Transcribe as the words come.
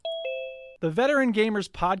The Veteran Gamers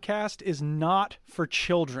podcast is not for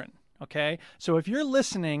children, okay? So if you're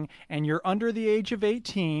listening and you're under the age of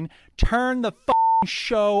 18, turn the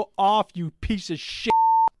show off, you piece of shit.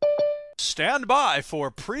 Stand by for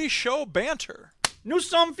pre-show banter. Nous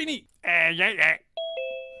sommes finis. That's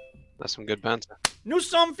some good banter. Nous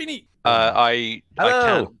sommes finis. I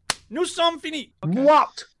can. Nous sommes finis. Okay.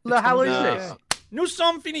 What the hell is this? Nous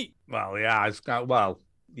sommes finis. Well, yeah, well,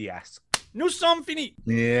 yes. Nous sommes finis.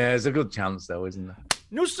 Yeah, there's a good chance, though, isn't there?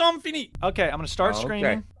 Nous sommes finis. Okay, I'm going to start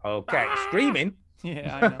screaming. Okay, screaming?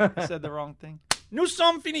 Yeah, I know. I said the wrong thing. Nous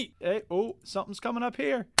sommes finis. Hey, oh, something's coming up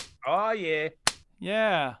here. Oh, yeah.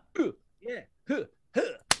 Yeah. Yeah.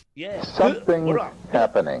 Yeah. Something's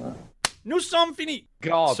happening. Nous sommes finis.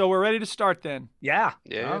 God. So we're ready to start then. Yeah,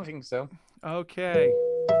 Yeah. I think so. Okay.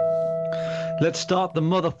 Let's start the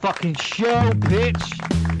motherfucking show,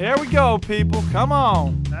 bitch. Here we go, people. Come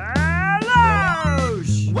on.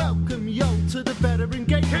 Welcome yo to the Veteran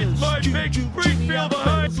Gamers. Kids my big Springfield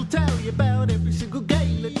behind. Will tell you about every single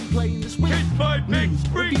game that you play this week. Kids my big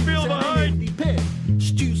Springfield behind.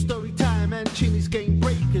 Stu story time and Chinny's game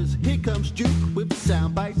breakers. Here comes Duke with the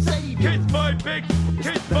soundbite savior. Kids my big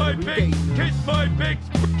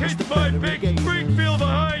Springfield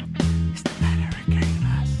behind. It's the Veteran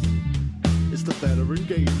Gamers. It's the Veteran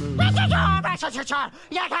Gamers.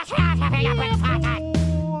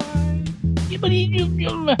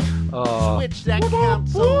 Switch that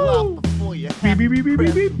console up before you have to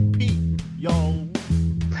press repeat, yo.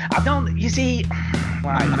 I don't, you see,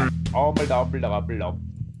 like, blah, blah, blah.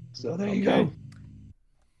 So there you go.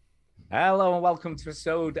 Hello and welcome to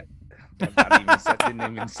episode. That didn't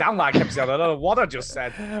even sound like episode. I don't know what I just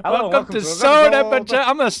said. Hello, welcome to Sword Episode.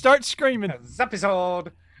 I'm going to start screaming. This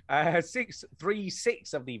episode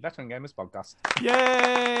 636 of the Veteran Gamers podcast.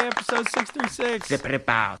 Yay, episode 636. Zip it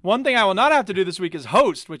about. One thing I will not have to do this week is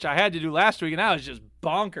host, which I had to do last week, and that was just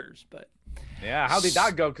bonkers. But Yeah, how did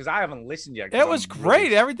that go? Because I haven't listened yet. it was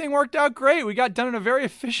great. Everything worked out great. We got done in a very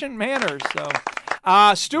efficient manner. So,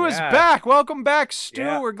 Stu is back. Welcome back, Stu.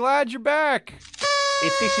 Yeah. We're glad you're back.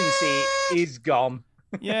 Efficiency is gone.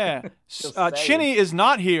 Yeah. Chinny is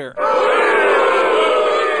not here.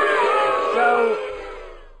 So,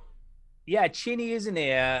 yeah, Chinny isn't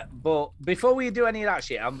here. But before we do any of that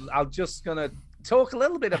shit, I'm just going to talk a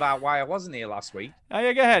little bit about why I wasn't here last week. Oh,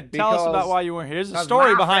 yeah, go ahead. Tell us about Because why you weren't here. There's a that's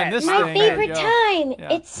story my behind friend. this My thing. My favorite time.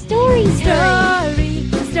 Yeah. It's story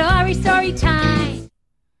time. Story time.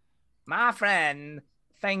 My friend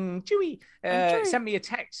Feng Chewy sent me a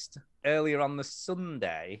text earlier on the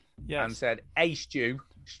Sunday and said, "Hey, Stewie,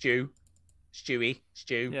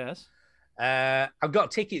 Yes. I've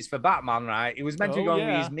got tickets for Batman, right? He was meant to go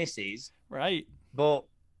with his missus, Right. but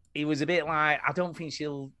he was a bit like, I don't think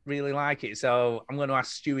she'll really like it, so I'm going to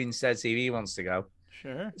ask Stewie instead, see if he wants to go."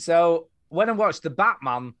 Sure. So when I watched the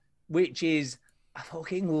Batman, which is a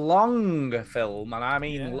fucking long film, and I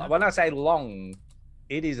mean, when I say long,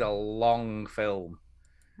 it is a long film.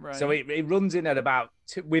 Right. So it runs in at about,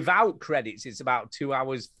 without credits, it's about 2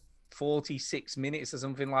 hours, 46 minutes or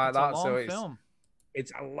something like that. A long So film.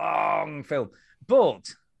 it's a long film.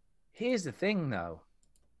 But here's the thing, though.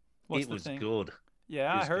 What's it the was thing? good.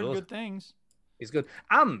 Yeah, I heard good things. It's good.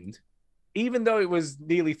 And even though it was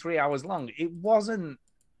nearly 3 hours long, it wasn't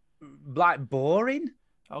like boring.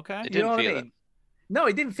 Okay. It You know didn't what I feel mean? it. No,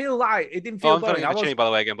 it didn't feel like it didn't feel I'm boring. filling for Chinny, by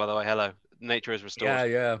the way. Hello. Nature is restored.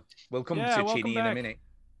 Yeah. We'll come to welcome Chinny in a back. minute.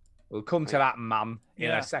 We'll come to that man in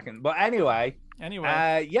Yeah. a second. But anyway,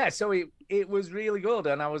 Anyway. so it was really good,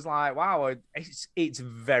 and I was like, wow, it's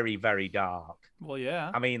very, very dark. Well, yeah.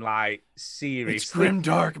 I mean, like, seriously, It's grim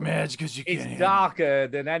dark, Madge, because you can't. It's darker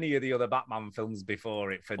than any of the other Batman films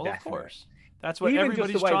before it, for Well, definite. of course. That's what Even just the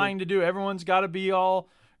everybody's way trying to do. Everyone's got to be all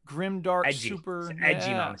grim, dark, Edgy. super It's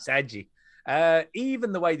edgy, man. It's edgy.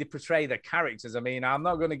 Even the way they portray the characters. I mean, I'm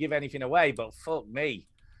not going to give anything away, but fuck me.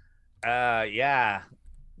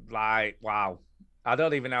 Like, wow. I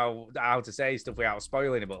don't even know how to say stuff without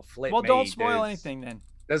spoiling it, but flip Well, me, don't spoil dude. anything then.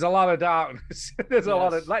 There's a lot of darkness. There's a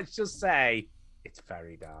lot Yes. of, let's just say, it's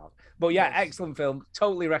very dark. But yeah, excellent film.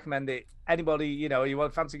 Totally recommend it. Anybody, you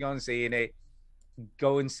want fancy going and seeing it,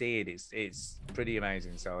 go and see it. It's pretty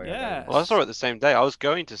amazing. So Yeah. Well, I saw it the same day. I was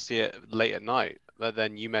going to see it late at night, but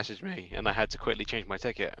then you messaged me, and I had to quickly change my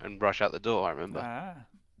ticket and rush out the door. I remember.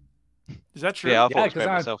 Is that true? Yeah, I thought it was great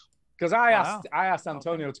myself. Because I asked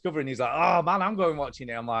Antonio to cover, and he's like, "Oh man, I'm going watching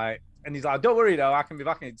it." I'm like, and he's like, "Don't worry though, I can be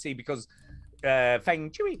back in see because Feng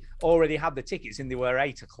Chewy already had the tickets, and they were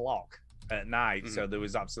 8 o'clock at night, so there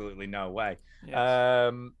was absolutely no way."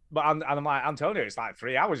 Yes. But I'm like, Antonio, it's like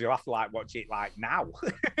 3 hours. You'll have to like watch it like now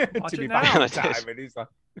to Watch be it back now. on time. And he's like,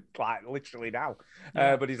 like literally now.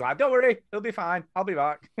 Yeah. But he's like, don't worry, he'll be fine. I'll be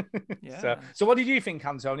back. Yeah. So what did you think,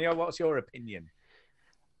 Antonio? What's your opinion?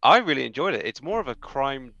 I really enjoyed it. It's more of a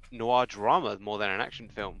crime noir drama more than an action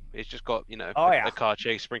film. It's just got, a car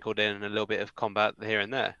chase sprinkled in and a little bit of combat here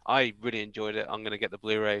and there. I really enjoyed it. I'm going to get the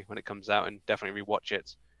Blu-ray when it comes out and definitely rewatch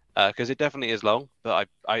it. Because it definitely is long, but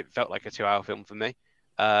I felt like a 2-hour film for me.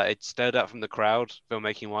 It stood out from the crowd,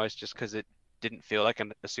 filmmaking-wise, just because it didn't feel like a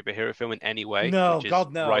superhero film in any way. No, which is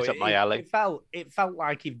God, no. right up my alley. It felt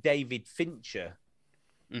like if David Fincher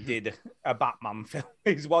did a Batman film,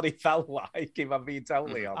 is what it felt like, if I'm being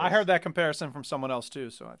totally honest. I heard that comparison from someone else too,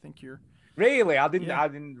 so I think you're... Really? I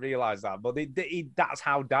didn't realize that, but that's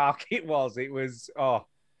how dark it was. It was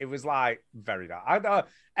like very dark.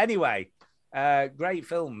 Anyway, great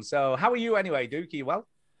film. So how are you anyway, Duke? You well?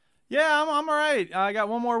 Yeah, I'm all right. I got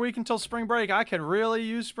one more week until spring break. I could really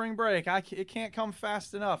use spring break. It can't come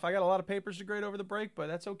fast enough. I got a lot of papers to grade over the break, but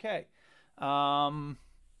that's okay.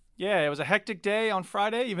 Yeah, it was a hectic day on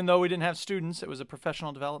Friday, even though we didn't have students. It was a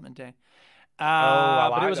professional development day.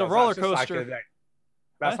 But it was a roller coaster.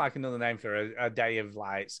 That's like another name for a day of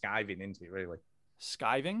like skiving, isn't it, really?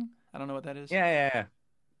 Skiving? I don't know what that is. Yeah.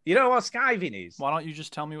 You know what skiving is? Why don't you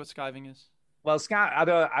just tell me what skiving is? Well,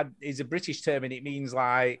 is a British term, and it means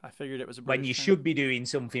like... I figured it was a British when you term. should be doing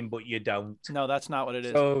something, but you don't. No, that's not what it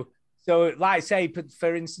is. So like, say,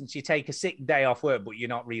 for instance, you take a sick day off work, but you're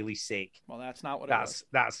not really sick. Well, that's not what it was.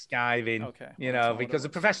 That's skiving. Okay. Because a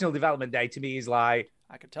professional development day to me is like...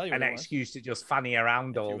 I could tell you an excuse to just fanny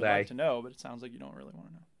around all day. Like to know, but it sounds like you don't really want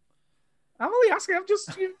to know. I'm only asking. I'm just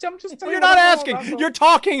telling You're not asking. You're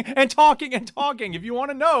talking and talking and talking. If you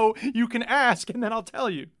want to know, you can ask, and then I'll tell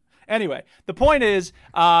you. Anyway, the point is,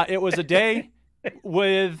 it was a day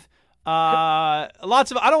with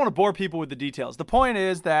lots of... I don't want to bore people with the details. The point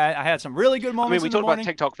is that I had some really good moments. We talked about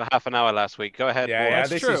TikTok for half an hour last week. Go ahead. Yeah,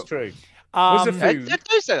 this is true. What's the food?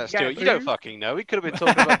 Don't say that, Stuart. You don't fucking know. We could have been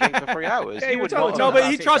talking about games for 3 hours. He would not. No, but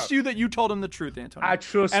he trusts you that you told him the truth, Antonio. I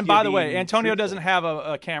trust you. And by the way, Antonio doesn't have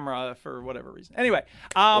a camera for whatever reason. Anyway.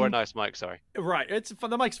 Or a nice mic, sorry. Right.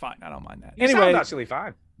 The mic's fine. I don't mind that. You sound actually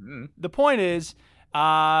fine. The point is,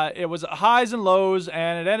 it was highs and lows,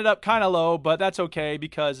 and it ended up kind of low, but that's okay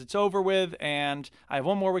because it's over with, and I have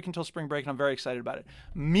one more week until spring break, and I'm very excited about it.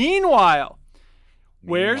 Meanwhile,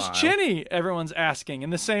 where's Chinny? Everyone's asking in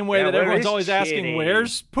the same way that everyone's always asking,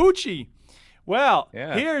 where's Poochie? Well,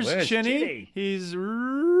 here's Chinny. He's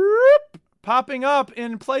popping up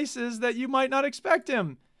in places that you might not expect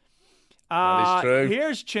him. That is true.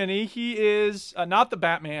 Here's Chinny. He is not the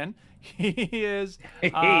Batman. He is the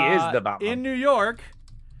Batman in New York,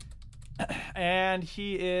 and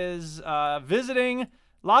he is visiting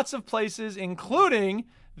lots of places, including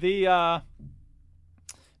the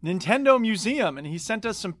Nintendo Museum, and he sent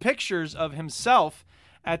us some pictures of himself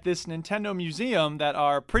at this Nintendo Museum that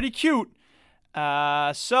are pretty cute.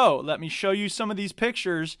 So let me show you some of these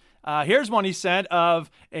pictures. Here's one he sent of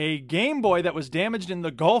a Game Boy that was damaged in the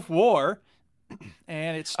Gulf War,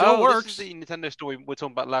 and it still works. This is the Nintendo store we were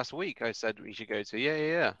talking about last week. I said we should go to.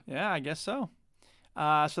 Yeah. Yeah, I guess so.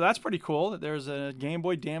 So that's pretty cool that there's a Game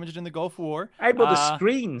Boy damaged in the Gulf War. Hey, but the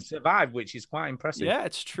screen survived, which is quite impressive. Yeah,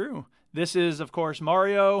 it's true. This is, of course,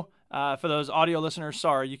 Mario. For those audio listeners,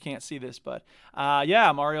 sorry, you can't see this, but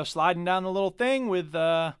Mario sliding down the little thing with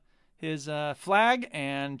his flag,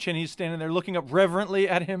 and Chinny's standing there looking up reverently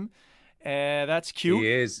at him. That's cute.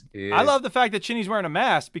 He is. I love the fact that Chinny's wearing a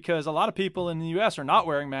mask because a lot of people in the U.S. are not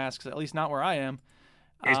wearing masks, at least not where I am.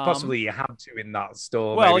 It's possibly you had to in that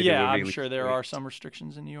store. Well, Maybe yeah, really I'm sure there are some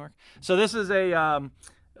restrictions in New York. So this is a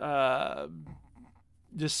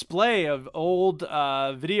display of old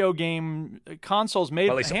video game consoles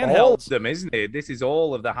made handhelds. All of them, isn't it? This is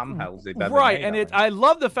all of the handhelds they've ever right, made, and I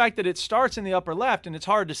love the fact that it starts in the upper left, and it's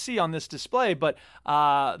hard to see on this display. But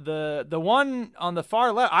the one on the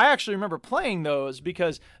far left, I actually remember playing those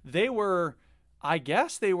because they were. I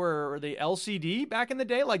guess they were the LCD back in the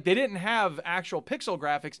day. Like, they didn't have actual pixel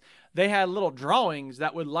graphics. They had little drawings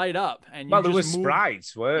that would light up. And there were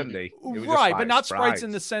sprites, weren't they? Right, but not sprites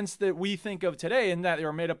in the sense that we think of today in that they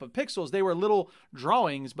were made up of pixels. They were little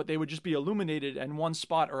drawings, but they would just be illuminated in one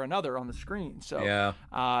spot or another on the screen. So,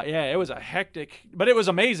 it was a hectic, but it was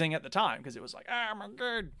amazing at the time because it was like, my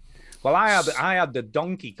God. Well, I had the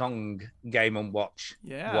Donkey Kong Game & Watch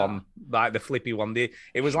one, like the flippy one.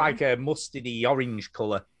 It was like a mustardy orange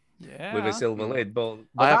color with a silver lid. But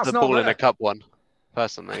I have the ball in a cup one,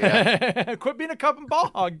 personally. Yeah. Quit being a cup and ball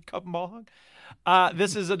hog.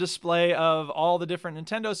 This is a display of all the different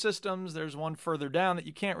Nintendo systems. There's one further down that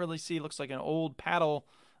you can't really see. Looks like an old paddle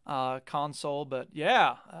console. But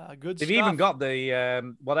yeah, good They've stuff. even got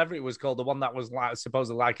the whatever it was called, the one that was like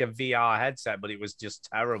supposedly like a VR headset, but it was just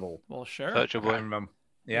terrible. Well, sure. Virtual I Boy. can't remember.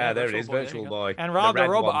 Yeah, there it is, Virtual Boy. And Rob the red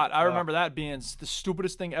Robot, one. I remember that being the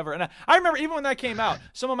stupidest thing ever. And I remember even when that came out,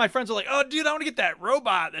 some of my friends were like, "Oh, dude, I want to get that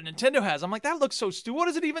robot that Nintendo has." I'm like, "That looks so stupid. What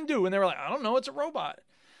does it even do?" And they were like, "I don't know. It's a robot."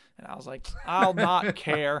 And I was like, "I'll not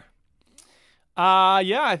care."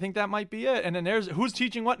 Yeah, I think that might be it. And then there's who's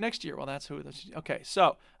teaching what next year. Well, that's who. Okay,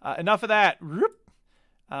 so enough of that.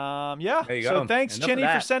 Yeah. There you So go. thanks, Enough Chinny, of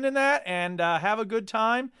for that. sending that, and have a good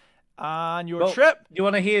time on your Well, trip. You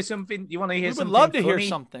want to hear something? You want to hear We would something? love to hear funny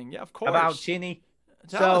something. Yeah, of course. about Chinny.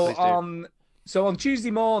 Tell us. So on Tuesday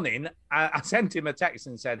morning, I sent him a text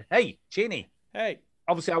and said, "Hey, Chinny. Hey.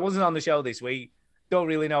 Obviously, I wasn't on the show this week. Don't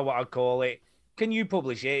really know what I'd call it. Can you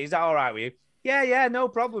publish it? Is that all right with you?" Yeah, no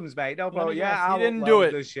problems, mate. No problem. Yeah, He I'll didn't do upload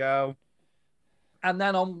it. the show. And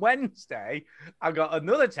then on Wednesday, I got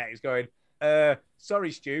another text going,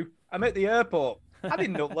 sorry, Stu, I'm at the airport. I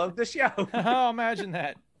didn't upload the show. Oh, imagine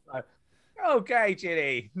that. Okay,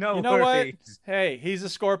 Chinny. No You know worries. what? Hey, he's a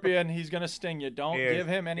scorpion. He's going to sting you. Don't give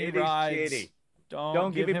him any It is rides. Chinny.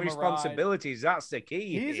 Don't give him a ride. responsibilities. That's the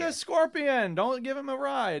key. He's here. a scorpion. Don't give him a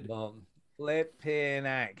ride. Flipping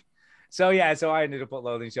heck. So I ended up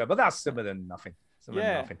uploading the show, but that's some of the nothing.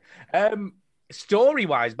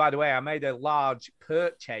 Story-wise, by the way, I made a large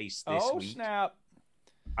purchase this week. Snap.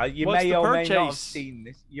 You What's may the or may not have purchase? seen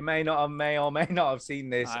this. You may or may not have seen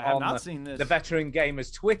this I have on not seen this. the Veteran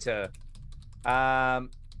Gamers Twitter.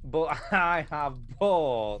 But I have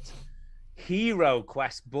bought Hero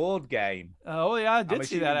Quest board game. Oh, yeah, I did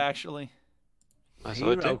see that, assuming- actually. I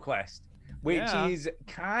saw it Hero too. Quest, which Yeah. is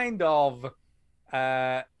kind of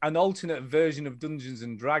an alternate version of Dungeons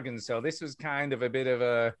and Dragons. So this was kind of a bit of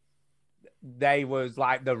a. They was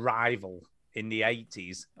like the rival in the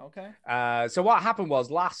 80s. Okay. So what happened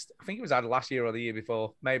was I think it was either last year or the year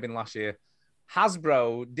before, maybe last year,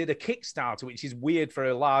 Hasbro did a Kickstarter, which is weird for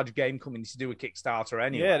a large game company to do a Kickstarter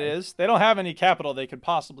anyway. Yeah, it is. They don't have any capital they could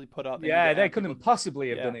possibly put up. Yeah, they couldn't possibly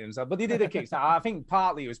have done it themselves, but they did a Kickstarter. I think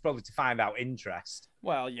partly it was probably to find out interest.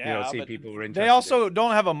 Well, yeah, see but people were interested. they also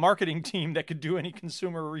don't have a marketing team that could do any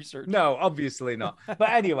consumer research. No, obviously not. But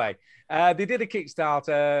anyway, they did a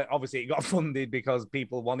Kickstarter. Obviously, it got funded because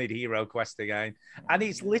people wanted Hero Quest again. And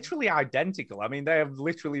it's literally identical. I mean, they have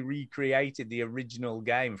literally recreated the original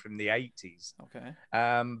game from the 80s. Okay.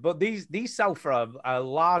 But these sell for a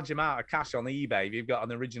large amount of cash on eBay. If you've got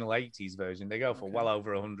an original 80s version, they go for well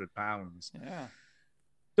over £100. Yeah.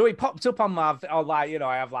 So it popped up on my,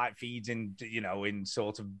 I have like feeds in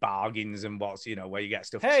sort of bargains and what's, where you get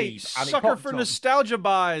stuff Hey, cheap. And it sucker popped for up. nostalgia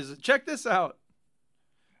buys. Check this out.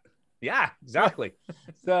 Yeah, exactly.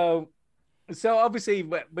 so obviously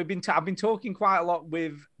I've been talking quite a lot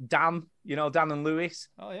with Dan, Dan and Lewis.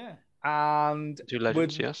 Oh, yeah. And Two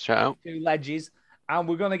legends, yes. Shout out. Two ledges. And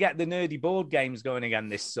we're going to get the nerdy board games going again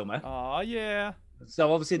this summer. Oh, yeah.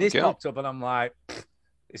 So obviously this popped up and I'm like,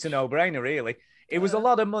 it's a no-brainer, really. It was a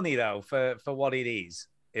lot of money, though, for what it is,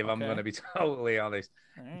 if I'm going to be totally honest.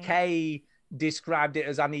 Kay described it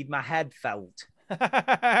as I need my head felt.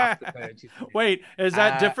 Wait, is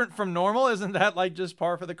that different from normal? Isn't that like just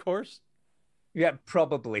par for the course? Yeah,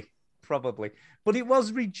 probably. But it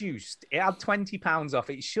was reduced. It had £20 off.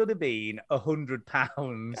 It should have been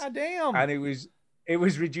 £100. God damn. And it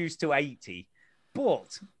was reduced to 80.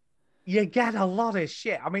 But you get a lot of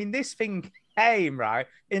shit. I mean, this thing came, right,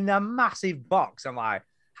 in a massive box. I'm like,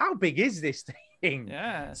 how big is this thing?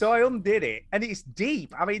 Yeah. So I undid it, and it's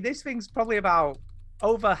deep. I mean, this thing's probably about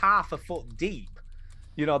over half a foot deep.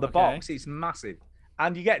 The box is massive.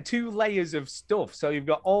 And you get 2 layers of stuff. So you've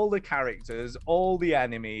got all the characters, all the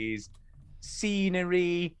enemies,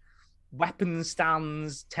 scenery, weapon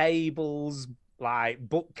stands, tables, like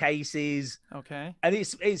bookcases. Okay. And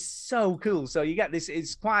it's so cool. So you get this,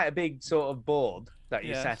 it's quite a big sort of board that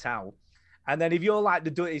you set out. And then if you're like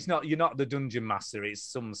you're not the dungeon master, it's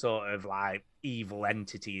some sort of like evil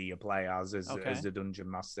entity you play as the dungeon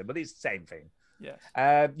master, but it's the same thing.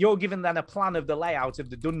 Yes. You're given then a plan of the layout of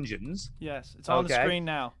the dungeons. Yes, it's on the screen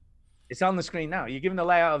now. It's on the screen now. You're given the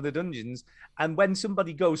layout of the dungeons, and when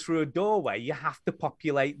somebody goes through a doorway, you have to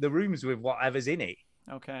populate the rooms with whatever's in it.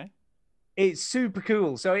 Okay. It's super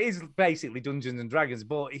cool. So it is basically Dungeons and Dragons,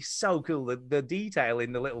 but it's so cool. The detail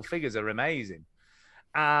in the little figures are amazing.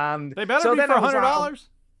 And they better be for $100.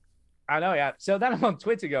 I know, yeah. So then I'm on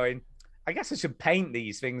Twitter going, I guess I should paint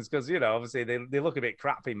these things because, obviously they look a bit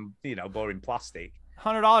crap in, boring plastic.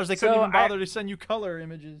 $100. They couldn't So even bother to send you color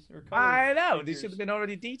images or color I know. figures. They should have been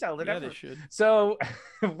already detailed. Yeah, they should. So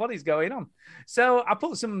what is going on? So I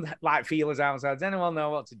put some like feelers outside. Does anyone know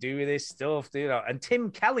what to do with this stuff? You know, and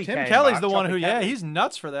Tim Kelly's Kelly's the one who, he's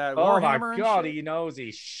nuts for that. Oh Warhammer my God, and shit. he knows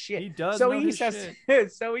his shit. He does So know he his says,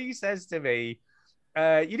 shit. so he says to me,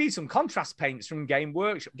 you need some contrast paints from Game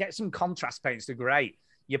Workshop. Get some contrast paints. They're great.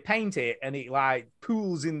 You paint it and it like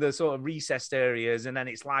pools in the sort of recessed areas, and then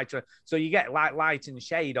it's lighter. So you get like light and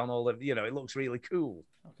shade on all of, it looks really cool.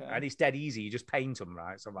 Okay. And it's dead easy. You just paint them,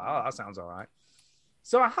 right? So I'm like, oh, that sounds all right.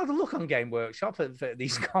 So I had a look on Game Workshop at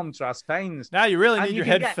these contrast paints. Now you really And need you your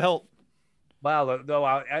can head felt. Well,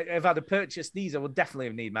 though, if I'd have purchased these, I would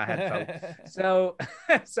definitely need my head felt.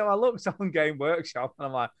 So I looked on Game Workshop and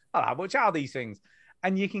I'm like, oh, how much are these things?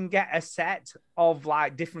 And you can get a set of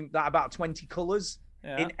like different, about 20 colors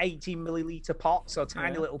in 18 milliliter pots or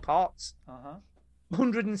tiny little pots.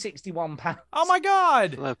 £161. Oh my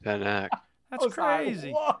God. Flippin' heck. That's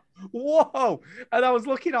crazy. Like, whoa. And I was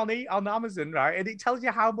looking on Amazon, right? And it tells you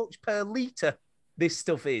how much per liter this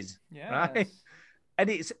stuff is. Yes. Right? And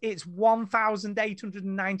it's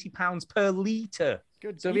 £1,890 per liter.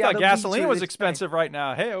 Good. So You thought gasoline was expensive right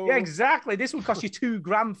now. Hey, yeah, exactly. This would cost you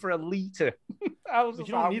 $2,000 for a liter. I was But just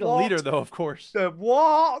you don't like, need what? a liter though, of course. The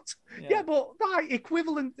what? Yeah. Yeah, but like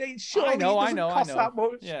equivalent. It surely I know, doesn't cost that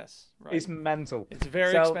much. Yes, right. It's mental. It's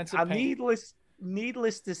very So, expensive and paint.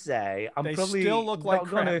 needless to say, I'm They probably still look like not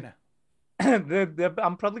crap gonna- now.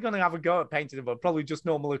 I'm probably going to have a go at painting them, but probably just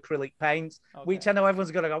normal acrylic paints, Okay. which I know everyone's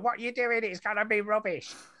going to go, "What are you doing? It's going to be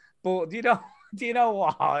rubbish." But do you know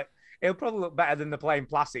what? It'll probably look better than the plain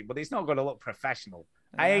plastic, but it's not going to look professional.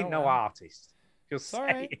 I ain't no artist. Just It's all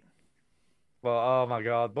saying. right. But oh my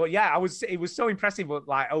God. But yeah, it was so impressive, but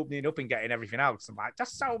like opening up and getting everything out. I'm like,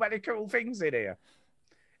 there's so many cool things in here.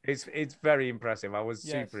 It's very impressive. I was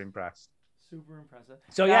Yes. super impressed. Super impressive.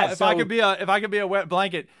 So Now, yeah, if I could be a wet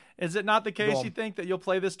blanket, is it not the case Go on. you think that you'll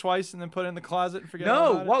play this twice and then put it in the closet and forget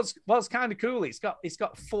all No, about it? what's kind of cool, it's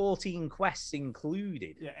got 14 quests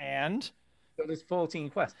included. Yeah, and So there's 14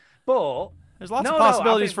 quests. But there's lots No, of no, I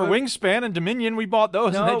possibilities think for Wingspan and Dominion. We bought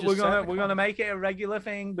those. and no, they just sat in the we're gonna make it a regular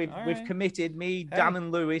thing. We've right. committed. Me, Dan,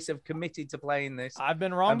 and Lewis have committed to playing this. I've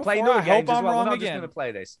been wrong and before. playing I other hope games as I'm well. wrong We're not again. just gonna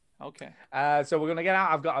play this. Okay. So we're gonna get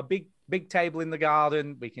out. I've got a big table in the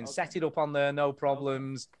garden. We can set it up on there, no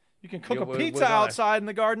problems. You can cook a we're pizza gonna- outside in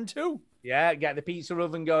the garden too. Yeah, get the pizza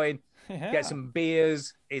oven going. Yeah. Get some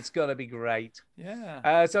beers. It's gonna be great.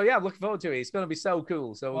 Yeah. So yeah, I'm looking forward to it. It's gonna be so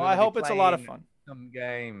cool. So Well, I hope it's a lot of fun. Some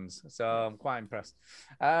games. So I'm quite impressed.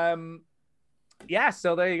 Yeah.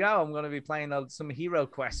 So there you go. I'm gonna be playing some Hero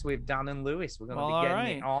Quests with Dan and Lewis. We're gonna Well, be all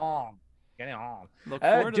getting it right. on. Getting it on. Look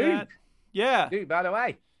forward to that. Yeah. Dude, by the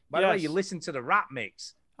way, you Yes. listened to the rap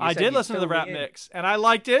mix. You I said did you listen to the filled rap me in. mix, and I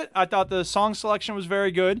liked it. I thought the song selection was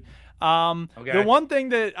very good. The Okay. one thing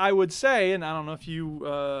that I would say, and I don't know if you,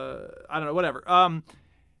 I don't know, whatever.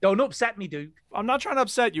 Don't upset me, Duke. I'm not trying to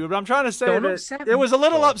upset you, but I'm trying to say Don't that upset it me. was a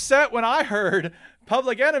little upset when I heard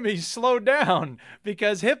Public Enemy slowed down,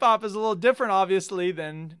 because hip hop is a little different, obviously,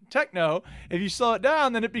 than techno. If you slow it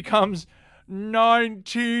down, then it becomes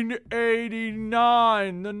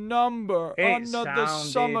 1989, the number. It Under the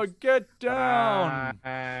summer, sounded get down.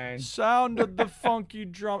 fine. Sound of the funky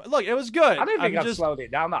drum. Look, it was good. I don't think I've just, slowed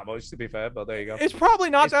it down that much, to be fair, but there you go. It's probably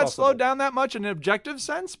not It's that possible. slowed down that much in an objective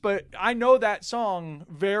sense, but I know that song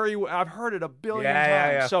I've heard it a billion times.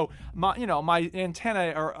 Yeah. So my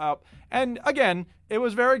antennae are up. And again, it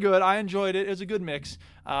was very good. I enjoyed it. It was a good mix.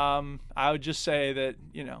 I would just say that,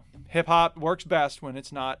 hip hop works best when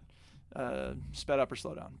it's not sped up or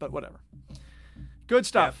slowed down, but whatever. Good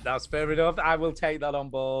stuff. Yeah, that's fair enough. I will take that on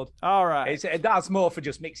board. All right. That's more for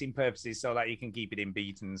just mixing purposes, so that you can keep it in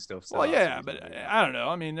beat and stuff. So Well, that's yeah, reasonable. but I don't know.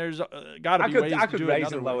 I mean, there's got to I be could ways I to could do raise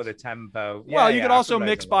it in and other lower ways. the tempo. Well, you Yeah, could I also raise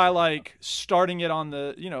mix and by lower. like starting it on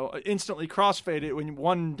the, instantly crossfade it when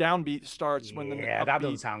one downbeat starts. When the Yeah, that upbeat-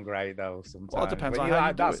 doesn't sound great though. Sometimes. Well, it depends When on you how you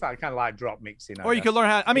like, do that's it. kind of like drop mixing. I Or you guess. could learn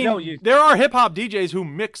how. I mean, know, there are hip hop DJs who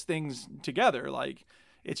mix things together. Like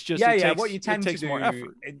it's just Yeah, it yeah. takes, What you tend it takes to do, more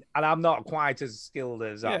effort. and I'm not quite as skilled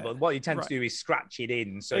as that, Yeah, but what you tend right. to do is scratch it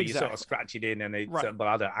in. So you sort Exactly. of scratch it in, and it's. Right.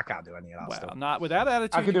 But I can't do any of that Well, stuff. not with that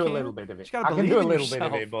attitude. I can you do a can't. little bit of You it. just gotta I can believe do a in little bit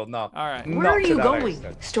of yourself. it, but no. All right. Not Where are you to that going?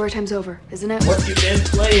 extent. Story time's over, isn't it? What you been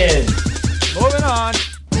playing? Moving on.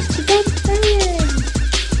 What you been playing?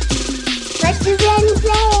 What you been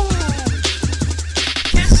playing?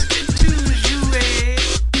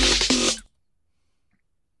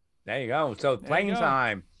 There you go. So you playing go.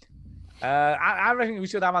 time. I reckon we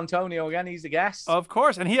should have Antonio again. He's the guest. Of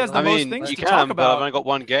course, and he has the I most mean, things you to can, talk but I've about. only got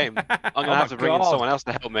one game. I'm gonna have to bring in God. someone else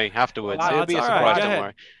to help me afterwards. Well, It'll be a that's all right. surprise. Go Don't ahead.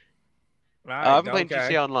 worry. Right. I've been playing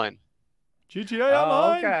okay. GTA Online. GTA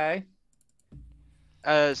Online.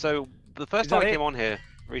 Okay. So the first Is time that I it? came on here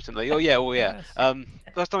recently, oh yeah, well yeah. Yes.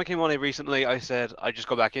 First time I came on here recently, I said I just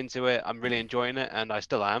got back into it. I'm really enjoying it, and I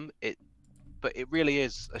still am. But it really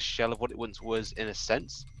is a shell of what it once was in a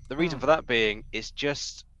sense. The reason for that being, it's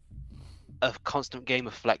just a constant game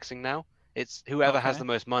of flexing now. It's whoever has Okay. the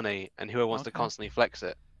most money and whoever wants to Okay. constantly flex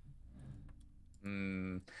it.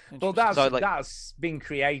 Well, that's So, like- that's been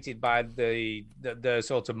created by the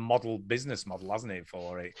sort of business model, hasn't it?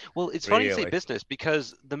 For it. Well, it's funny to say Really? business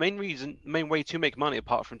because the main way to make money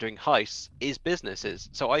apart from doing heists is businesses.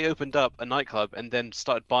 So I opened up a nightclub and then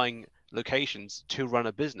started buying locations to run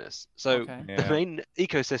a business. So Okay. the main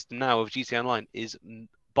ecosystem now of GTA Online is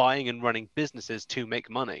buying and running businesses to make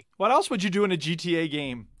money. What else would you do in a GTA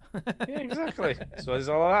game? Yeah, exactly. That's what it's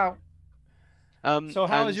all about. So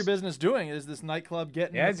how is and- your business doing? Is this nightclub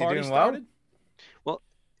getting Yeah, the is it party doing well? started? Well,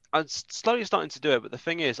 I'm slowly starting to do it, but the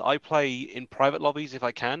thing is, I play in private lobbies if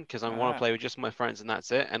I can, because I want Ah. to play with just my friends and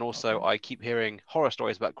that's it. And also, I keep hearing horror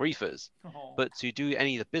stories about griefers. Oh. But to do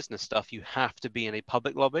any of the business stuff, you have to be in a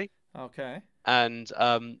public lobby. Okay. And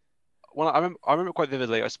when I remember quite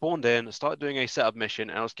vividly, I spawned in, I started doing a setup mission,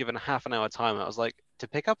 and I was given a half an hour time. I was like, to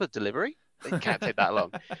pick up a delivery? It can't take that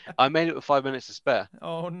long. I made it with 5 minutes to spare.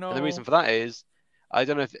 Oh no. And the reason for that is, I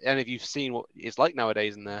don't know if any of you've seen what it's like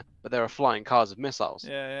nowadays in there, but there are flying cars with missiles.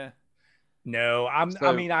 Yeah. No, I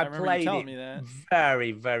So- mean, I remember you played telling me it that.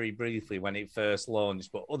 very, very briefly when it first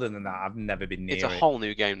launched, but other than that, I've never been near It's a it. whole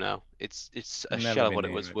new game now. It's a Never shell of been what it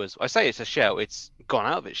near was. it. Was I say it's a shell? It's gone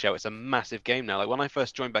out of its shell. It's a massive game now. Like when I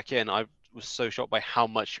first joined back in, I was so shocked by how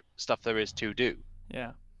much stuff there is to do.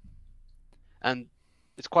 Yeah. And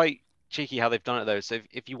it's quite cheeky how they've done it though. So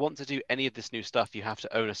if you want to do any of this new stuff, you have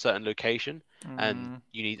to own a certain location, and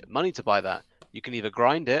you need money to buy that. You can either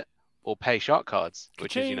grind it or pay shark cards,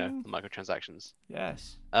 which is Ka-ching. the microtransactions.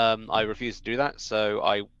 Yes. I refused to do that, so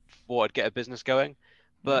I thought I'd get a business going,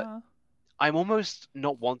 but Yeah. I'm almost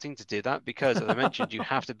not wanting to do that because, as I mentioned, you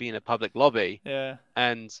have to be in a public lobby. Yeah.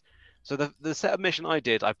 And so the setup mission I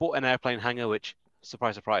did, I bought an airplane hangar, which,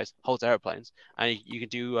 surprise, surprise, holds airplanes, and you can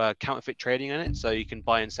do counterfeit trading in it, so you can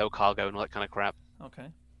buy and sell cargo and all that kind of crap. Okay.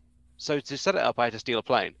 So to set it up, I had to steal a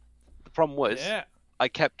plane. The problem was, Yeah. I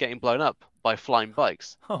kept getting blown up by flying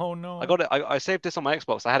bikes. Oh no. I got it. I saved this on my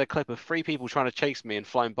Xbox. I had a clip of 3 people trying to chase me in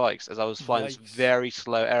flying bikes as I was flying this Yikes. very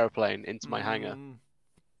slow airplane into my hangar. Mm.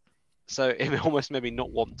 So it almost made me not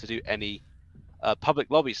want to do any public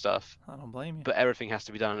lobby stuff, I don't blame you. but everything has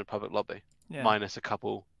to be done in a public lobby, Yeah. minus a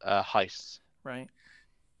couple heists. Right.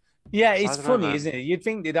 Yeah, So I it's don't know, funny, man. isn't it? You'd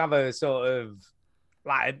think they'd have a sort of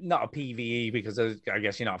like not a PVE because I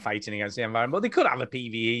guess you're not fighting against the environment, but they could have a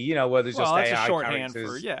PVE, where there's Well, just that's a AI shorthand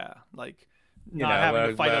characters. for like You not know, having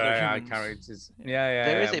where, to fight where other AI humans. characters. Yeah.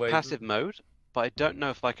 There is a where- passive mode, but I don't know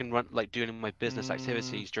if I can run like doing my business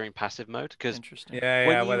activities during passive mode because Interesting. Yeah,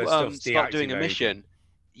 when where you the stuff's start doing a deactivated. mission,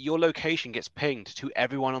 your location gets pinged to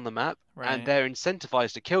everyone on the map, Right. and they're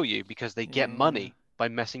incentivized to kill you because they get Yeah. money by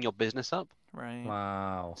messing your business up. Right.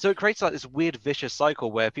 Wow. So it creates like this weird vicious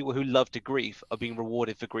cycle where people who love to grief are being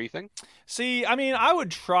rewarded for griefing. See, I mean, I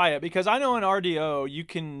would try it because I know in RDO you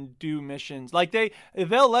can do missions like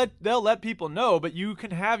they'll let people know, but you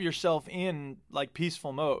can have yourself in like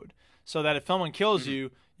peaceful mode so that if someone kills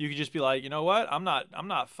you, you can just be like, you know what, I'm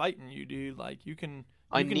not fighting you, dude. Like you can.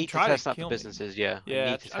 I can need to try test that kill for me. businesses. Yeah, I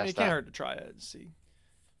Yeah, need to test I mean, it that. can't hurt to try it and see.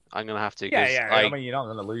 I'm gonna have to. Yeah, 'cause yeah. I mean, you're not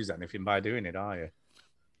going to lose anything by doing it, are you?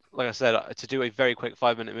 like I said, to do a very quick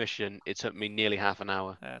 5-minute mission, it took me nearly half an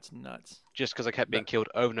hour. That's nuts. Just because I kept being killed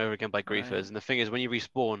over and over again by griefers. Right. And the thing is, when you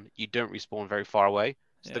respawn, you don't respawn very far away.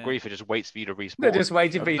 So the Yeah. griefer just waits for you to respawn. They're just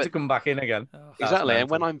waiting for you But- to come back in again. Oh. That's Exactly. And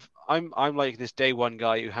when mental. I'm like this day one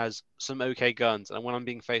guy who has some okay guns, and when I'm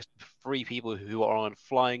being faced with 3 people who are on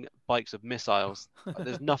flying bikes of missiles,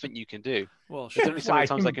 there's nothing you can do. Well, There's sure. only so many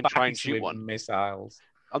times I Flying can try and bikes shoot with one. missiles.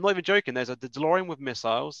 I'm not even joking. There's the DeLorean with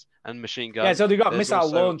missiles and machine guns. Yeah, so they've got There's missile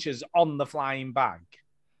also- launchers on the flying bag.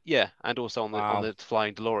 Yeah, and also on Wow. the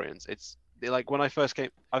flying DeLoreans. It's like when I first came.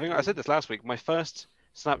 I think I said this last week. My first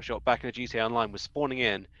snapshot back in the GTA Online was spawning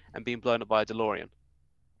in and being blown up by a DeLorean.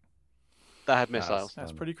 That had missiles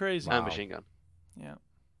That's pretty crazy. and machine gun. Yeah,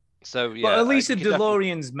 So yeah, But at least you a can definitely-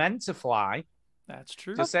 DeLorean's meant to fly. that's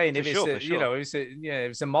true. Just saying, if for it's sure, a, for sure. if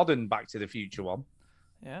it's a modern Back to the Future one,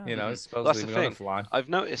 Yeah. it's Well, that's supposedly the going to thing. fly. I've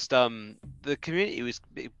noticed the community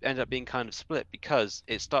ended up being kind of split because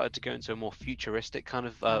it started to go into a more futuristic kind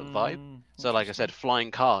of vibe. So like I said,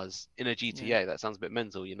 flying cars in a GTA, that sounds a bit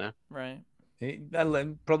mental, you know? Right. It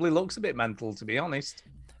probably looks a bit mental, to be honest.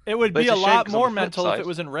 It would But be it's a a shame lot 'cause on more the flip mental if side- it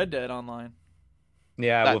was in Red Dead Online.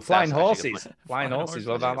 Yeah, That- well, flying that's actually a good horses. point. Flying horses.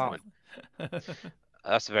 What That's a about good that?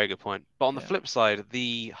 That's a very good point. But on the flip side,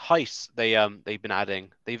 the heists they've been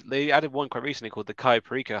adding, they added one quite recently called the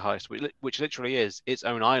Perico heist, which literally is its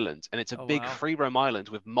own island, and it's a big free roam island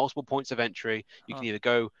with multiple points of entry. You can either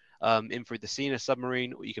go in through the Cena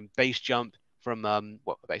submarine, or you can base jump from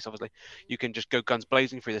base obviously. You can just go guns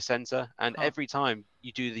blazing through the center, and every time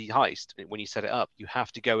you do the heist, when you set it up, you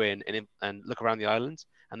have to go in and look around the island,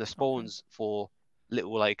 and the spawns for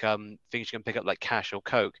little things you can pick up like cash or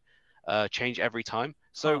coke change every time.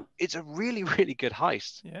 So it's a really, really good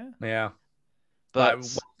heist. Yeah. But well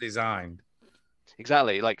designed.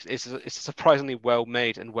 Exactly. Like it's a surprisingly well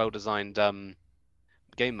made and well designed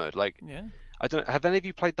game mode. Like I don't have any of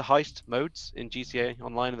you played the heist modes in GTA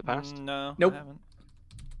Online in the past? No. Nope. I haven't.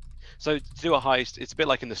 So to do a heist, it's a bit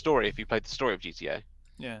like in the story if you played the story of GTA.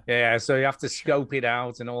 Yeah, so you have to scope it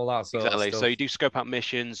out and all that sort of stuff. So you do scope out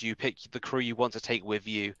missions, you pick the crew you want to take with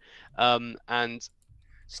you, and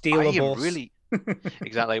steal a bus. Really,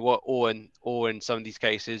 exactly. Or in some of these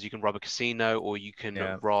cases, you can rob a casino, or you can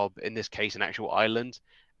rob, in this case, an actual island.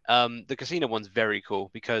 The casino one's very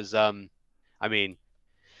cool because, I mean,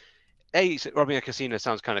 A, robbing a casino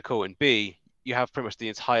sounds kind of cool, and B, you have pretty much the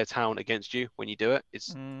entire town against you when you do it.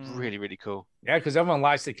 It's really, really cool. Yeah, because everyone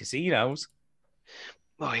likes the casinos.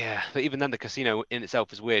 Oh yeah, but even then, the casino in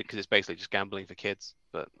itself is weird because it's basically just gambling for kids.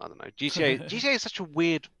 But I don't know. GTA is such a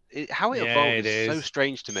weird. How it evolved is so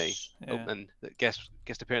strange to me. Oh, and guest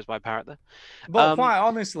appearance by a parrot there. But quite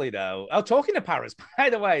honestly, though, talking to parrots,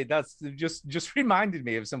 by the way, that's just reminded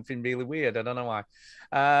me of something really weird. I don't know why.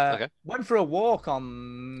 Went for a walk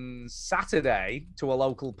on Saturday to a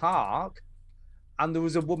local park, and there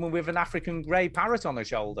was a woman with an African grey parrot on her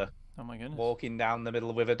shoulder. Oh my goodness! Walking down the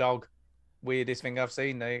middle with a dog. Weirdest thing I've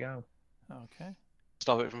seen. There you go. Okay.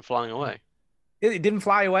 Stop it from flying away. It didn't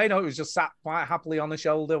fly away. No, it was just sat quite happily on her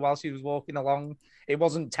shoulder while she was walking along. It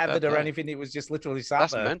wasn't tethered or anything. It was just literally sat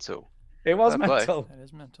there. That's mental. It was mental. That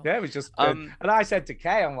is mental. Yeah, it was just. And I said to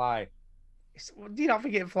Kay, I'm like, do you not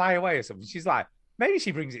think it'd fly away or something? She's like, maybe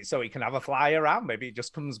she brings it so it can have a fly around. Maybe it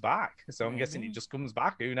just comes back. So I'm guessing it just comes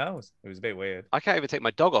back. Who knows? It was a bit weird. I can't even take my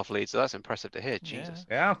dog off lead, so that's impressive to hear. Jesus.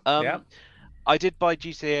 Yeah. I did buy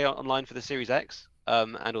GTA Online for the Series X.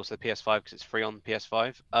 And also the PS5 because it's free on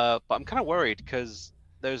PS5. But I'm kind of worried because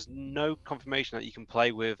there's no confirmation that you can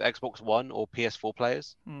play with Xbox One or PS4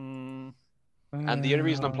 players. And the only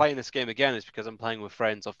reason I'm playing this game again is because I'm playing with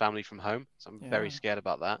friends or family from home. So I'm very scared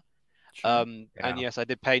about that. And yes, I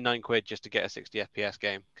did pay £9 just to get a 60 FPS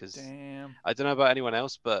game because I don't know about anyone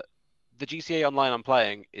else, but the GTA Online I'm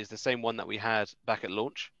playing is the same one that we had back at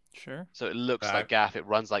launch. Sure. So it looks like gaff, it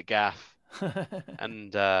runs like gaff,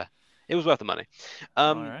 and it was worth the money.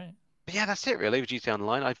 All right. But yeah, that's it really with GTA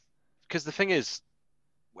Online. Because the thing is,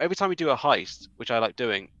 every time we do a heist, which I like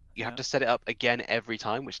doing, you have to set it up again every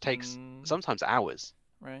time, which takes sometimes hours.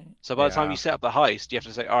 Right. So by the time you set up the heist, you have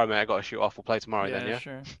to say, "All right, man, I got to shoot off. We'll play tomorrow." Yeah,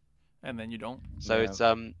 sure. And then you don't. So it's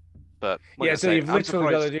but so you've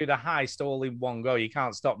literally got to do the heist all in one go. You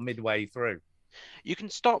can't stop midway through. You can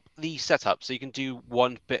stop the setup, so you can do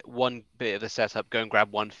one bit of the setup, go and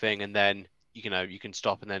grab one thing, and then you can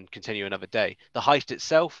stop and then continue another day. The heist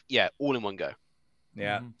itself, all in one go.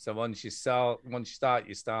 Yeah. So once you start,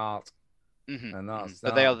 you start. And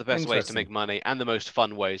but they are the best ways to make money and the most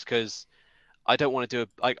fun ways because I don't want to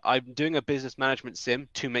do I'm doing a business management sim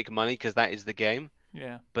to make money because that is the game.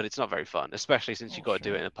 Yeah. But it's not very fun, especially since you've got to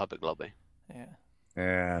do it in a public lobby.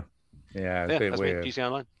 Yeah. It's a bit weird. GTA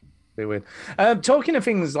Online. Bit weird. Talking of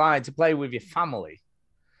things like to play with your family.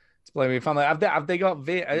 Have they got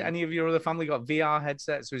any of your other family got VR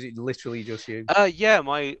headsets, or is it literally just you? Yeah,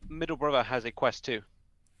 my middle brother has a Quest 2.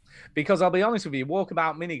 Because I'll be honest with you,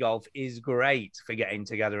 walkabout mini golf is great for getting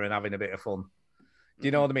together and having a bit of fun. Do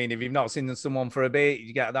you know what I mean? If you've not seen someone for a bit,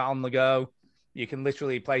 you get that on the go. You can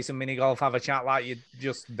literally play some mini golf, have a chat like you're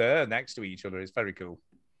just there next to each other. It's very cool.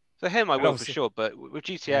 For him, I will for sure. But with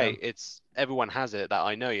GTA, it's everyone has it that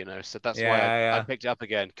I know, So that's why I picked it up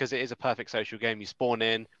again because it is a perfect social game. You spawn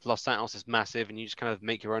in, Los Santos is massive, and you just kind of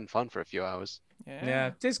make your own fun for a few hours. Yeah,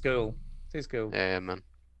 it is cool. Yeah, man.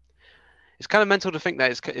 It's kind of mental to think that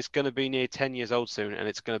it's going to be near 10 years old soon, and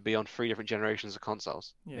it's going to be on 3 different generations of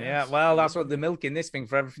consoles. Yeah, well, that's what they're milking this thing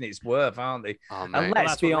for everything it's worth, aren't they? Oh, and mate.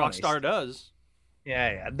 That's what Rockstar does.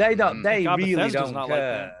 Yeah, they don't. They really Bethesda's don't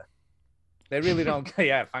care. Like they really don't care.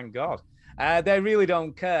 Yeah, thank God. They really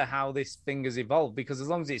don't care how this thing has evolved because as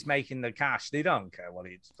long as it's making the cash, they don't care what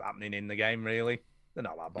is happening in the game. Really, they're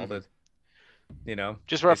not that bothered.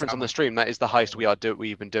 Just reference on the stream. That is the heist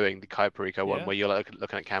we've been doing, the Perico one, where you're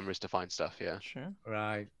looking at cameras to find stuff. Yeah. Sure.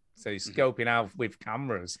 Right. So you're scoping out with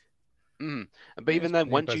cameras. But even then,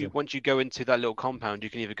 impressive. once you go into that little compound, you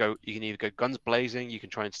can either go guns blazing, you can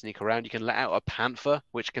try and sneak around, you can let out a panther,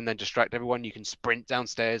 which can then distract everyone. You can sprint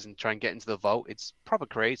downstairs and try and get into the vault. It's proper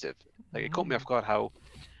creative. Like it caught me off guard how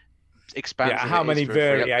expansive how it is many for a free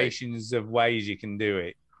update. variations of ways you can do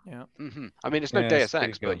it. Yeah. I mean, it's no Yeah, Deus it's pretty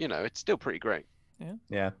Ex, cool. but you know, it's still pretty great.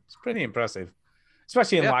 Yeah, it's pretty impressive,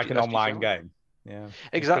 especially in Yeah, like an that's just online how- game. Yeah, it's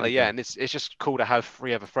Exactly, pretty yeah, cool. and it's just cool to have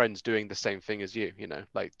 3 other friends doing the same thing as you. You know,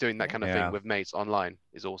 like doing that kind of Yeah. thing with mates online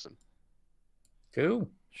is awesome. Cool.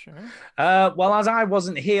 Sure. Well, as I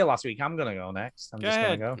wasn't here last week, I'm gonna go next. I'm Go just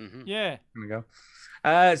ahead. gonna go. Yeah. I'm gonna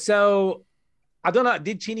go. So I don't know.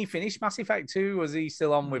 Did Chini finish Mass Effect 2? Was he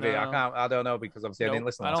still on with it? No. I don't know because obviously I didn't Nope,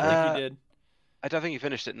 listen. I last don't week. think he did. I don't think he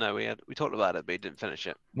finished it. No, we talked about it, but he didn't finish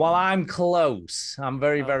it. Well, I'm close. I'm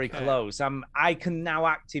very, very Okay. close. I can now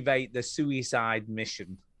activate the suicide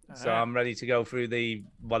mission. So Alright. I'm ready to go through the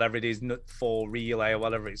whatever it is, Nut 4 relay or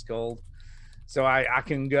whatever it's called. So I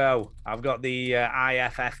can go. I've got the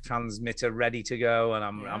IFF transmitter ready to go, and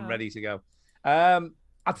I'm Yeah. ready to go.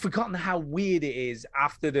 I'd forgotten how weird it is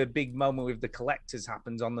after the big moment with the collectors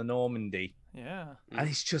happens on the Normandy. Yeah. And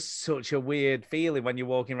it's just such a weird feeling when you're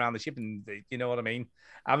walking around the ship, and you know what I mean?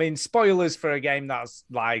 I mean, spoilers for a game that's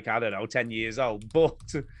like, I don't know, 10 years old. But,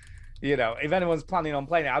 you know, if anyone's planning on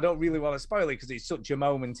playing it, I don't really want to spoil it because it's such a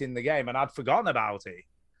moment in the game, and I'd forgotten about it.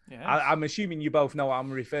 Yes. I'm assuming you both know what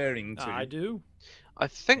I'm referring to. I do. I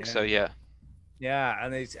think so, yeah. Yeah,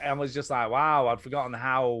 and I was just like, wow, I'd forgotten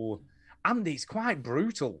how, and it's quite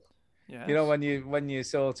brutal. Yes. You know, when you're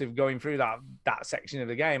sort of going through that section of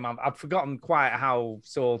the game, I've forgotten quite how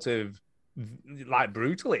sort of like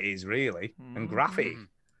brutal it is, really, and graphic.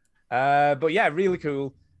 But yeah, really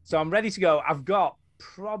cool. So I'm ready to go. I've got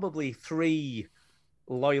probably 3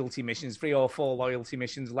 loyalty missions, 3 or 4 loyalty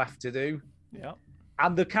missions left to do. Yeah.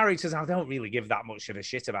 And the characters I don't really give that much of a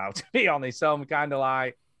shit about, to be honest. So I'm kind of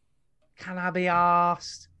like, can I be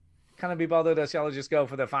arsed? Can I be bothered, or shall I just go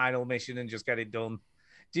for the final mission and just get it done?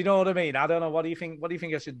 Do you know what I mean? I don't know. What do you think? What do you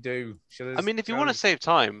think I should do? I mean, if you want to save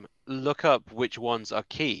time, look up which ones are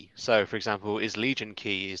key. So, for example, is Legion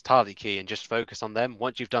key, is Tardy key, and just focus on them.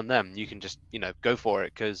 Once you've done them, you can just, go for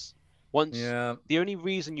it. Because the only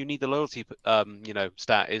reason you need the loyalty,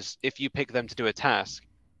 stat is if you pick them to do a task,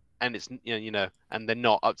 and it's, and they're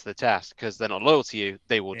not up to the task because they're not loyal to you,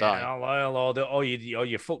 they will die. Not loyal, or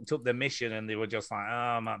you fucked up the mission, and they were just like, oh,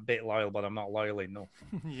 I'm a bit loyal, but I'm not loyal enough.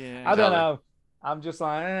 Yeah. I don't know. I'm just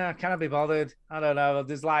like, can I be bothered? I don't know.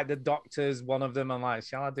 There's like the doctors, one of them. I'm like,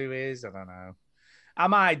 shall I do his? I don't know. I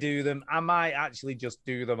might do them. I might actually just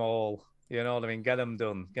do them all. You know what I mean? Get them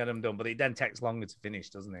done. But it then takes longer to finish,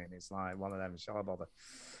 doesn't it? It's like one of them. Shall I bother?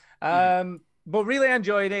 But really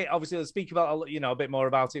enjoyed it. Obviously, I'll speak about a bit more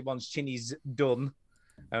about it once Chinny's done,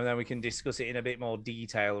 and then we can discuss it in a bit more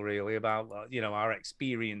detail, really, about our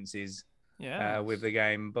experiences with the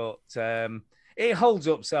game. But it holds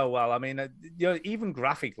up so well. I mean, even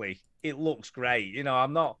graphically, it looks great.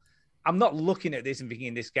 I'm not looking at this and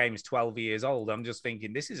thinking this game is 12 years old. I'm just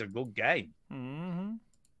thinking this is a good game. Mm-hmm.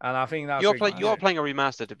 And I think that's you're playing a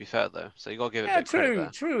remaster, to be fair, though, so you got to give it a bit credit there.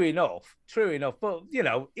 True enough. But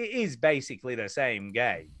it is basically the same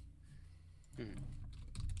game.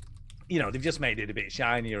 They've just made it a bit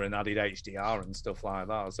shinier and added HDR and stuff like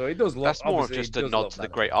that. So it does look. That's more of just a nod to the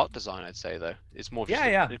great art design, I'd say, though. It's more just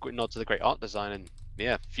a nod to the great art design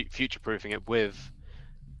and future proofing it with,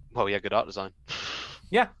 good art design.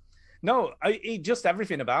 Yeah. No, just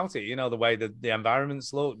everything about it. The way the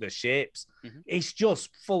environments look, the shapes. It's just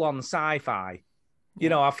full on sci-fi.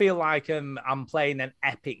 I feel like I'm playing an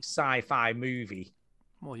epic sci-fi movie.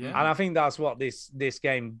 Well, yeah. And I think that's what this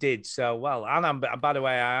game did so well. And by the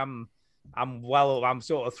way, I'm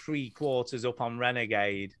sort of 3/4 up on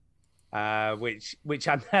Renegade, which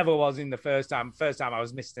I never was in the first time. First time I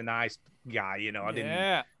was Mr. Nice guy. I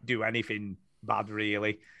didn't do anything bad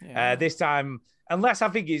really. Yeah. This time, unless I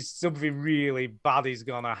think it's something really bad is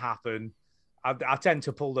gonna happen, I tend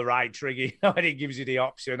to pull the right trigger. And it gives you the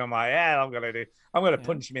option. I'm like, I'm gonna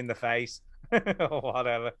punch him in the face or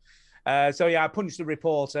whatever. So I punched the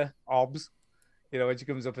reporter, Obbs. When she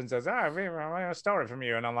comes up and says, I have a story from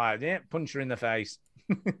you. And I'm like, punch her in the face.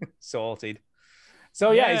 Sorted.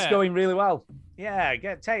 So it's going really well. Yeah,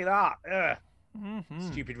 take that.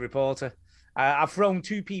 Stupid reporter. I've thrown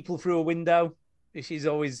 2 people through a window, which is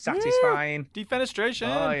always satisfying. Defenestration.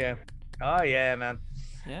 Oh yeah, man.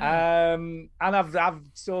 Yeah. And I've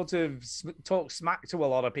sort of talked smack to a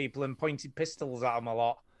lot of people and pointed pistols at them a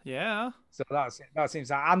lot. Yeah. So that seems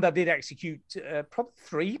like, and I did execute probably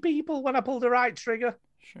 3 people when I pulled the right trigger.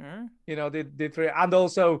 Sure. Did 3, and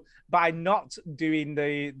also by not doing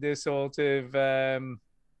the sort of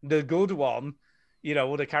the good one,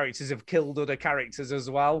 other characters have killed other characters as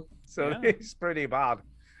well. So it's pretty bad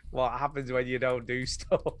what happens when you don't do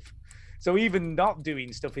stuff. So even not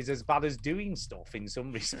doing stuff is as bad as doing stuff in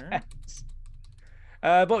some respects.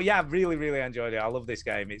 But yeah, I've really, really enjoyed it. I love this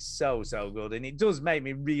game. It's so, so good. And it does make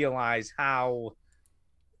me realize how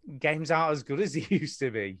games aren't as good as they used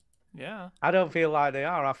to be. Yeah. I don't feel like they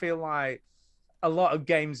are. I feel like a lot of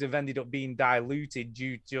games have ended up being diluted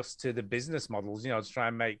due just to the business models, to try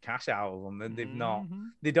and make cash out of them. And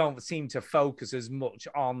they don't seem to focus as much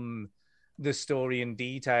on the story and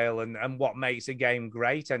detail and what makes a game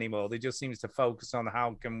great anymore. They just seems to focus on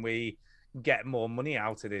how can we get more money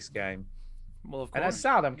out of this game. Well, of course. And that's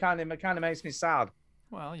sad. It kind of makes me sad.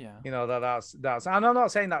 Well, yeah. That's. And I'm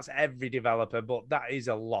not saying that's every developer, but that is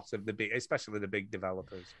a lot of the big, especially the big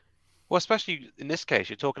developers. Well, especially in this case,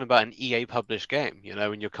 you're talking about an EA published game,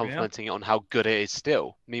 and you're complimenting it on how good it is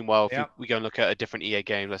still. Meanwhile, if we go and look at a different EA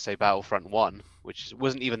game, let's say Battlefront 1, which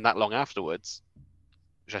wasn't even that long afterwards,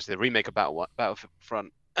 which is actually the remake of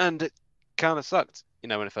Battlefront, and it kind of sucked,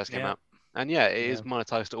 when it first came out. And it is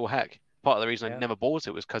monetized to all heck. Part of the reason I never bought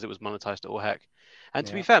it was because it was monetized to all heck. And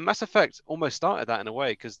to be fair, Mass Effect almost started that in a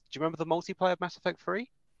way, because do you remember the multiplayer of Mass Effect 3?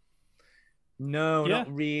 No,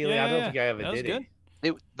 not really. I don't think I ever did it.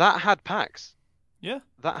 That had packs. Yeah.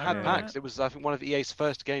 That had packs. It was, I think, one of EA's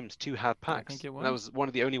first games to have packs. I think it was. And that was one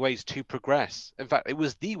of the only ways to progress. In fact, it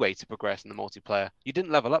was the way to progress in the multiplayer. You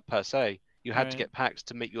didn't level up per se. You had to get packs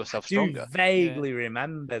to make yourself stronger. I vaguely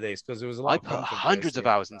remember this because there was a lot. I put hundreds of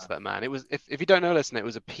hours into that, man. It was, if you don't know, listen, it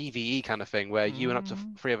was a PvE kind of thing where you and up to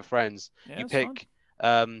 3 other friends, you pick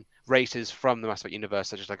races from the Mass Effect universe,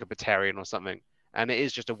 such as like a Batarian or something, and it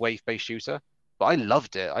is just a wave-based shooter. But I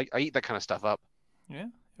loved it. I eat that kind of stuff up. Yeah,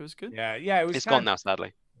 it was good. Yeah, it was. It's gone now,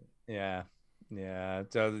 sadly. Yeah.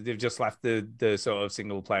 So they've just left the sort of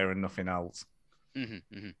single player and nothing else.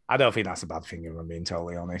 I don't think that's a bad thing, if I'm being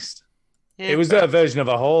totally honest. Yeah, it was a version of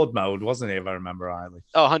a horde mode, wasn't it, if I remember rightly?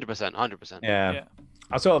 Oh, 100%. Yeah.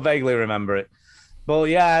 I sort of vaguely remember it. But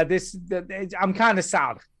yeah, I'm kind of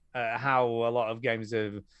sad at how a lot of games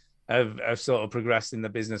have sort of progressed in the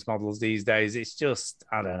business models these days. It's just,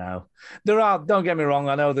 I don't know. Don't get me wrong,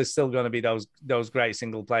 I know there's still going to be those great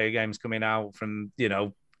single player games coming out from,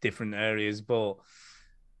 different areas, but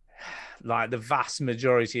like the vast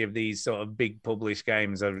majority of these sort of big published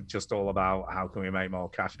games are just all about how can we make more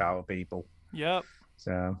cash out of people. Yep.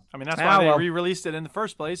 So I mean, that's why they re-released it in the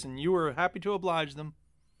first place, and you were happy to oblige them.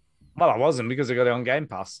 Well, I wasn't, because I got it on Game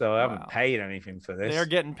Pass, so I haven't paid anything for this. They're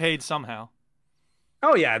getting paid somehow.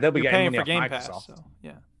 Oh yeah, they'll be getting money for off Game Microsoft. Pass, so,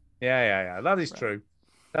 yeah. Yeah. That is true.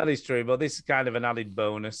 That is true. But this is kind of an added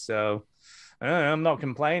bonus, so I'm not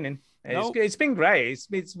complaining. It's been great.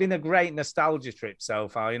 It's been a great nostalgia trip so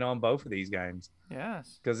far, on both of these games.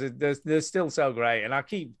 Yes. Because they're still so great. And I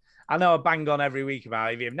know I bang on every week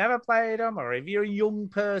about if you've never played them, or if you're a young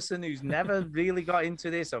person who's never really got into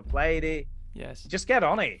this or played it, just get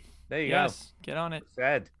on it. There you go. Get on it.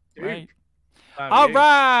 Said. Right. All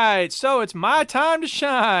right, so it's my time to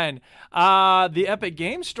shine. The Epic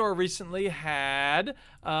Games Store recently had,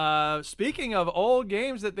 speaking of old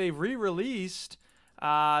games that they've re-released,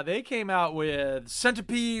 they came out with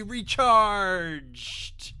Centipede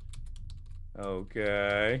Recharged.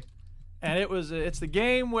 Okay. And it's the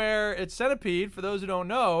game where it's Centipede. For those who don't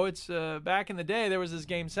know, it's back in the day there was this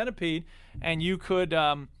game Centipede, and you could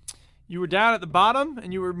you were down at the bottom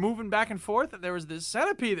and you were moving back and forth, and there was this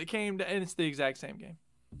centipede that came and it's the exact same game.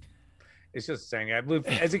 It's just the same game.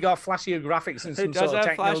 Has it got flashier graphics and some it does sort of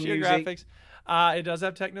have techno flashier music? Graphics. It does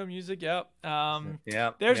have techno music, yep. There's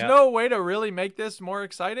Yep. no way to really make this more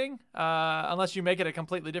exciting unless you make it a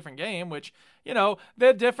completely different game, which,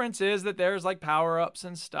 the difference is that there's like power-ups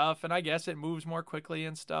and stuff, and I guess it moves more quickly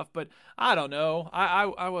and stuff, but I don't know.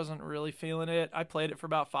 I wasn't really feeling it. I played it for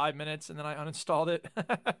about 5 minutes, and then I uninstalled it.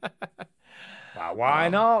 Why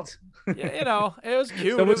not? Yeah, it was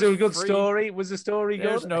cute. So was there a good free. Story? Was the story good?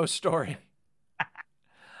 There's no story.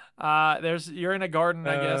 You're in a garden,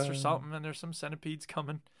 I guess, or something, and there's some centipedes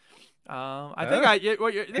coming. I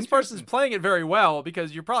think this person's playing it very well,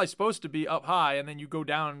 because you're probably supposed to be up high and then you go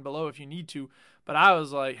down below if you need to. But I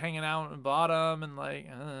was like hanging out on the bottom and like,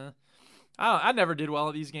 I never did well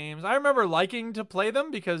at these games. I remember liking to play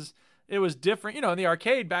them because it was different. In the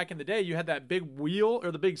arcade back in the day, you had that big wheel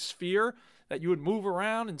or the big sphere that you would move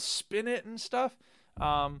around and spin it and stuff.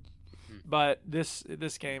 But this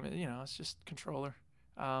game, it's just controller.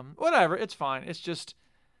 Whatever, it's fine. It's just,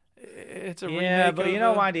 it's a remake. Yeah, but you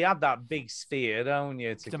know why they had that big sphere, don't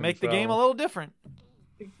you? To make the game a little different.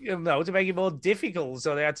 to make it more difficult.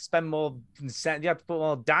 So they had to spend more. You had to put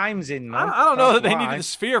more dimes in, man. I don't know that they needed the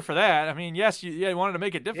sphere for that. I mean, yes, you wanted to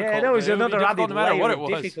make it difficult. Yeah, no, it was another added no matter layer what of it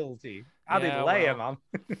was. difficulty. Added layer, man.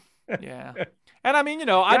 Yeah, and I mean,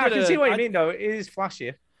 I can see what you mean, though. It is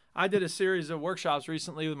flashy. I did a series of workshops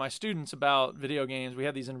recently with my students about video games. We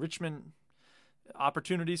had these enrichment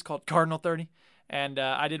opportunities called Cardinal 30, and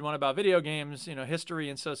I did one about video games, history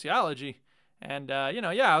and sociology. And,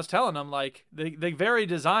 I was telling them, like, the very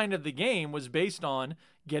design of the game was based on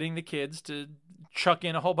getting the kids to chuck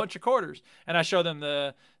in a whole bunch of quarters. And I showed them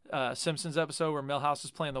the Simpsons episode where Milhouse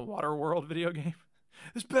is playing the Waterworld video game.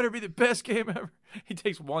 This better be the best game ever. He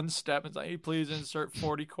takes one step and is like, hey, please insert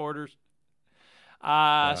 40 quarters.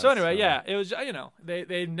 So anyway, it was,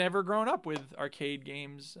 they've never grown up with arcade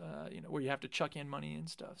games, where you have to chuck in money and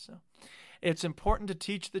stuff. So it's important to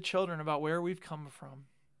teach the children about where we've come from.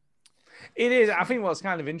 It is. I think what's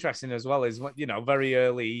kind of interesting as well is, very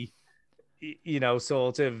early,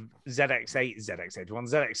 sort of ZX8, ZX81,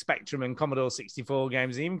 ZX Spectrum and Commodore 64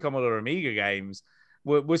 games, even Commodore Amiga games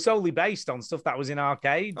were solely based on stuff that was in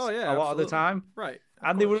arcades a lot of the time. Right.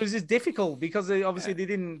 And they were just difficult because they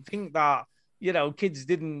didn't think that, kids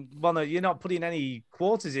didn't want to. You're not putting any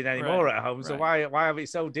quarters in anymore at home, so why have it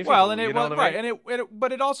so difficult? Well, and it was right,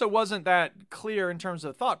 but it also wasn't that clear in terms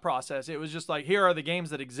of thought process. It was just like, here are the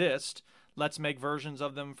games that exist. Let's make versions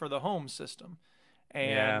of them for the home system,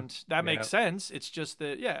 and that makes sense. It's just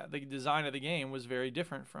that the design of the game was very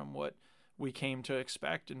different from what we came to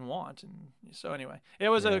expect and want, and so anyway, it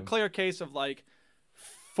was a clear case of like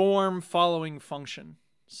form following function.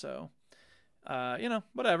 So.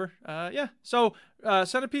 Whatever. So,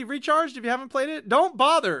 Centipede Recharged, if you haven't played it, don't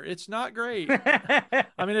bother. It's not great.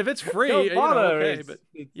 I mean, if it's free, don't bother. Okay, but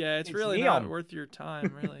it's really neon. not worth your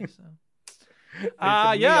time, really. So,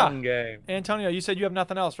 neon game. Antonio, you said you have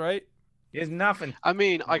nothing else, right? There's nothing. I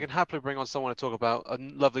mean, I can happily bring on someone to talk about a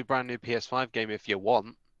lovely brand new PS5 game if you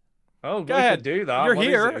want. Oh, go ahead. Do that. You're what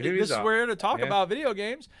here. This is where to talk about video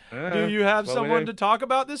games. Do you have someone to talk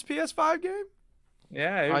about this PS5 game?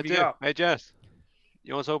 Yeah, I do. Hey, Jess.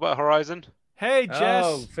 You want to talk about Horizon? Hey, Jess.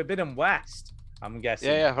 Oh, Forbidden West, I'm guessing.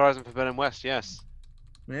 Yeah, Horizon Forbidden West, yes.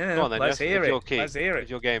 Yeah, Go on then, let's Jess. hear It's it. your key. Let's hear it. It's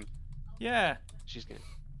your game. Yeah. She's game.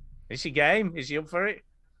 Is she game? Is she up for it?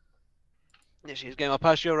 Yeah, she's game. I'll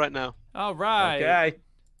pass you right now. All right. Okay.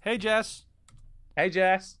 Hey, Jess. Hey,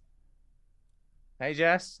 Jess. Hey,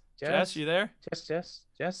 Jess. Jess, you there?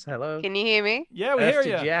 Jess, hello. Can you hear me? Yeah, we hear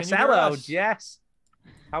you. Jess. Can you hear Hello, us? Jess.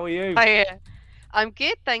 How are you? Hiya. I'm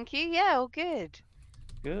good, thank you. Yeah, all good.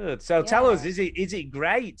 Good. So tell us, is it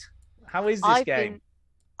great? How is this game?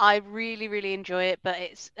 I really, really enjoy it, but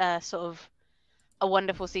it's sort of a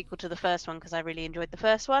wonderful sequel to the first one because I really enjoyed the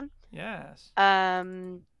first one. Yes.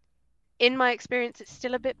 In my experience, it's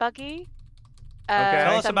still a bit buggy. Okay.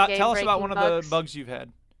 Tell us about one of the bugs you've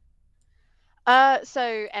had.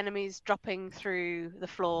 So enemies dropping through the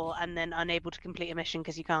floor and then unable to complete a mission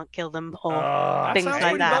because you can't kill them or things that sounds like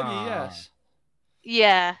pretty that. Buggy, yes.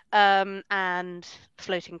 Yeah, and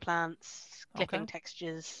floating plants, clipping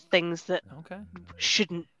textures, things that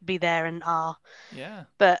shouldn't be there and are. Yeah.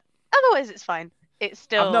 But otherwise, it's fine. It's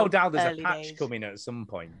still I've no doubt there's early a patch days. coming at some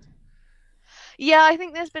point. Yeah, I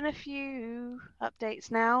think there's been a few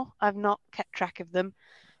updates now. I've not kept track of them,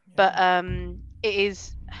 but it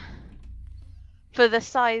is for the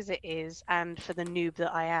size it is and for the noob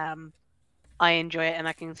that I am. I enjoy it, and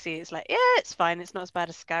I can see it's like, yeah, it's fine. It's not as bad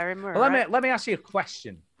as Skyrim. Well, let me ask you a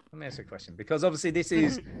question. Because obviously this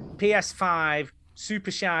is PS5,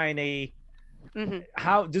 super shiny.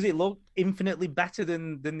 How does it look? Infinitely better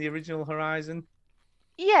than the original Horizon?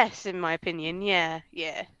 Yes, in my opinion. Yeah,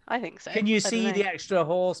 I think so. Can you see the extra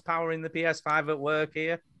horsepower in the PS5 at work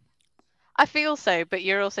here? I feel so, but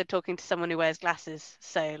you're also talking to someone who wears glasses,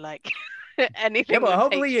 so like anything. Yeah, but with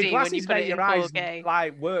hopefully HD your glasses make your eyes 4K.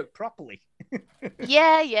 like work properly.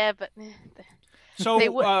 Yeah, but so they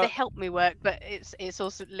help me work, but it's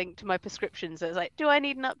also linked to my prescription. So it's like, do I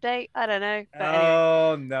need an update? I don't know. But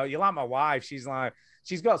anyway. No, you're like my wife. She's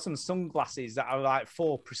got some sunglasses that are like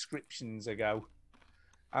 4 prescriptions ago.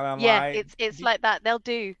 And I'm like, it's like that. They'll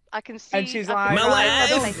do. I can see. And she's like, I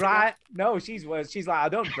don't drive. No, she's worse. She's like, I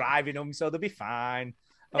don't drive in them, so they'll be fine.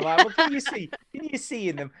 I'm like, well, can you see? Can you see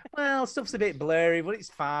in them? Well, stuff's a bit blurry, but it's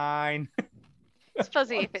fine. It's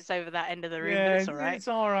fuzzy if it's over that end of the room, but it's all right. It's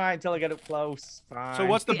all right until I get up close. Fine. So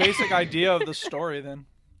what's the basic idea of the story then?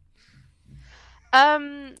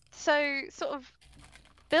 So sort of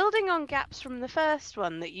building on gaps from the first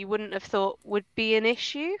one that you wouldn't have thought would be an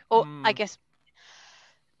issue, or I guess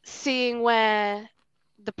seeing where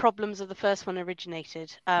the problems of the first one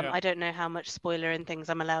originated. I don't know how much spoiler and things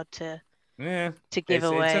I'm allowed to to give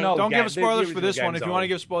away. It's an old Don't game. give spoilers The for this one. game's If you want to old.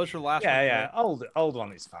 give spoilers for the last one. Yeah. Old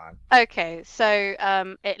one is fine. Okay,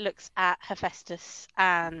 so it looks at Hephaestus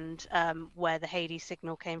and where the Hades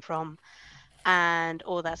signal came from, and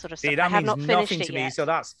all that sort of stuff. See, that I have means not finished nothing it to me, yet. so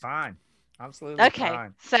that's fine. Absolutely Okay,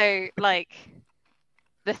 fine. so like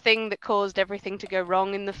the thing that caused everything to go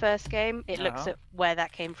wrong in the first game, it looks at where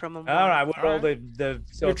that came from and All why. right, where all the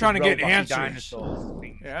sort You're trying of to get robot-y answers. dinosaur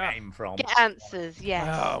things came from. Get answers,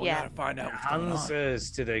 yes, Oh, we yeah. gotta find out what's going on.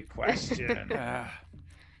 Answers to the question.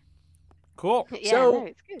 Cool. Yeah, So- no,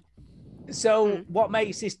 it's good. So, what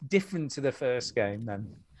makes this different to the first game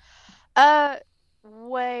then? For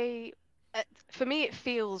me, it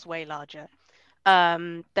feels way larger.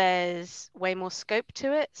 There's way more scope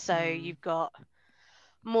to it, so you've got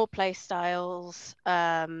more play styles,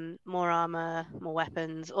 more armor, more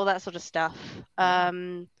weapons, all that sort of stuff.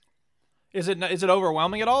 Is it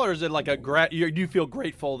overwhelming at all, or is it like do you feel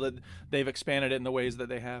grateful that they've expanded it in the ways that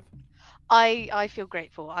they have? I feel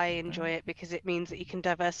grateful. I enjoy it because it means that you can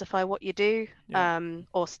diversify what you do,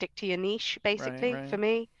 or stick to your niche, basically, right. for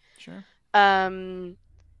me. Sure.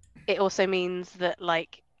 It also means that,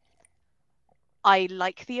 like, I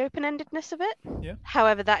like the open-endedness of it. Yeah.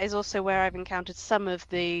 However, that is also where I've encountered some of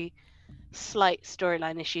the slight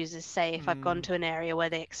storyline issues, is, say, if I've gone to an area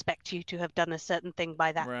where they expect you to have done a certain thing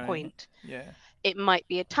by that point. Yeah. It might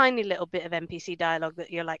be a tiny little bit of NPC dialogue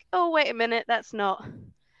that you're like, oh, wait a minute,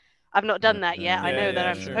 I've not done that yet. I know that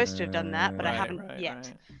I'm supposed to have done that, but I haven't yet.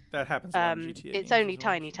 Right. That happens a lot in GTA It's games only as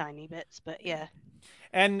well. tiny bits, but yeah.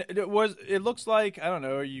 And it looks like, I don't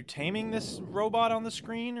know, are you taming this robot on the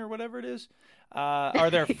screen or whatever it is? Are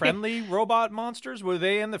there friendly robot monsters? Were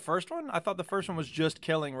they in the first one? I thought the first one was just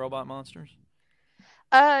killing robot monsters.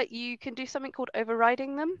 You can do something called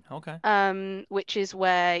overriding them. Okay. Which is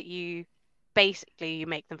where you basically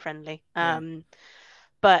make them friendly.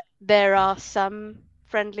 But there are some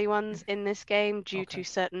friendly ones in this game due to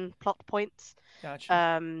certain plot points. Gotcha.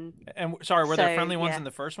 And sorry, were there friendly ones in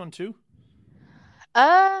the first one too?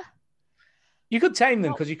 You could tame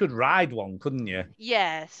them because you could ride one, couldn't you?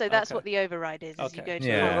 Yeah, so that's what the override is. You go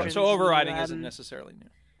to cauldrons so overriding and isn't necessarily new.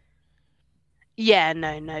 Yeah,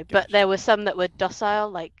 no. But there were some that were docile,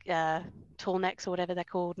 like tall necks or whatever they're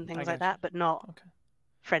called, and things like that, but not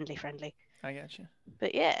friendly. I got you.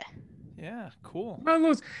 But yeah. Yeah, cool.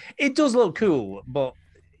 Well, it does look cool, but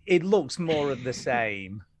it looks more of the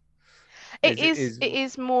same. It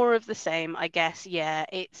is more of the same, I guess. Yeah,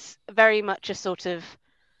 it's very much a sort of,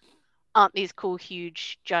 aren't these cool,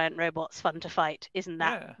 huge, giant robots fun to fight? Isn't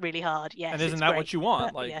that really hard? Yes. And isn't that what you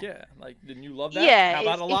want? Like, like, didn't you love that? Yeah. How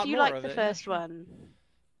about a lot if you more like of the it? first one,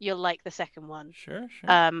 you'll like the second one. Sure.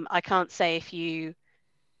 I can't say if you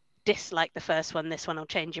dislike the first one, this one will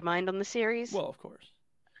change your mind on the series. Well, of course.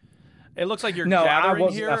 It looks like you're No, I gathering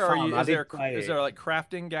wasn't here. a fan. Is there like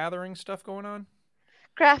crafting, gathering stuff going on?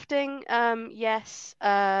 Crafting, yes.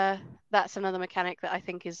 That's another mechanic that I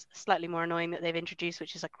think is slightly more annoying that they've introduced,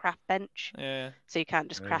 which is a craft bench. Yeah. So you can't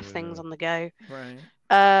just craft things on the go.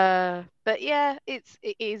 Right. But yeah, it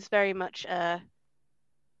is very much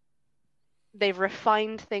they've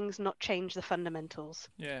refined things, not changed the fundamentals.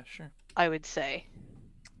 Yeah, sure. I would say.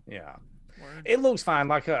 Yeah. Word. It looks fine.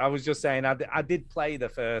 Like I was just saying, I did play the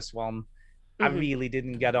first one. I really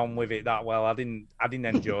didn't get on with it that well. I didn't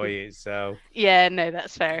enjoy it. So yeah, no,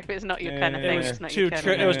 that's fair. If it's not your kind of thing, it's not your kind of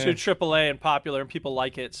thing. It was too AAA and popular, and people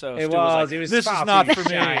like it. So it Stu was. like, It was. This is not for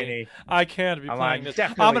me. I can't be playing this.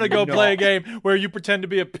 I'm gonna go play a game where you pretend to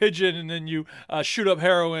be a pigeon and then you shoot up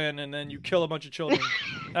heroin and then you kill a bunch of children.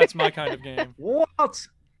 That's my kind of game. What?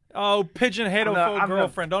 Oh, pigeon hatoful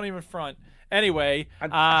girlfriend. Don't even front. Anyway, Jess,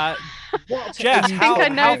 I think I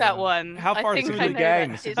know that one. How far through the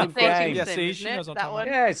game? It's a 13 Yeah, see, she knows that one.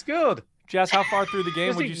 Yeah, it's good. Jess, how far through the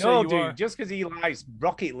game would you say you are? Just because he likes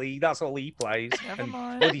Rocket League, that's all he plays. Never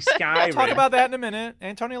mind. Bloody Skyrim. We'll talk about that in a minute.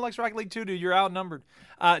 Antonio likes Rocket League too, dude. You're outnumbered.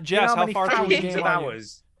 Jess, how far through the game are you?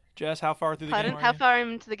 Jess, how far through the game are you? How far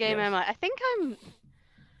into the game am I? I think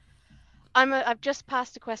I've just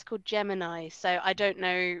passed a quest called Gemini, so I don't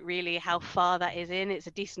know really how far that is in. It's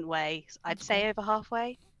a decent way. I'd say over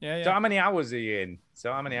halfway. Yeah. So how many hours are you in?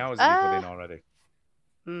 Have you put in already?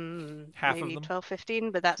 Half maybe of them. 12,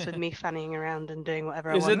 15, but that's with me fanning around and doing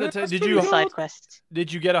whatever I Is want. it did you side quests?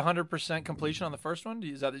 Did you get 100% completion on the first one?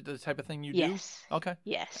 Is that the type of thing you do? Yes. Okay.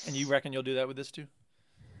 Yes. And you reckon you'll do that with this too?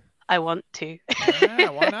 I want to.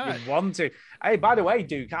 Yeah, why not? You want to? Hey, by the way,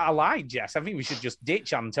 Duke, I like Jess. I think we should just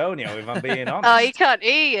ditch Antonio if I'm being honest. Oh, you can't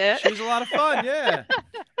hear. She's a lot of fun. Yeah.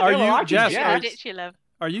 Are Yeah, you, Jess? Yeah, ditch you, love.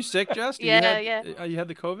 Are you sick, Jess? Yeah. You had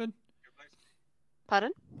the COVID?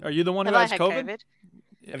 Pardon? Are you the one who Have has I had COVID?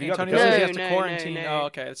 Have you got the Antonio says he code? has to No, quarantine. no. Oh,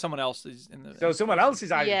 okay. Someone else is in the. So someone else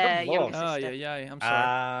is out. Yeah, younger Oh, sister. yeah. I'm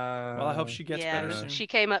sorry. Well, I hope she gets better soon. She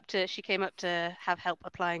came up to have help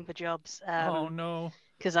applying for jobs. Oh no.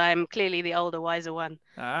 Because I'm clearly the older, wiser one.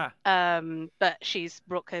 But she's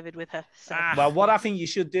brought COVID with her. So. Well, what I think you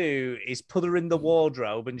should do is put her in the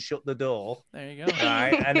wardrobe and shut the door. There you go.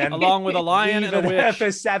 Right, and then along with a lion and a leave her there witch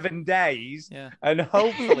for 7 days. Yeah. And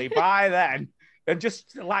hopefully by then, and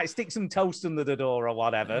just like stick some toast under the door or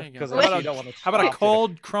whatever. Because you don't want to. How about a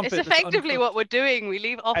cold crumpet? It's effectively what we're doing. We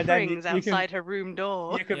leave offerings you outside her room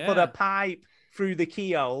door. You can put a pipe through the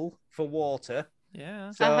keyhole for water.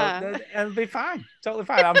 Yeah. So it'll be fine. Totally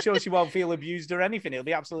fine. I'm sure she won't feel abused or anything. It'll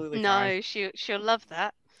be absolutely fine. No, she'll love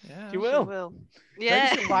that. Yeah. She will. She will. Maybe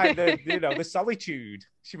Yeah. she'll like the solitude.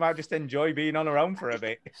 She might just enjoy being on her own for a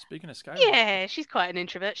bit. Speaking of Skyrim. Yeah, she's quite an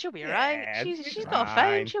introvert. She'll be alright. Yeah, She's got a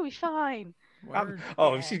phone. She'll be fine.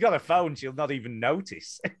 If she's got a phone, she'll not even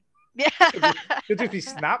notice. Yeah. She'll just be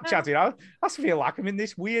Snapchatting. I feel like I'm in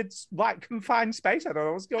this weird, like, confined space. I don't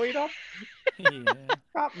know what's going on.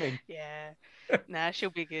 Happening. Yeah. Nah,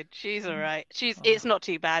 she'll be good. She's all right. It's not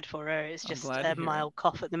too bad for her. It's just a mild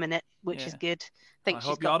cough at the minute, which is good. I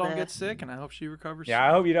hope y'all don't get sick, and I hope she recovers. Yeah,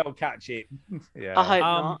 I hope you don't catch it. Yeah. I hope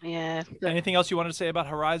not. Yeah. Anything else you wanted to say about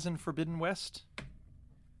Horizon Forbidden West?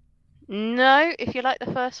 No, if you like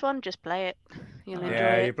the first one, just play it. You'll enjoy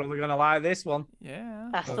it. You're probably gonna like this one. Yeah.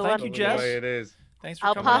 That's the Thank one. you, Jess. The way it is. Thanks for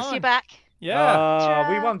I'll coming pass on. you back. Yeah.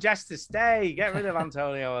 Oh, we want Jess to stay. Get rid of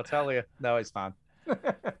Antonio, I'll tell you. No, it's fine.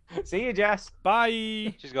 See you, Jess.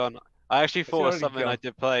 Bye. She's gone. I actually thought of already something gone. I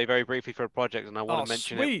did play very briefly for a project, and I want Oh, to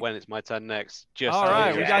mention sweet. it when it's my turn next. Just All so right,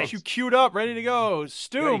 you we know. got you queued up, ready to go.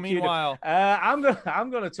 Stu, Ready, queued up. meanwhile.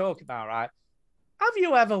 I'm gonna talk about, right. Have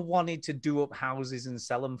you ever wanted to do up houses and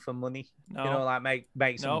sell them for money? No. You know, like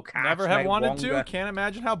make some Nope, cash. never have make wanted to. wonga. Can't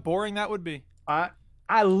imagine how boring that would be. I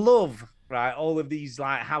love all of these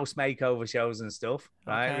like house makeover shows and stuff.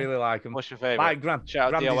 Right, Okay. really like them. What's your favorite? Like Grand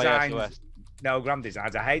Shout out Grand DIY Designs. SOS. No, Grand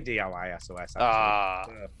Designs. I hate DIY SOS. Actually. Ah.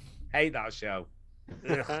 Ugh. Hate that show.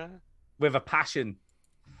 Ugh. With a passion.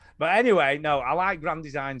 But anyway, no, I like Grand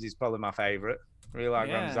Designs. Is probably my favorite. Really like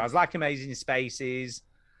Grand Yeah. Designs. Like Amazing Spaces.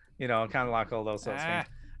 You know, kind of like all those sorts of Ah.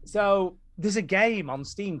 things. So there's a game on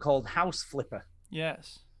Steam called House Flipper.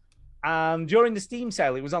 Yes. And during the Steam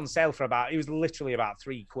sale, it was on sale for it was literally about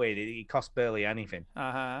 £3. It cost barely anything.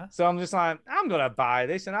 Uh-huh. So I'm just like, I'm going to buy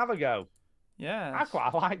this and have a go. Yeah. I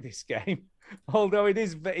quite like this game. Although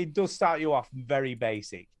it does start you off very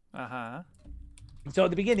basic. Uh-huh. So at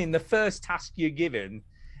the beginning, the first task you're given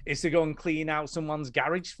is to go and clean out someone's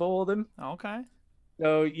garage for them. Okay.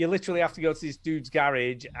 So you literally have to go to this dude's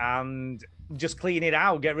garage and just clean it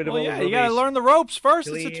out, get rid of all the yeah, rubbish. you got to learn the ropes first.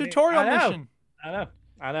 Clean It's a it. tutorial I know. mission.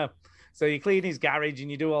 I know. So you clean his garage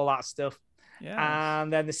and you do all that stuff. Yeah.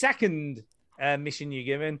 And then the second mission you're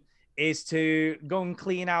given is to go and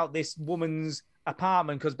clean out this woman's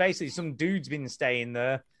apartment because basically some dude's been staying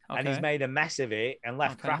there and he's Okay. made a mess of it and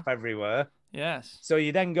left Okay. crap everywhere. Yes. So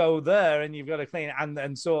you then go there and you've got to clean it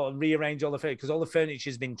and sort of rearrange all the furniture because all the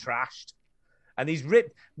furniture's been trashed. And he's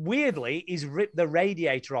ripped the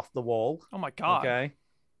radiator off the wall. Oh, my God. Okay.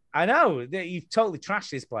 I know. You've totally trashed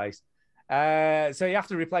this place. So you have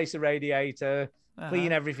to replace the radiator,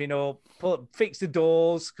 clean everything up, fix the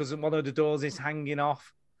doors because one of the doors is hanging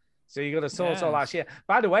off. So you got to sort all that shit.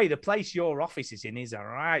 By the way, the place your office is in is a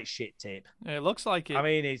right shit tip. It looks like it. I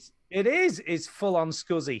mean, it's full on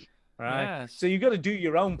scuzzy, right? Yes. So you got to do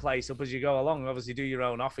your own place up as you go along. Obviously, do your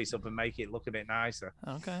own office up and make it look a bit nicer.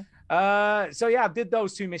 Okay. So yeah, I did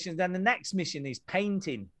those 2 missions. Then the next mission is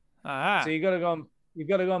painting. Ah. So you've got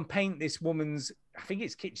to go and paint this woman's, I think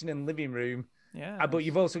it's kitchen and living room. Yeah. But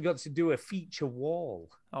you've also got to do a feature wall.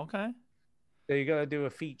 Okay. So you got to do a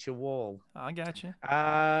feature wall. I got you.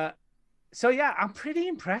 So yeah, I'm pretty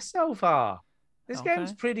impressed so far. This Okay.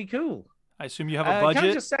 game's pretty cool. I assume you have a Can I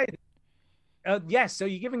budget. just say, yes. So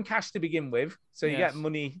you're given cash to begin with, so you Yes. get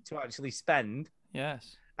money to actually spend.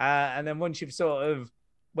 Yes. And then once you've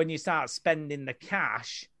when you start spending the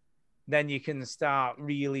cash, then you can start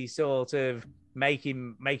really sort of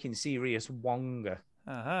making serious wonga.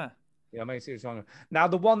 Uh-huh. Yeah, make serious wonga. Now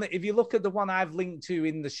the one that if you look at the one I've linked to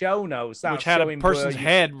in the show notes, that's Which had a showing where person's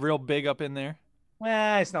head real big up in there.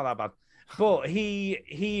 Well, it's not that bad. But he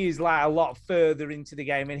is like a lot further into the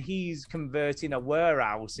game, and he's converting a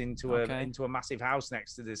warehouse into a massive house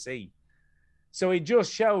next to the sea. So it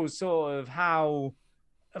just shows sort of how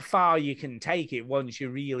far you can take it once you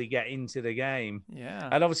really get into the game. Yeah.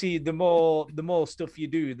 And obviously, the more stuff you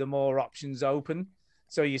do, the more options open.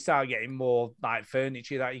 So you start getting more like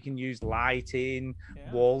furniture that you can use, lighting,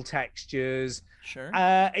 wall textures. Sure.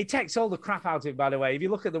 It takes all the crap out of it, by the way. If you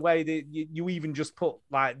look at the way that you even just put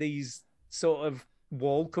like these sort of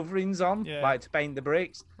wall coverings on, like to paint the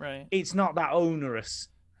bricks, right? It's not that onerous.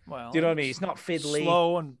 Well, do you know what I mean? It's not fiddly,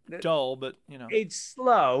 slow and dull, but you know, it's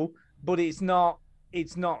slow, but it's not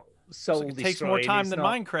soul it takes more time than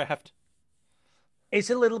Minecraft. It's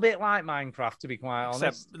a little bit like Minecraft, to be quite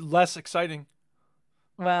honest. Less exciting.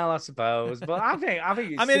 Well, I suppose, but I think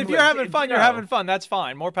it's I mean, if you're having fun, you're having fun. That's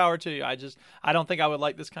fine. More power to you. I don't think I would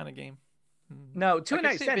like this kind of game. No, to an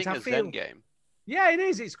extent, I feel. Zen game. Yeah, it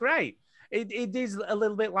is. It's great. It is a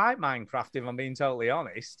little bit like Minecraft, if I'm being totally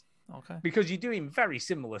honest. Okay. Because you're doing very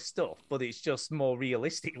similar stuff, but it's just more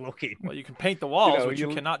realistic looking. Well, you can paint the walls, which you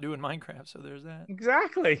cannot do in Minecraft, so there's that.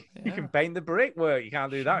 Exactly. Yeah. You can paint the brickwork. You can't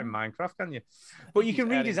do that in Minecraft, can you? But you can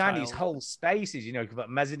redesign these whole spaces. You know, you can put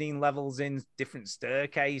mezzanine levels in, different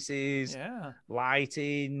staircases,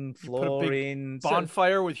 lighting, flooring.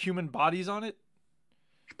 Bonfire with human bodies on it?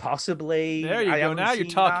 Possibly. There you go. Now you're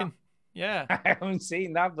talking. That. Yeah. I haven't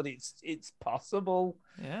seen that, but it's possible.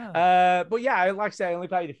 Yeah. But yeah, like I say, I only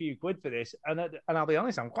paid a few quid for this, and I'll be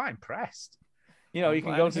honest, I'm quite impressed. You know, you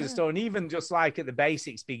can go to the store, and even just like at the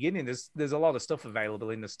basics beginning, there's a lot of stuff available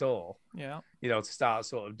in the store. Yeah. You know, to start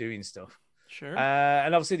sort of doing stuff. Sure.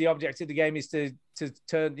 And obviously the object of the game is to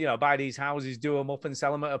turn, you know, buy these houses, do them up, and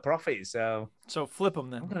sell them at a profit. So flip them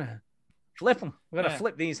then. I'm gonna flip them. I'm gonna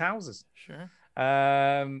flip these houses. Sure.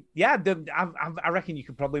 I reckon you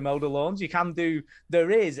could probably mow the lawns.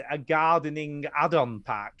 There is a gardening add-on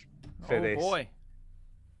pack for this. Oh boy.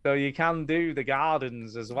 So you can do the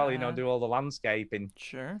gardens as well, you know, do all the landscaping.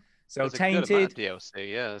 Sure. So there's Tainted. A good amount of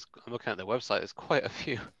DLC, yeah. I'm looking at their website, there's quite a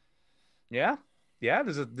few. Yeah. Yeah,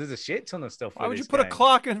 there's a shit ton of stuff. Why would you put a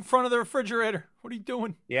clock in front of the refrigerator? What are you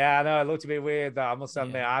doing? Yeah, I know, it looked a bit weird though. I must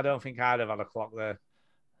admit, I don't think I'd have had a clock there.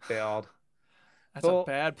 A bit odd. That's a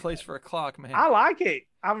bad place for a clock, man. I like it.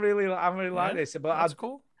 I really like this. But that's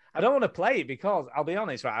cool. I don't want to play it because I'll be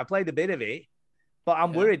honest, right? I played a bit of it, but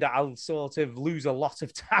I'm worried that I'll sort of lose a lot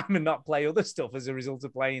of time and not play other stuff as a result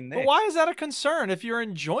of playing this. But why is that a concern? If you're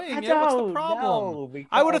enjoying it, what's the problem?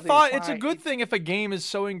 I would have thought it's a good thing if a game is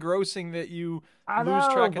so engrossing that you lose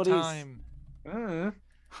track of time. And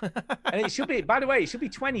it should be, by the way, it should be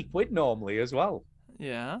 20 quid normally as well.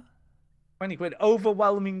 Yeah. 20 quid,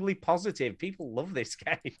 overwhelmingly positive. People love this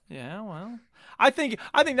game. Yeah, well, I think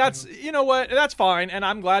that's, you know what, that's fine, and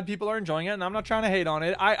I'm glad people are enjoying it, and I'm not trying to hate on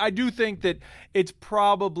it. I do think that it's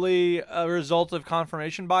probably a result of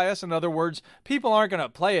confirmation bias. In other words, people aren't going to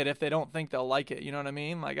play it if they don't think they'll like it. You know what I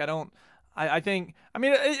mean? Like, I think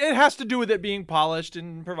it has to do with it being polished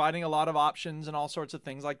and providing a lot of options and all sorts of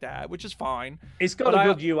things like that, which is fine. It's got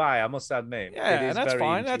a good UI, I must admit. Yeah, that's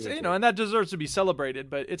fine. That's, you know, and that deserves to be celebrated.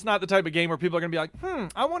 But it's not the type of game where people are gonna be like,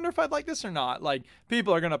 I wonder if I'd like this or not. Like,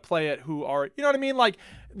 people are gonna play it who are, you know what I mean? Like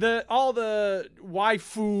all the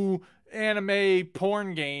waifu anime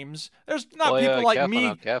porn games. There's not people like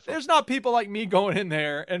me. There's not people like me going in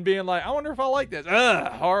there and being like, I wonder if I like this.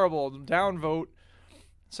 Horrible, downvote.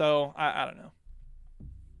 So I don't know.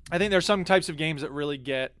 I think there's some types of games that really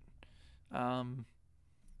get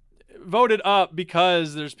voted up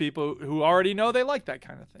because there's people who already know they like that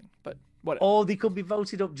kind of thing. But whatever. Or they could be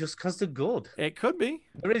voted up just because they're good. It could be.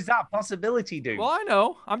 There is that possibility, dude. Well, I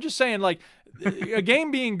know. I'm just saying, like, a game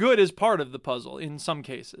being good is part of the puzzle in some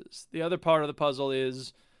cases. The other part of the puzzle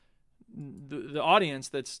is the audience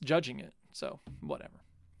that's judging it. So whatever.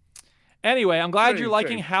 Anyway, I'm glad you're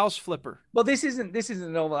liking House Flipper. Well, this isn't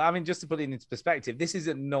normal. I mean, just to put it into perspective, this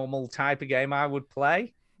isn't a normal type of game I would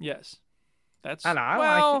play. Yes, that's. And I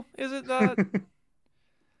like it. Is it that?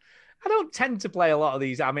 I don't tend to play a lot of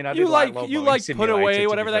these. I mean, you like Put Away,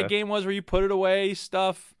 whatever that game was where you put it away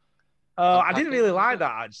stuff. Oh, I didn't really like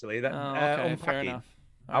that actually. Okay, fair enough.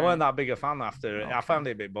 I wasn't that big a fan after. I found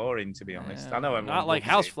it a bit boring, to be honest. Yeah, I know everyone not like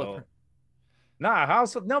House Flipper.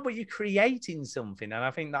 No, but you're creating something, and I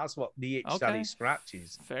think that's what the itch that it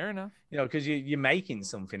scratches. Fair enough. You know, because you're making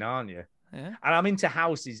something, aren't you? Yeah. And I'm into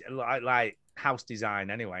houses, like house design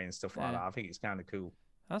anyway, and stuff like that. I think it's kind of cool.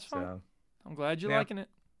 That's fine. So, I'm glad you're liking it.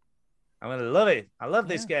 I'm gonna love it. I love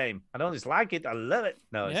this game. I don't just like it. I love it.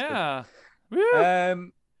 No, it's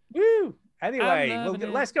good. Woo. Anyway,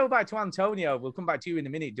 let's go back to Antonio. We'll come back to you in a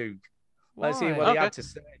minute, Duke. Let's see what he had to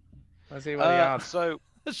say. Let's see what he had. So.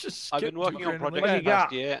 I've been working on projects for the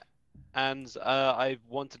past year, and I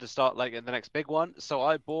wanted to start like the next big one, so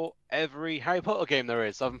I bought every Harry Potter game there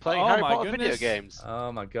is. So I've been playing Harry Potter video games.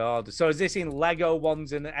 Oh my god! So is this in Lego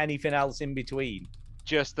ones and anything else in between?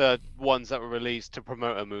 Just the ones that were released to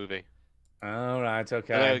promote a movie. All right,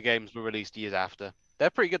 okay. The Lego games were released years after. They're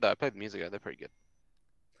pretty good though. I played the music. They're pretty good.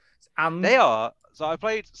 They are. So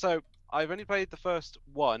I've only played the first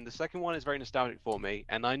one. The second one is very nostalgic for me,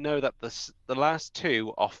 and I know that the last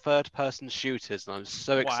two are third-person shooters, and I'm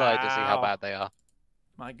so excited to see how bad they are.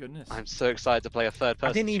 My goodness. I'm so excited to play a third-person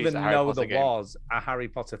I didn't shooter even Harry know Potter there game. was a Harry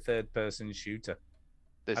Potter third-person shooter.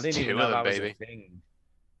 There's I didn't two even know of them, that was baby. a thing.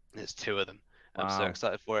 There's two of them. I'm so Wow.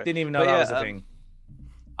 excited for it. Didn't even know that was a thing.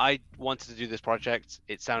 I wanted to do this project.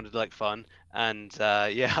 It sounded like fun, and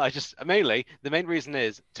the main reason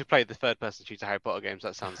is to play the third-person shooter Harry Potter games.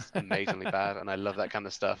 That sounds amazingly bad, and I love that kind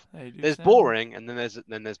of stuff. There's boring, and then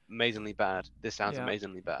there's amazingly bad. This sounds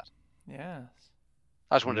amazingly bad. Yes.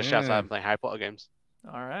 I just wanted to shout out and play Harry Potter games.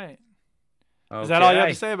 All right. Okay. Is that all you have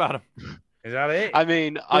to say about them? Is that it? I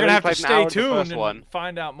mean, We're gonna have to stay tuned and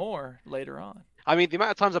find out more later on. I mean, the amount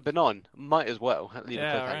of times I've been on, might as well leave a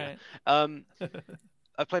cliffhanger. Right.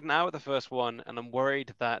 I played an hour of the first one, and I'm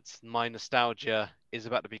worried that my nostalgia is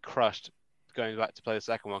about to be crushed going back to play the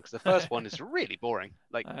second one, because the first one is really boring,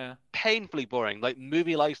 like painfully boring, like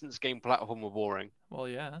movie license game platform were boring. Well,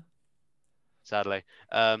 yeah. Sadly.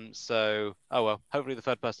 So, oh well. Hopefully the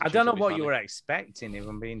third person. I don't know what you were expecting, if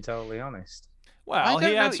I'm being totally honest. Well, I don't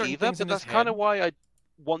he had know certain either, things but in that's his kind of head. why I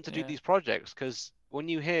want to do these projects, because when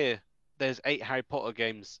you hear there's 8 Harry Potter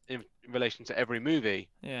games in relation to every movie,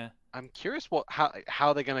 yeah, I'm curious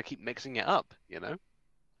how they're going to keep mixing it up, you know?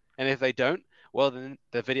 And if they don't, well, then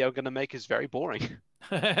the video I'm going to make is very boring.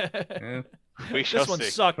 Yeah. We shall this one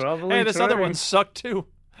see. sucked. Probably hey, this other true. one sucked too.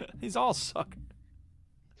 These all suck.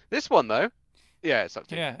 This one, though, yeah, it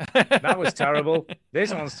sucked too. Yeah. That was terrible.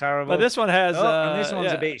 This one's terrible. But this one has. and this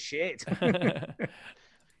one's a bit shit. But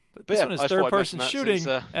this one is I just thought I'd third-person mention that shooting,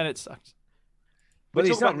 since, and it sucks. But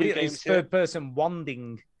We're it's talking not about new really. games It's here. third-person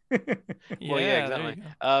wanding. Well, yeah, there you exactly.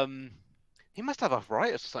 go. He must have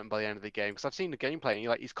arthritis or something by the end of the game, because I've seen the gameplay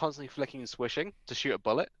and he's constantly flicking and swishing to shoot a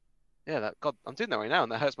bullet. Yeah, God, I'm doing that right now,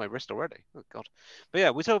 and that hurts my wrist already. Oh God. But yeah,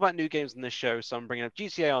 we talk about new games in this show, so I'm bringing up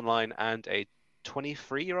GTA Online and a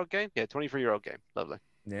 23-year-old game. Yeah, 23-year-old game. Lovely.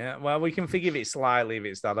 Yeah, well, we can forgive it slightly if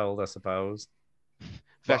it's that old, I suppose. But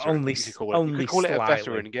Veteran, only, you could call it. only You could call it a slightly.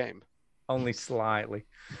 veteran game. Only slightly.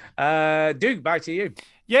 Duke, back to you.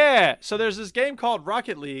 Yeah. So there's this game called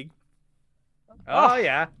Rocket League. Oh,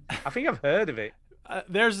 yeah. I think I've heard of it.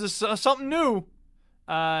 There's this something new.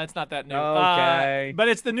 It's not that new. Okay. But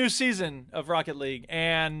it's the new season of Rocket League,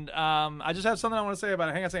 and I just have something I want to say about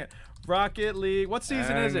it. Hang on a second. Rocket League. What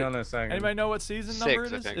season is it? Hang on a second. Anybody know what season 6, number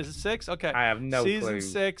it I is? think. Is it 6? Okay. I have no season clue.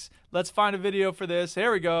 6. Let's find a video for this.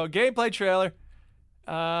 Here we go. Gameplay trailer.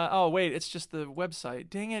 Oh wait, it's just the website.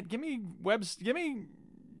 Dang it! Give me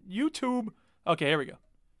YouTube. Okay, here we go.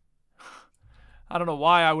 I don't know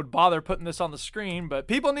why I would bother putting this on the screen, but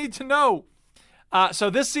people need to know. So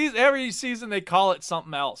this season, every season they call it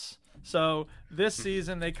something else. So this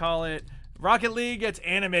season they call it Rocket League gets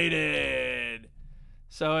animated.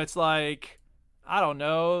 So it's like, I don't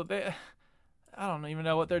know. I don't even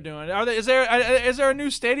know what they're doing. Is there a new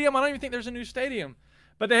stadium? I don't even think there's a new stadium.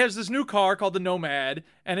 But there's this new car called the Nomad,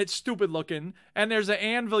 and it's stupid looking. And there's an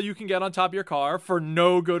anvil you can get on top of your car for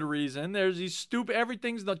no good reason. There's these stupid,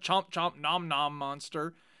 everything's the chomp chomp nom nom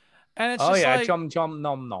monster. And it's just like, chom chom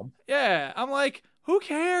nom nom. yeah, I'm like, who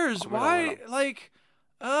cares? Why? Like,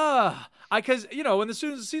 because when the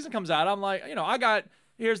season comes out, I'm like,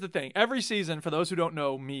 here's the thing. Every season, for those who don't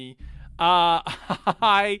know me, I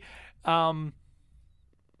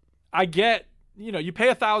get, you pay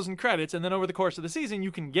 1,000 credits, and then over the course of the season,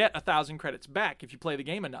 you can get 1,000 credits back if you play the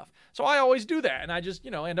game enough. So I always do that, and I just,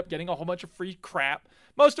 end up getting a whole bunch of free crap,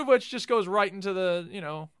 most of which just goes right into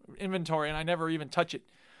the, inventory, and I never even touch it.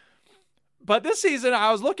 But this season,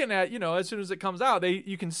 I was looking at, as soon as it comes out,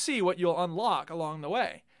 you can see what you'll unlock along the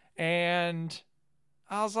way. And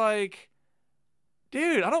I was like,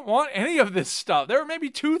 dude, I don't want any of this stuff. There were maybe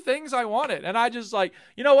 2 things I wanted. And I just like,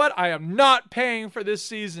 you know what? I am not paying for this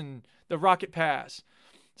season, the Rocket Pass.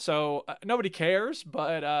 So nobody cares,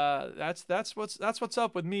 but that's what's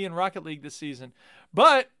up with me and Rocket League this season.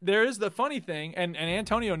 But there is the funny thing, and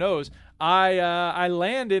Antonio knows, I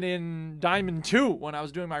landed in Diamond 2 when I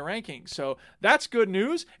was doing my rankings. So that's good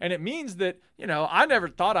news, and it means that, I never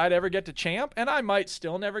thought I'd ever get to champ, and I might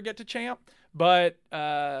still never get to champ. But,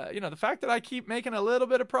 the fact that I keep making a little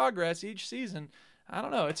bit of progress each season, I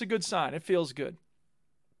don't know, it's a good sign. It feels good.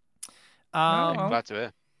 Glad to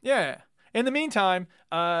hear. Yeah. In the meantime,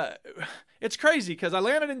 it's crazy because I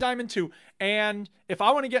landed in Diamond 2, and if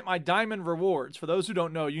I want to get my Diamond rewards, for those who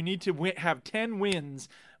don't know, you need to have 10 wins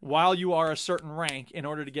while you are a certain rank in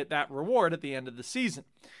order to get that reward at the end of the season.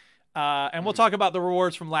 And we'll talk about the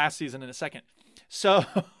rewards from last season in a second. So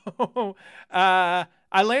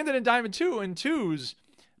I landed in Diamond 2 in 2s,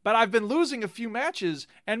 but I've been losing a few matches,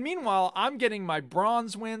 and meanwhile, I'm getting my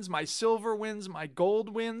bronze wins, my silver wins, my gold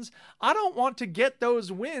wins. I don't want to get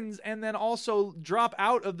those wins and then also drop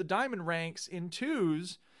out of the diamond ranks in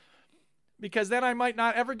 2s, because then I might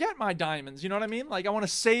not ever get my diamonds. You know what I mean? Like, I want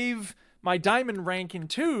to save my diamond rank in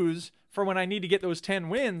 2s for when I need to get those 10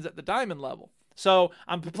 wins at the diamond level. So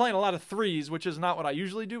I'm playing a lot of 3s, which is not what I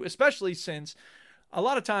usually do, especially since a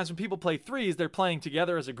lot of times when people play 3s, they're playing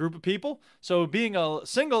together as a group of people. So being a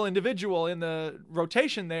single individual in the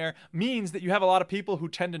rotation there means that you have a lot of people who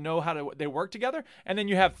tend to know how they work together. And then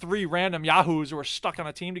you have 3 random yahoos who are stuck on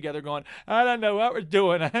a team together going, I don't know what we're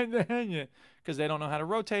doing, because they don't know how to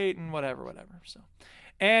rotate and whatever. So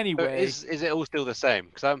anyway. Is it all still the same?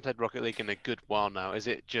 Because I haven't played Rocket League in a good while now. Is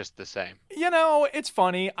it just the same? You know, it's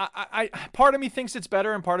funny. I part of me thinks it's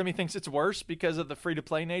better and part of me thinks it's worse because of the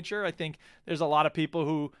free-to-play nature. I think there's a lot of people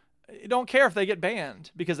who don't care if they get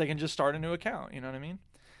banned because they can just start a new account. You know what I mean?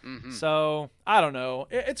 Mm-hmm. So, I don't know.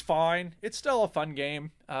 It's fine. It's still a fun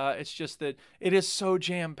game. It's just that it is so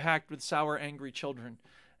jam-packed with sour, angry children.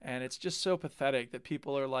 And it's just so pathetic that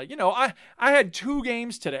people are like, I had 2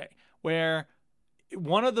 games today where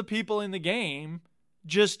one of the people in the game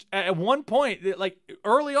just at one point, like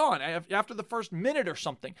early on, after the first minute or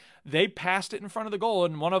something, they passed it in front of the goal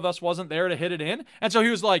and one of us wasn't there to hit it in. And so he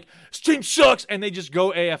was like, this team sucks. And they just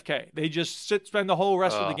go AFK. They just spend the whole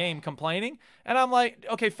rest of the game complaining. And I'm like,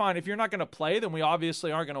 okay, fine. If you're not going to play, then we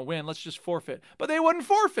obviously aren't going to win. Let's just forfeit. But they wouldn't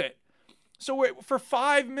forfeit. So for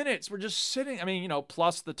 5 minutes, we're just sitting. I mean,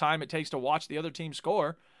 plus the time it takes to watch the other team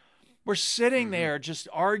score. We're sitting there just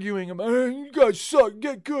arguing about, hey, you guys suck,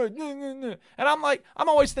 get good. And I'm like, I'm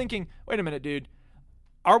always thinking, wait a minute, dude.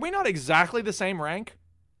 Are we not exactly the same rank?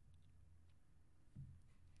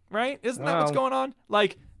 Right? Isn't that what's going on?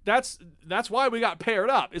 Like, that's why we got paired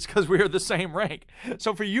up. It's because we're the same rank.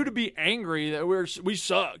 So for you to be angry that we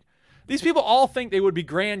suck. These people all think they would be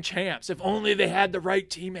grand champs if only they had the right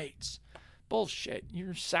teammates. Bullshit.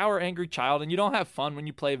 You're a sour, angry child, and you don't have fun when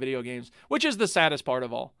you play video games, which is the saddest part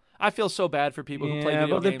of all. I feel so bad for people who play video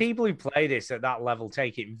games. But the people who play this at that level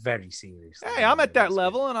take it very seriously. Hey, I'm at that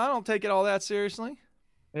level, and I don't take it all that seriously.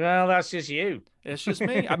 Well, that's just you. It's just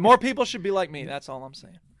me. More people should be like me. That's all I'm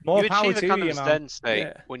saying. More you power achieve to a kind you, of man. zen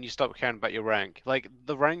state when you stop caring about your rank. Like,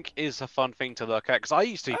 the rank is a fun thing to look at. Because I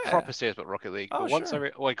used to be proper serious about Rocket League. But once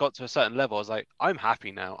I got to a certain level, I was like, I'm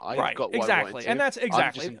happy now. I've got what I wanted to. And that's exactly.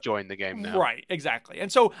 I'm just enjoying the game now. Right, exactly.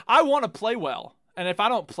 And so I want to play well. And if I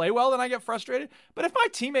don't play well, then I get frustrated. But if my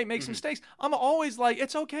teammate makes mistakes, I'm always like,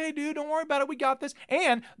 it's okay, dude. Don't worry about it. We got this.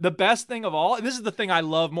 And the best thing of all, and this is the thing I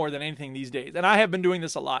love more than anything these days, and I have been doing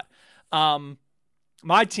this a lot.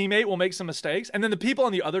 My teammate will make some mistakes, and then the people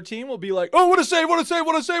on the other team will be like, oh, what a save, what a save,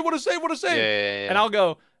 what a save, what a save, what a save. Yeah. And I'll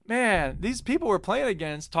go, man, these people we're playing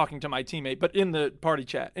against, talking to my teammate, but in the party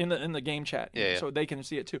chat, in the game chat, so they can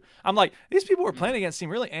see it too. I'm like, these people we're playing against seem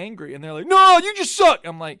really angry, and they're like, no, you just suck.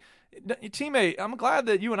 I'm like, teammate, I'm glad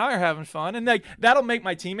that you and I are having fun, and like that'll make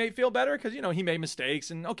my teammate feel better because he made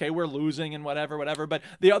mistakes, and okay, we're losing and whatever. But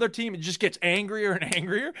the other team just gets angrier and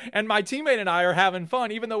angrier, and my teammate and I are having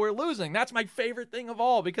fun even though we're losing. That's my favorite thing of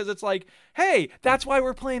all because it's like, hey, that's why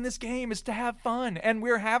we're playing this game is to have fun, and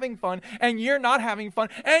we're having fun, and you're not having fun,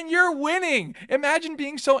 and you're winning. Imagine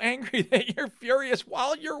being so angry that you're furious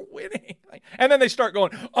while you're winning, and then they start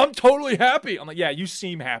going, I'm totally happy. I'm like, yeah, you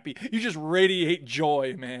seem happy. You just radiate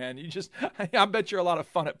joy, man. I bet you're a lot of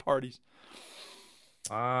fun at parties.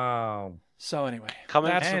 Wow. So anyway. Come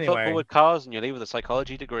in some football with cars and you leave with a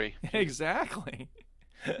psychology degree. Exactly.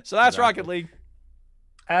 So that's Rocket League.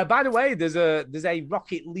 By the way, there's a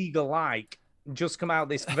Rocket League alike just come out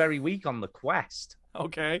this very week on the Quest.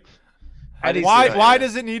 Okay. Why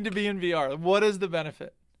does it need to be in VR? What is the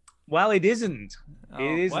benefit? Well, it isn't.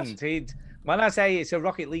 It isn't. When I say it's a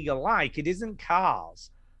Rocket League alike, it isn't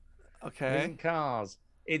cars. Okay. It isn't cars.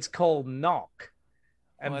 It's called Knock.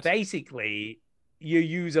 And basically, you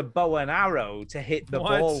use a bow and arrow to hit the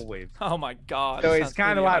ball with. Oh, my God. So it's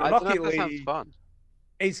kind of like Rocket League. That sounds fun.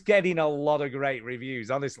 It's getting a lot of great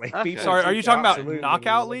reviews, honestly. Okay. Sorry, are you talking about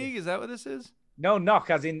Knockout League? Is that what this is? No,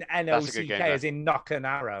 Knock as in N-O-C-K, as in Knock and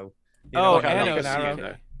Arrow.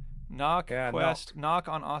 N-O-C-K. Knock Quest. Knock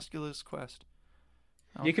on Oculus Quest.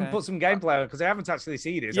 Okay. You can put some gameplay on because I haven't actually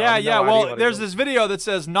seen it. Yeah. Well, there's this video that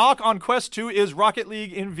says Knock on Quest 2 is Rocket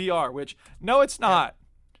League in VR, which no, it's not.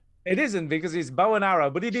 It isn't because it's bow and arrow,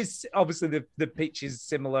 but it is obviously the pitch is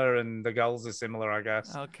similar and the goals are similar, I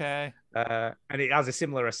guess. Okay. And it has a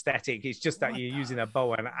similar aesthetic. It's just that you're using a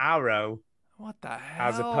bow and arrow. What the hell?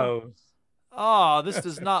 As opposed. Oh, this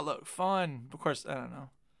does not look fun. Of course, I don't know.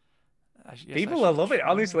 People are loving it.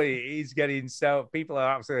 Honestly, he's getting so. People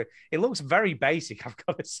are absolutely. It looks very basic, I've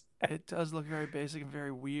got to say. It does look very basic and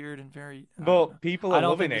very weird and very. But people are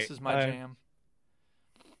loving it. I don't think this is my jam.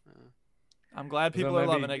 I'm glad people are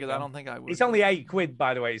loving it because I don't think I would. It's only £8,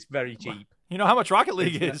 by the way. It's very cheap. You know how much Rocket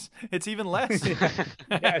League is? It's even less. Yeah,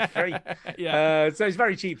 it's free. So it's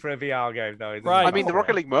very cheap for a VR game, though. Right. I mean, the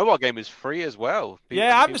Rocket League mobile game is free as well.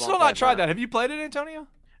 I've still not tried that. Have you played it, Antonio?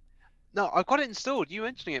 No, I've got it installed. You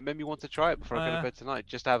mentioning it made me want to try it before I go to bed tonight,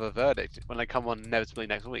 just to have a verdict when they come on inevitably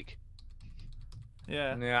next week.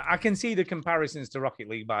 Yeah, I can see the comparisons to Rocket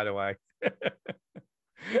League, by the way,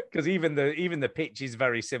 because even the pitch is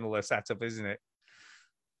very similar setup, isn't it?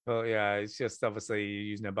 But yeah, it's just obviously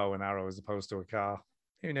using a bow and arrow as opposed to a car.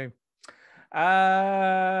 Who knew?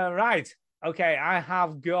 Right. Okay, I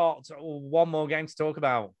have got one more game to talk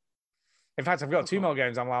about. In fact, I've got two more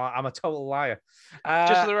games. I'm a total liar.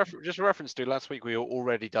 Just a reference to last week, we were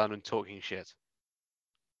already done and talking shit.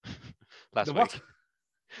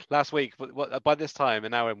 Last week, by this time,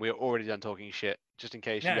 an hour in, we were already done talking shit, just in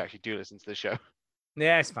case you actually do listen to the show.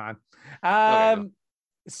 Yeah, it's fine.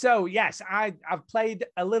 So, yes, I've played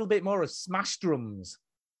a little bit more of Smash Drums,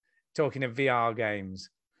 talking of VR games.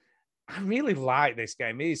 I really like this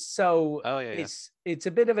game. It's so... It's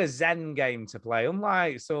a bit of a Zen game to play,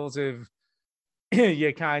 unlike sort of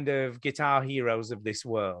your kind of Guitar Heroes of this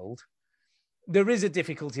world. There is a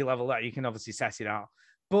difficulty level that you can obviously set it out.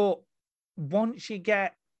 But once you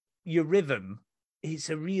get your rhythm, it's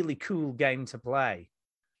a really cool game to play.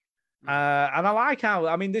 And I like how,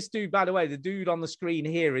 I mean, this dude, by the way, the dude on the screen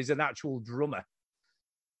here is an actual drummer.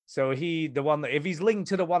 So the one that, if he's linked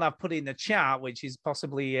to the one I've put in the chat, which is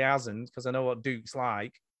possibly he hasn't, because I know what Duke's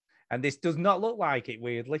like, and this does not look like it,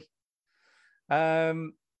 weirdly.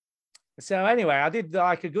 So anyway, I did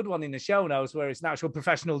like a good one in the show notes where it's an actual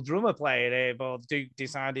professional drummer playing it, but Duke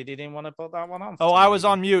decided he didn't want to put that one on. Oh, I was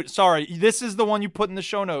on mute. Sorry. This is the one you put in the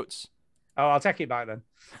show notes. Oh, I'll take it back then.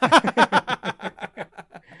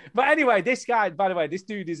 But anyway, this guy, by the way, this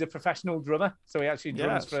dude is a professional drummer. So he actually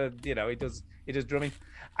drums for, he does druming.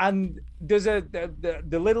 And there's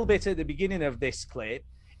the little bit at the beginning of this clip,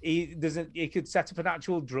 he could set up an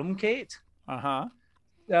actual drum kit.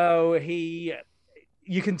 So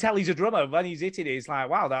you can tell he's a drummer. When he's hitting it, it's like,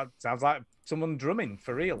 wow, that sounds like someone drumming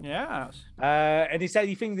for real. Yes. And he said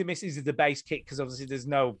he thinks he misses the bass kick because obviously there's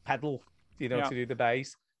no pedal, to do the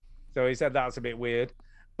bass. So he said that's a bit weird.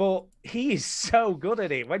 But he is so good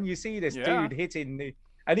at it. When you see this dude hitting,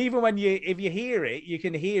 and even if you hear it, you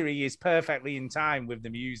can hear he is perfectly in time with the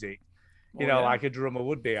music. Like a drummer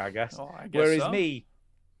would be, I guess. Whereas me,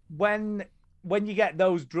 when you get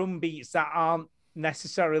those drum beats that aren't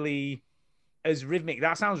necessarily as rhythmic,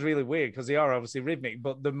 that sounds really weird because they are obviously rhythmic,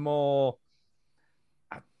 but the more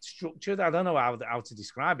structured, I don't know how to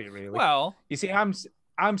describe it really. Well, you see,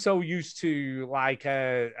 I'm so used to like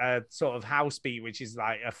a sort of house beat, which is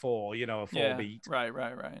like a 4 beat.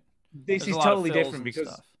 Right. This is totally different because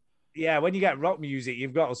stuff. When you get rock music,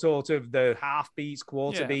 you've got sort of the half beats,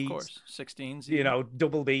 quarter beats, of course, 16s,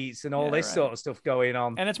 double beats and all this sort of stuff going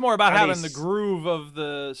on. And it's more about having the groove of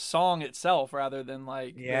the song itself rather than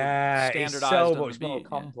like standardized. It's so much more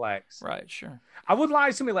complex. Yeah. Right, sure. I would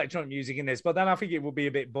like some electronic music in this, but then I think it would be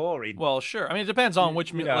a bit boring. Well, sure. I mean, it depends on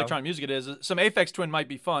which electronic music it is. Some Aphex Twin might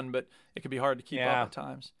be fun, but it could be hard to keep up at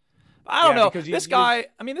times. I don't know. This guy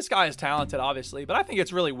is talented, obviously, but I think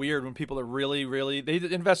it's really weird when people are really, they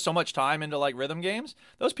invest so much time into like rhythm games.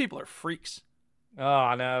 Those people are freaks. Oh,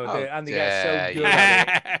 I know. And they get so good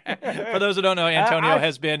at it. For those who don't know, Antonio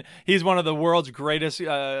he's one of the world's greatest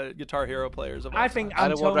Guitar Hero players of all time. I think I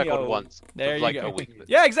had a world record once. There you go.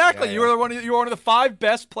 Yeah, exactly. Yeah. You were one of the 5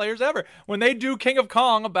 best players ever. When they do King of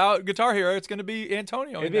Kong about Guitar Hero, it's going to be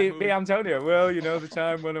Antonio. It'd be Antonio. Well, the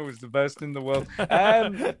time when I was the best in the world.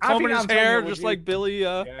 Combing his hair just like Billy.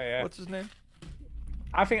 What's his name?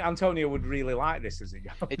 I think Antonio would really like this as it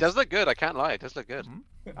goes. It does look good. I can't lie. It does look good.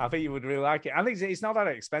 I think you would really like it. I think it's not that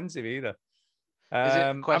expensive either. Is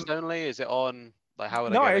it Quest only? Is it on like how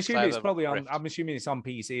would I No, get I assume it's probably on. Rift? I'm assuming it's on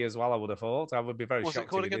PC as well. I would have thought. I would be very shocked. What's it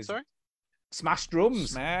called again? Sorry. Smash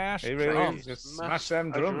Drums. Smash it really drums. Is. Just smash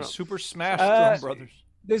them drums. Super Smash Drum Brothers.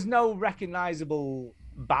 There's no recognizable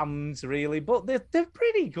bands really, but they're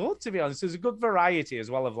pretty good to be honest. There's a good variety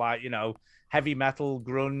as well of like heavy metal,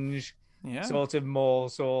 grunge. Yeah. Sort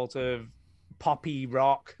of poppy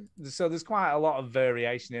rock. So there's quite a lot of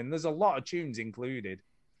variation in. There's a lot of tunes included.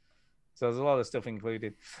 So there's a lot of stuff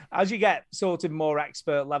included. As you get sort of more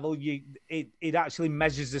expert level, it actually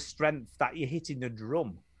measures the strength that you're hitting the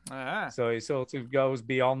drum. Ah. So it sort of goes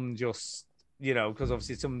beyond just you know, because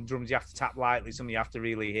obviously some drums you have to tap lightly, some you have to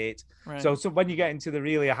really hit. Right. So when you get into the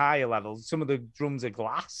really higher levels, some of the drums are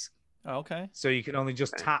glass. Oh, okay. So you can only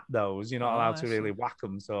just tap those. You're not allowed to really whack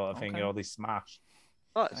them, sort of thing, or they smash.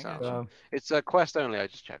 Oh, it's a Quest only. I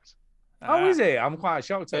just checked. Oh, is it? I'm quite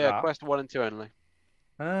shocked at that. Quest 1 and 2 only.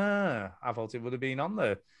 I thought it would have been on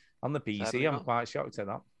the PC. Sadly I'm quite shocked at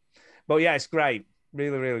that. But yeah, it's great.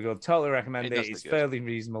 Really, really good. Totally recommend it. It's fairly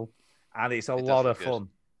reasonable, and it's a lot of fun.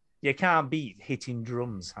 You can't beat hitting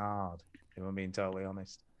drums hard, if I'm being totally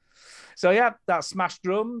honest. So yeah, that's Smash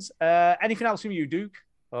Drums. Anything else from you, Duke?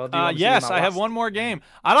 Yes, I have one more game.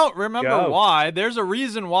 I don't remember why. There's a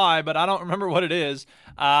reason why, but I don't remember what it is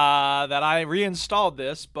that I reinstalled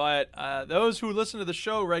this. But those who listen to the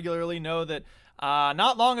show regularly know that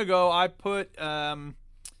not long ago I put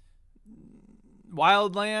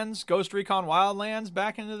Wildlands, Ghost Recon Wildlands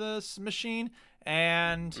back into this machine,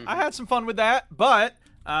 and I had some fun with that. But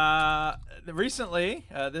recently,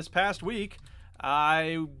 this past week,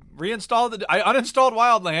 I uninstalled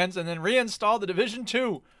Wildlands and then reinstalled the Division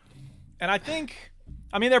 2. And I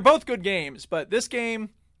mean, they're both good games, but this game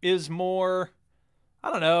is more,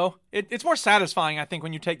 I don't know, it's more satisfying, I think,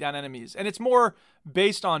 when you take down enemies. And it's more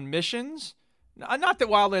based on missions. Not that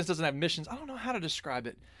Wildlands doesn't have missions. I don't know how to describe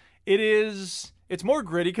it. It's more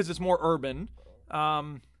gritty because it's more urban.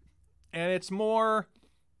 And it's more,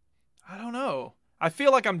 I don't know. I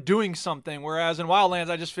feel like I'm doing something, whereas in Wildlands,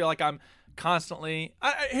 I just feel like I'm constantly...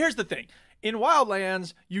 Here's the thing. In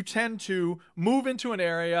Wildlands, you tend to move into an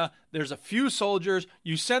area. There's a few soldiers.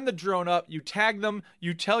 You send the drone up. You tag them.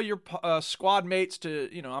 You tell your squad mates to...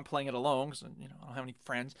 I'm playing it alone because, I don't have any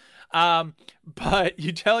friends. But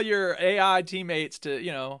you tell your AI teammates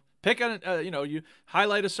to, pick you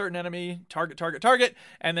highlight a certain enemy, target,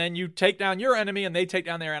 and then you take down your enemy and they take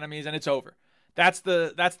down their enemies and it's over. That's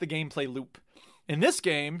the gameplay loop. In this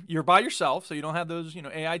game, you're by yourself, so you don't have those,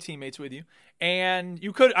 AI teammates with you. And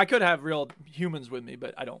I could have real humans with me,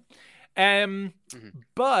 but I don't.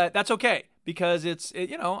 But that's okay because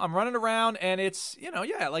I'm running around and it's,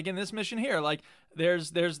 like in this mission here, like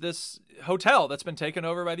there's this hotel that's been taken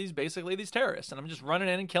over by these terrorists, and I'm just running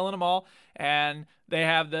in and killing them all. And they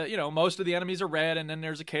have most of the enemies are red, and then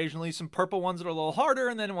there's occasionally some purple ones that are a little harder,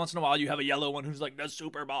 and then once in a while you have a yellow one who's like the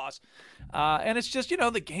super boss. And it's just,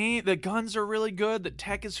 the guns are really good, the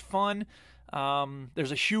tech is fun.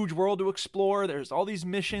 There's a huge world to explore. There's all these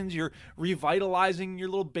missions. You're revitalizing your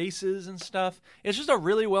little bases and stuff. It's just a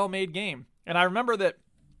really well-made game. And I remember that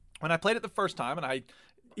when I played it the first time, and I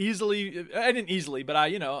didn't easily, but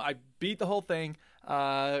I beat the whole thing.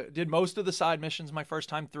 Did most of the side missions my first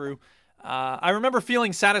time through. I remember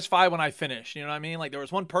feeling satisfied when I finished. You know what I mean? Like there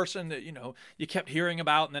was one person that, you kept hearing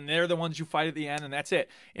about, and then they're the ones you fight at the end, and that's it.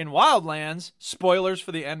 In Wildlands, spoilers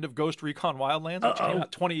for the end of Ghost Recon Wildlands, which came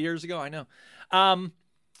out 20 years ago, I know.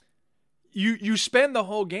 You spend the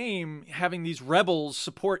whole game having these rebels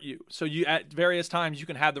support you. So you at various times you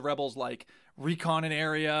can have the rebels like recon an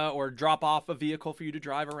area or drop off a vehicle for you to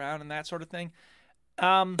drive around and that sort of thing.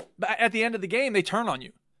 But at the end of the game, they turn on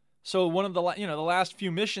you. So one of the last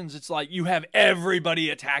few missions, it's like you have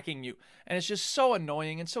everybody attacking you. And it's just so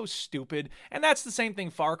annoying and so stupid. And that's the same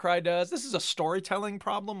thing Far Cry does. This is a storytelling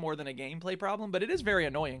problem more than a gameplay problem, but it is very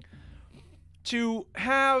annoying. To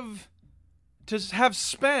have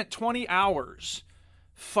spent 20 hours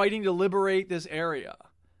fighting to liberate this area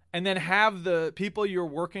and then have the people you're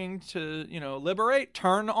working to, liberate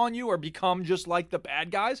turn on you or become just like the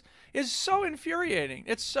bad guys is so infuriating.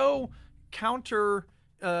 It's so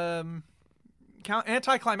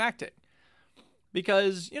anticlimactic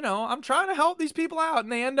because I'm trying to help these people out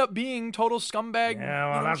and they end up being total scumbag.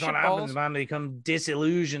 Yeah, well, that's what happens, man. They become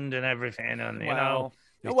disillusioned and everything, and whatever.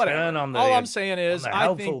 Turn on all I'm saying is,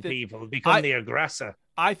 I think that people become the aggressor.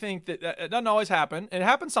 I think that it doesn't always happen. It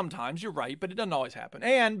happens sometimes. You're right, but it doesn't always happen.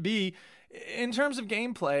 And B, in terms of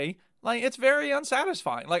gameplay, like it's very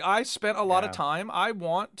unsatisfying. Like I spent a lot of time. I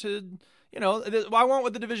want to. I want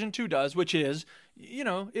what the Division 2 does, which is,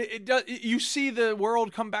 it does. You see the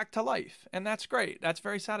world come back to life, and that's great. That's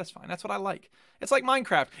very satisfying. That's what I like. It's like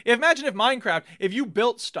Minecraft. Imagine if you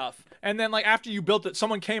built stuff, and then like after you built it,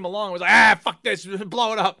 someone came along and was like, fuck this,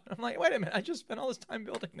 blow it up. I'm like, wait a minute, I just spent all this time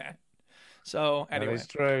building that. So anyway, that is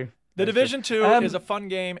true. The Division 2 is a fun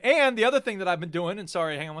game. And the other thing that I've been doing, and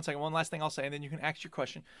sorry, hang on one second, one last thing I'll say, and then you can ask your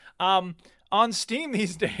question. On Steam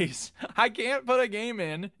these days, I can't put a game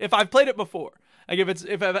in if I've played it before. Like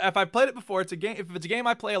if I've played it before, it's a game. If it's a game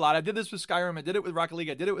I play a lot, I did this with Skyrim, I did it with Rocket League,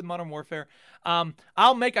 I did it with Modern Warfare.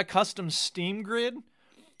 I'll make a custom Steam grid,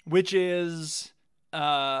 which is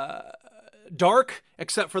dark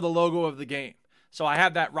except for the logo of the game. So I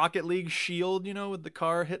have that Rocket League shield, with the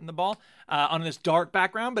car hitting the ball on this dark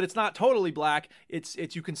background, but it's not totally black. It's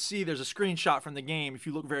you can see there's a screenshot from the game if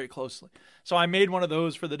you look very closely. So I made one of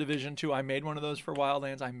those for the Division 2. I made one of those for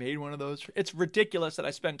Wildlands. I made one of those. It's ridiculous that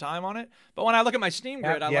I spend time on it, but when I look at my Steam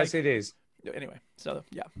grid, yes, it is. Anyway, so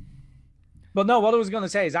yeah. But no, what I was going to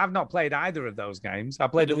say is I've not played either of those games. I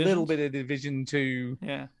played a little bit of Division 2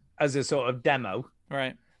 as a sort of demo.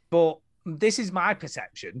 Right. But this is my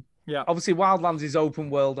perception. Yeah. Obviously, Wildlands is open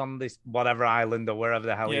world on this whatever island or wherever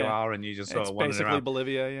the hell you are, and you just sort of wandering basically around.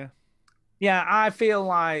 Bolivia, yeah. Yeah, I feel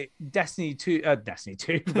like Destiny 2, that's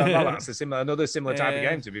another similar type of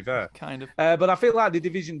game, to be fair. Kind of. But I feel like the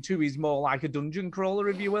Division 2 is more like a dungeon crawler,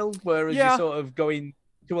 if you will, whereas you sort of go in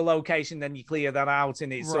to a location, then you clear that out,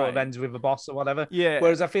 and it sort of ends with a boss or whatever. Yeah.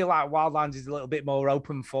 Whereas I feel like Wildlands is a little bit more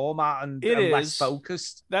open format and less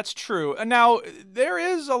focused. That's true. And now there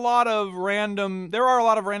are a lot of random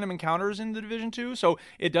encounters in the Division 2. So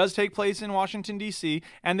it does take place in Washington, D.C.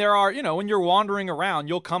 And there are, when you're wandering around,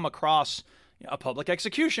 you'll come across a public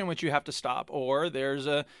execution which you have to stop, or there's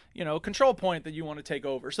a control point that you want to take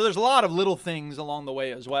over. So there's a lot of little things along the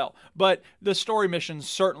way as well. But the story missions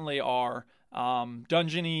certainly are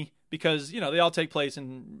dungeony, because they all take place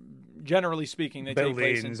generally speaking, they take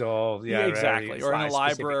place in exactly, or in a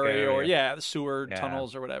library, or the sewer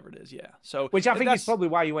tunnels, or whatever it is. So which I think is probably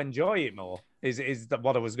why you enjoy it more. Is that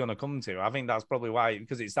what I was going to come to? I think that's probably why,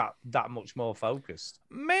 because it's that much more focused.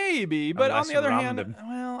 Maybe, but on the other hand,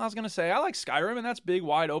 well, I was going to say I like Skyrim, and that's big,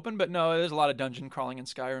 wide open. But no, there's a lot of dungeon crawling in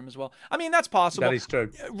Skyrim as well. I mean, that's possible. That is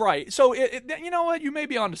true, right? So you know what? You may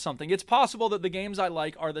be onto something. It's possible that the games I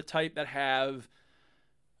like are the type that have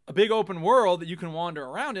a big open world that you can wander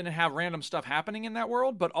around in and have random stuff happening in that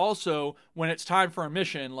world, but also when it's time for a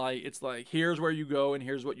mission, it's like, here's where you go and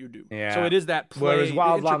here's what you do. Yeah. So it is that play. Whereas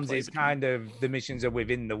Wildlands is kind of, the missions are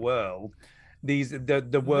within the world.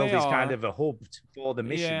 The world is kind of a hub for the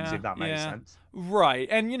missions, if that makes sense. Right.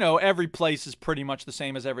 And, every place is pretty much the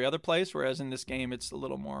same as every other place, whereas in this game it's a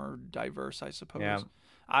little more diverse, I suppose. Yeah.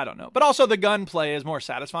 I don't know. But also the gunplay is more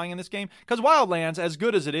satisfying in this game, because Wildlands, as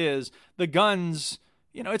good as it is, the guns...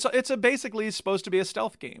 it's basically supposed to be a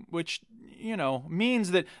stealth game, which,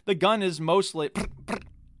 means that the gun is mostly,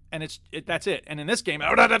 and that's it. And in this game,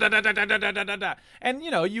 and,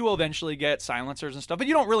 you will eventually get silencers and stuff, but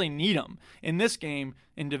you don't really need them. In this game,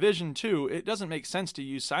 in Division 2, it doesn't make sense to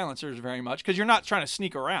use silencers very much, because you're not trying to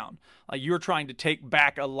sneak around. Like, you're trying to take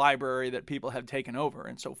back a library that people have taken over.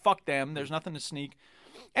 And so fuck them. There's nothing to sneak.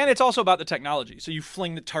 And it's also about the technology. So you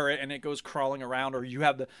fling the turret and it goes crawling around, or you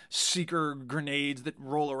have the seeker grenades that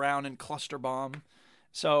roll around and cluster bomb.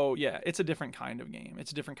 So yeah, it's a different kind of game.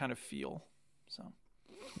 It's a different kind of feel. So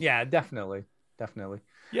yeah, definitely.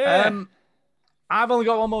 Yeah. I've only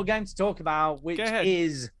got one more game to talk about, which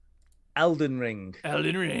is Elden Ring.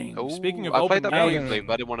 Ooh, speaking of I open played that briefly,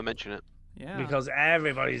 but I didn't want to mention it. Yeah. Because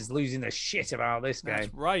everybody's losing their shit about this game.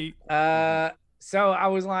 That's right. So I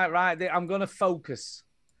was like, right, I'm going to focus.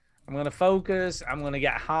 I'm going to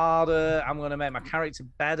get harder. I'm going to make my character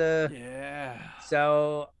better. Yeah.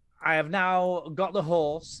 So I have now got the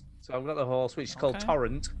horse. So I've got the horse, which is called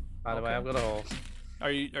Torrent. By the way, I've got a horse. Are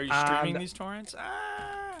you streaming these torrents?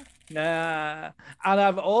 Nah. And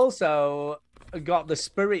I've also got the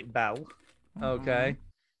spirit bell. Okay.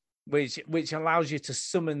 Which allows you to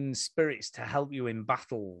summon spirits to help you in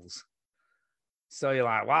battles. So you're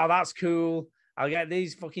like, wow, that's cool. I'll get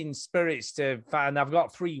these fucking spirits and I've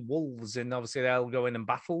got 3 wolves, and obviously they'll go in and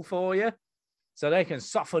battle for you. So they can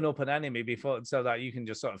soften up an enemy so that you can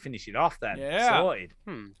just sort of finish it off then. Yeah. Sorted.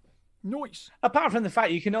 Nice. Apart from the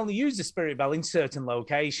fact you can only use the spirit bell in certain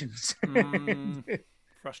locations.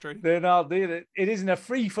 Frustrating. It isn't a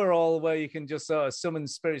free-for-all where you can just sort of summon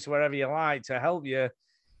spirits wherever you like to help you.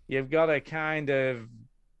 You've got to kind of,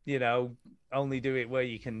 only do it where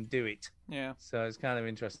you can do it. Yeah. So it's kind of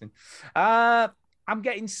interesting. I'm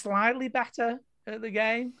getting slightly better at the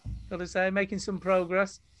game, gotta say, making some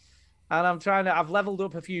progress. And I've leveled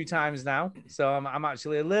up a few times now. So I'm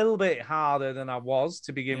actually a little bit harder than I was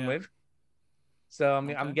to begin with. So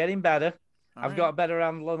I'm getting better. I've got better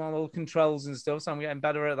on all controls and stuff, so I'm getting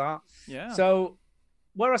better at that. Yeah. So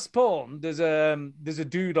where I spawn, there's a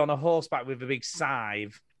dude on a horseback with a big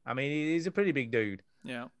scythe. I mean, he's a pretty big dude.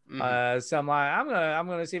 Yeah. So I'm like, I'm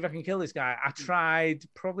gonna see if I can kill this guy. I tried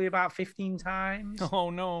probably about 15 times. Oh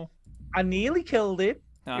no! I nearly killed him.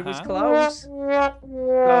 It was close. So I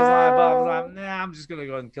was like, nah, I'm just gonna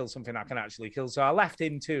go and kill something I can actually kill. So I left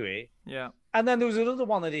him to it. Yeah. And then there was another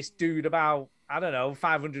one of this dude about, I don't know,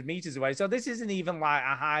 500 meters away. So this isn't even like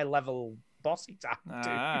a high level bossy type,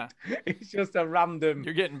 Ah. dude. It's just a random.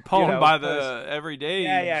 You're getting pwned by the person. everyday.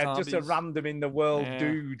 Yeah, zombies. just a random in the world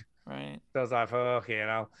dude. Right. So I was like, fuck,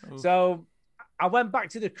 Oof. So I went back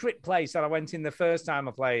to the crypt place that I went in the first time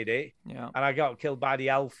I played it. Yeah. And I got killed by the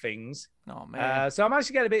elf things. Oh man. So I managed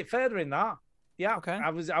to get a bit further in that. Yeah. Okay. I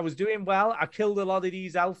was doing well. I killed a lot of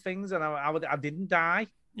these elf things, and I didn't die.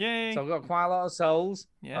 Yay. So I've got quite a lot of souls.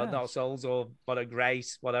 Yeah. Not souls or what a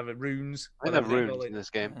grace, whatever, runes. I have runes in this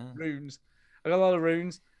game. Runes. I got a lot of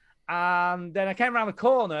runes. And then I came around the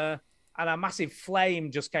corner and a massive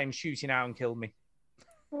flame just came shooting out and killed me.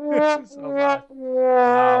 So I was like,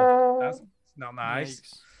 wow, that's not nice.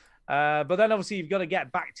 But then obviously you've got to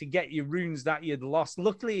get back to get your runes that you'd lost.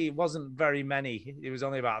 Luckily, it wasn't very many. It was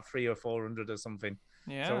only about 300 or 400 or something.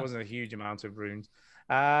 Yeah. So it wasn't a huge amount of runes.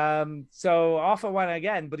 So off I went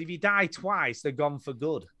again. But if you die twice, they're gone for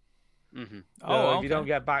good. Mm-hmm. So if you don't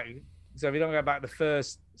get back, the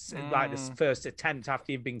first, like the first attempt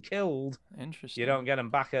after you've been killed, interesting, you don't get them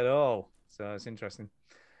back at all. So it's interesting.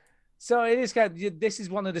 So it is kind of, this is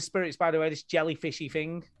one of the spirits, by the way, this jellyfishy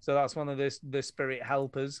thing. So that's one of the spirit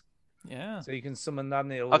helpers. Yeah. So you can summon that.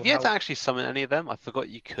 And I've yet to actually summon any of them. I forgot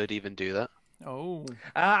you could even do that. Oh.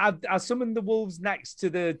 I summoned the wolves next to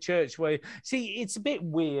the church where... See, it's a bit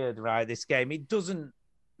weird, right, this game. It doesn't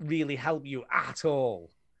really help you at all.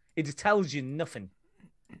 It tells you nothing.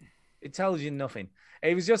 It tells you nothing.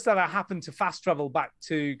 It was just that I happened to fast travel back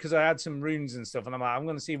to... Because I had some runes and stuff, and I'm like, I'm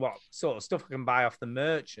going to see what sort of stuff I can buy off the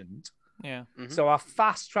merchant. Yeah. Mm-hmm. So I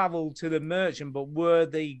fast traveled to the merchant, but where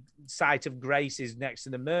the site of grace is next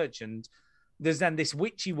to the merchant, there's then this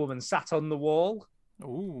witchy woman sat on the wall.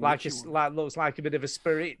 Ooh, looks like a bit of a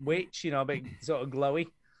spirit witch, a bit sort of glowy.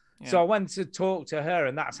 Yeah. So I went to talk to her,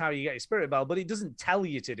 and that's how you get a spirit bell, but it doesn't tell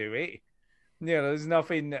you to do it. There's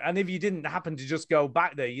nothing. And if you didn't happen to just go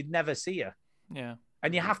back there, you'd never see her. Yeah.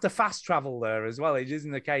 And you have to fast travel there as well. It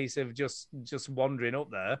isn't a case of just wandering up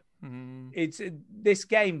there. Mm-hmm. This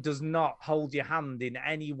game does not hold your hand in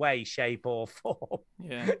any way, shape, or form.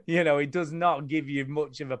 Yeah. It does not give you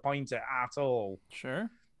much of a pointer at all. Sure.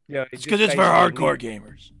 Yeah, it's because it's for hardcore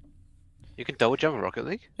gamers. You can double jump in Rocket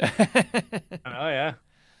League. Oh yeah.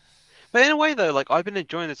 But in a way, though, like I've been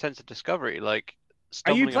enjoying the sense of discovery. Like,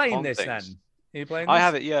 are you playing this things. then? Are you playing? I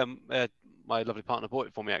have it. Yeah. My lovely partner bought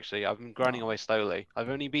it for me. Actually, I've been grinding away slowly. I've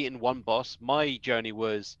only beaten one boss. My journey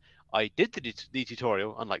was I did the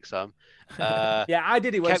tutorial, unlike some. Yeah, I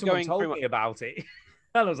did it when someone told me about it.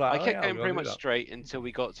 I was like, I kept going pretty much straight until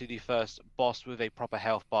we got to the first boss with a proper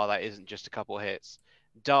health bar that isn't just a couple of hits.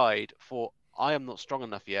 Died for I am not strong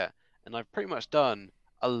enough yet, and I've pretty much done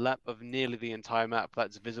a lap of nearly the entire map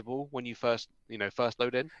that's visible when you first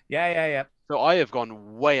load in. Yeah. So I have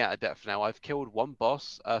gone way out of depth now. I've killed one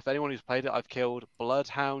boss. For anyone who's played it, I've killed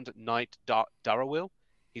Bloodhound Knight Darawil.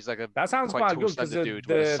 He's like that sounds quite good because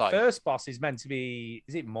the first boss is meant to be,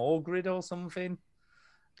 is it Morgrid or something?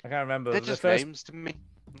 I can't remember. They're just names to me.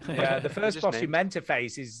 Yeah, the first boss you're meant to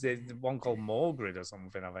face is the one called Morgrid or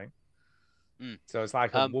something, I think. So it's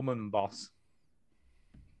like a woman boss.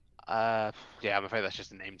 Yeah, I'm afraid that's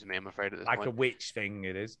just a name to me. I'm afraid at this point. Like a witch thing,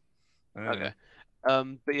 it is. Okay.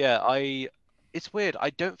 But yeah, it's weird.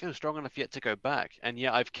 I don't feel strong enough yet to go back, and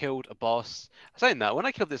yet I've killed a boss. Saying that, when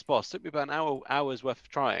I killed this boss, it took me about an hour's worth of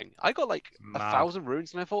trying. I got like 1,000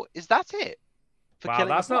 runes, and I thought, is that it? Wow,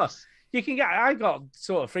 that's not. You can get. I got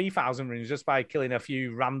sort of 3,000 runes just by killing a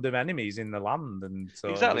few random enemies in the land, and so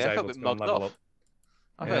exactly. I felt a bit mugged off.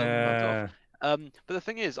 I felt mugged off. But the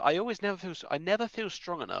thing is, I never feel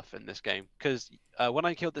strong enough in this game because when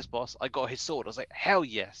I killed this boss, I got his sword. I was like, hell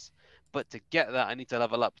yes. But to get that, I need to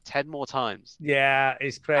level up 10 more times. Yeah,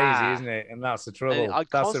 it's crazy, isn't it? And that's the trouble. And I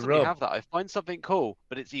constantly have that. I find something cool,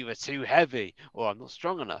 but it's either too heavy or I'm not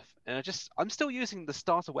strong enough. And I'm still using the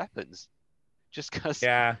starter weapons, just because.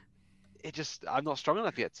 Yeah. I'm not strong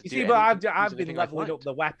enough yet to do it. But I've been leveling up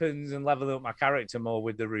the weapons and leveling up my character more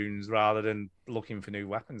with the runes rather than looking for new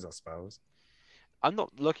weapons, I suppose. I'm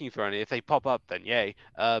not looking for any. If they pop up, then yay.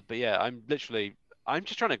 But yeah, I'm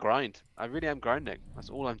just trying to grind. I really am grinding.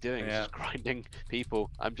 That's all I'm doing is just grinding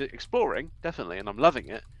people. I'm just exploring, definitely, and I'm loving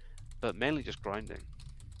it, but mainly just grinding.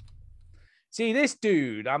 See, this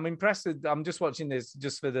dude, I'm impressed. I'm just watching this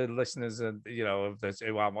just for the listeners,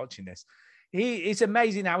 who aren't watching this. It's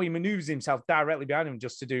amazing how he maneuvers himself directly behind him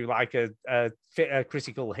just to do like a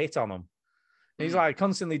critical hit on him. He's like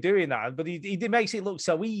constantly doing that, but he makes it look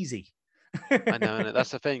so easy. I know, and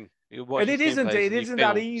that's the thing. And it isn't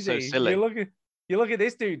that easy. So you look at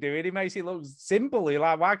this dude doing it, he makes it look simple. You're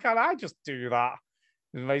like, why can't I just do that?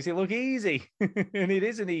 It makes it look easy. And it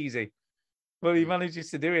isn't easy. But he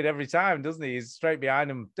manages to do it every time, doesn't he? He's straight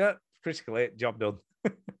behind him. Critical hit, job done.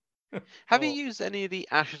 Have you used any of the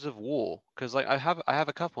Ashes of War? Because like I have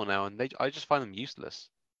a couple now, and I just find them useless.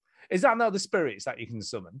 Is that not the spirits that you can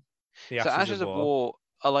summon? The So Ashes of War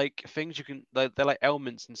are like things you can they're like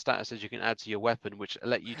elements and statuses you can add to your weapon, which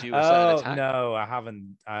let you do a certain Oh attack. no, I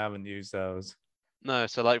haven't used those. No,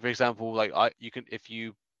 so like for example, like you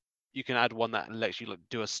can add one that lets you like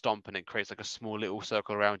do a stomp and it creates like a small little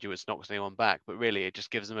circle around you, which knocks anyone back. But really, it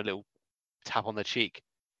just gives them a little tap on the cheek.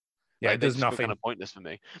 Yeah, Like, it does they just feel nothing. kind of pointless for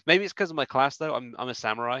me. Maybe it's because of my class though. I'm a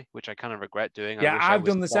samurai, which I kind of regret doing. Yeah, I wish I've I was done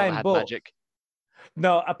the one that same, had but magic.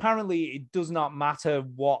 no, apparently it does not matter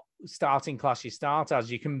what starting class you start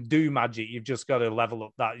as. You can do magic. You've just got to level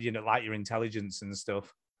up that, like your intelligence and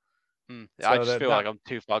stuff. I just feel like I'm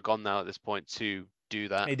too far gone now at this point to do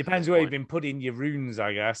that. It depends where you've been putting your runes,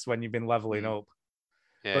 I guess, when you've been leveling up.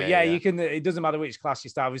 But yeah, you can. It doesn't matter which class you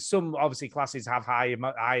start with. Some obviously classes have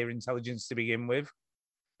higher intelligence to begin with,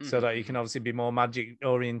 so that you can obviously be more magic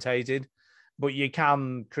orientated. But you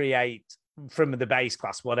can create from the base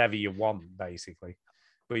class whatever you want, basically.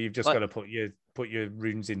 But you've just got to put your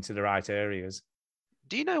runes into the right areas.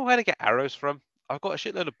 Do you know where to get arrows from? I've got a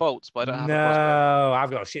shitload of bolts, but I don't have a crossbow. No,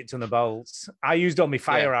 I've got a shit ton of bolts. I used all my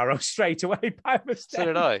fire arrows straight away by mistake. So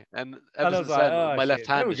did I. And ever since then, my left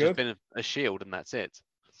hand has just been a shield, and that's it.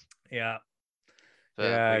 Yeah. So,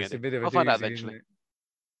 yeah, it's a bit of a I'll find out doozy, eventually.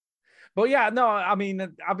 But yeah, no, I mean,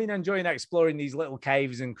 I've been enjoying exploring these little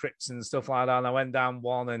caves and crypts and stuff like that. And I went down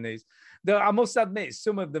one, and I must admit,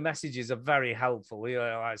 some of the messages are very helpful.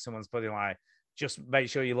 Like someone's putting like, just make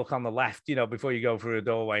sure you look on the left, before you go through a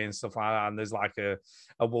doorway and stuff like that. And there's like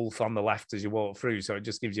a wolf on the left as you walk through, so it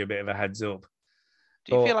just gives you a bit of a heads up.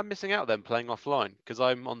 Do you feel I'm missing out then playing offline? Because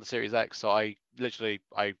I'm on the Series X, so I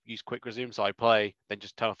use quick resume, so I play, then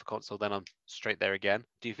just turn off the console, then I'm straight there again.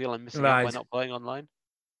 Do you feel I'm missing out by not playing online?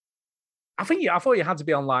 I thought you had to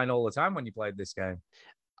be online all the time when you played this game.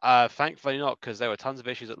 Thankfully not, because there were tons of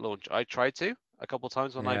issues at launch. I tried to a couple of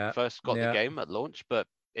times when I first got the game at launch, but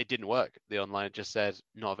it didn't work. The online just said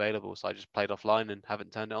not available, so I just played offline and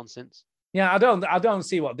haven't turned it on since. Yeah, I don't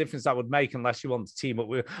see what difference that would make unless you want to team up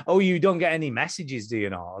with. Oh, you don't get any messages, do you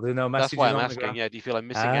not? Are there no messages? That's why I'm asking. Yeah, do you feel I'm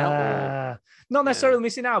missing out? Or... Not necessarily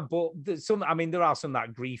missing out, but there are some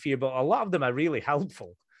that griefier, but a lot of them are really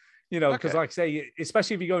helpful. Because like I say,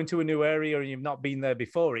 especially if you go into a new area and you've not been there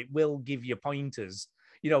before, it will give you pointers.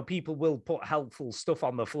 People will put helpful stuff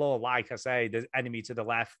on the floor, like I say, the enemy to the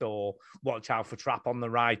left, or watch out for trap on the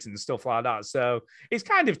right and stuff like that. So it's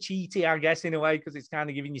kind of cheaty, I guess, in a way, because it's kind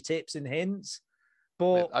of giving you tips and hints.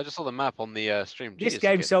 But I just saw the map on the stream. This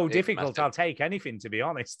game's so difficult, I'll take anything, to be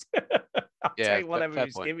honest. I'll take whatever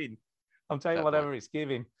it's giving. I'm taking whatever it's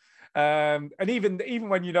giving. And even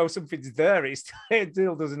when something's there, it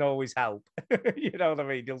still doesn't always help. You know what I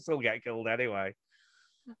mean? You'll still get killed anyway.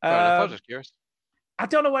 I was just curious. I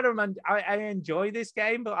don't know whether I enjoy this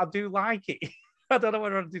game, but I do like it. I don't know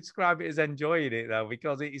whether I'd describe it as enjoying it, though,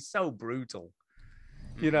 because it is so brutal.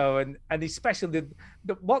 And especially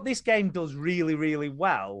what this game does really, really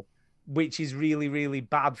well, which is really, really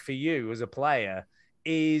bad for you as a player,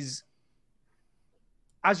 is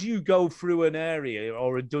as you go through an area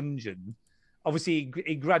or a dungeon, obviously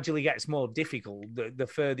it gradually gets more difficult the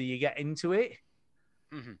further you get into it.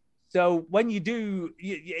 Mm-hmm. So when you do,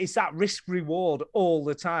 it's that risk reward all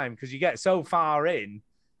the time, because you get so far in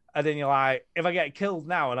and then you're like, if I get killed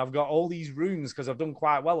now and I've got all these runes because I've done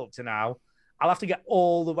quite well up to now, I'll have to get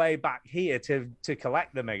all the way back here to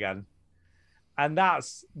collect them again. And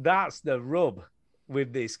that's the rub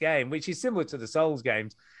with this game, which is similar to the Souls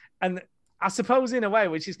games. And I suppose in a way,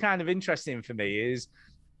 which is kind of interesting for me, is,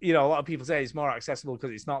 a lot of people say it's more accessible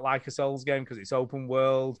because it's not like a Souls game, because it's open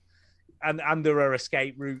world. And there are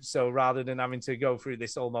escape routes, so rather than having to go through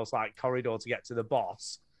this almost like corridor to get to the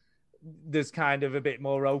boss, there's kind of a bit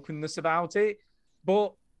more openness about it.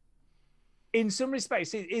 But in some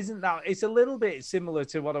respects, it isn't that. It's a little bit similar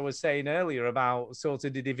to what I was saying earlier about sort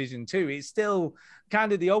of the Division 2. It's still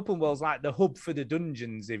kind of the open world's like the hub for the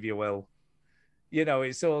dungeons, if you will.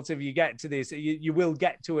 It's sort of, you get to this, you will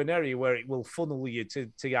get to an area where it will funnel you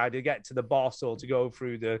to either get to the boss or to go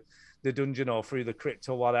through the dungeon or through the crypt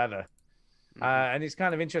or whatever. And it's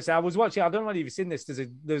kind of interesting. I was watching, I don't know if you've seen this.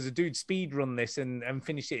 There's a dude speed run this and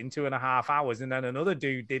finished it in 2.5 hours. And then another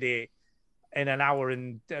dude did it in an hour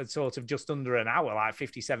and sort of just under an hour, like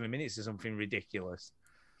 57 minutes or something ridiculous.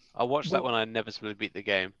 I watched that when I never really beat the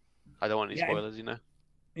game. I don't want any spoilers,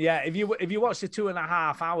 Yeah, if you watch the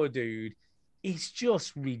 2.5 hour dude, it's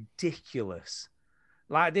just ridiculous.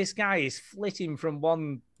 Like, this guy is flitting from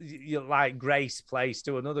one like grace place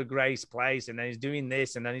to another grace place, and then he's doing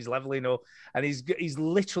this, and then he's leveling up, and he's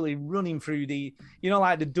literally running through the,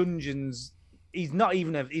 like the dungeons he's not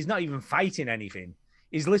even fighting anything.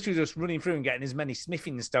 He's literally just running through and getting as many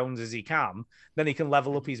smithing stones as he can. Then he can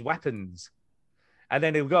level up his weapons. And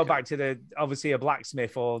then he'll go back to obviously a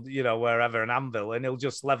blacksmith or, wherever, an anvil, and he'll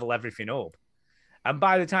just level everything up. And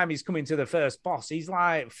by the time he's coming to the first boss, he's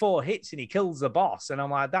like 4 hits and he kills the boss. And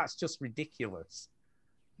I'm like, that's just ridiculous.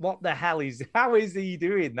 What the hell how is he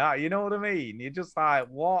doing that? You know what I mean? You're just like,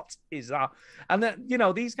 what is that? And then,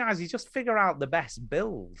 these guys, you just figure out the best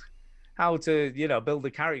build, how to, build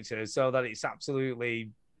a character so that it's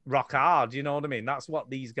absolutely rock hard. You know what I mean? That's what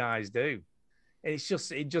these guys do. It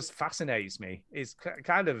just fascinates me. It's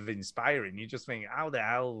kind of inspiring. You just think, how the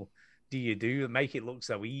hell do you make it look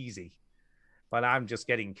so easy? But I'm just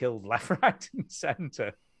getting killed left, right, and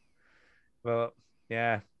center. But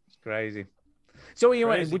yeah, it's crazy. So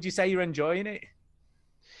would you say you're enjoying it?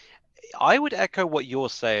 I would echo what you're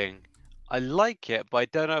saying. I like it, but I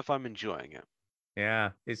don't know if I'm enjoying it.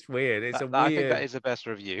 Yeah, it's weird. I think that is the best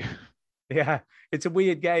review. Yeah, it's a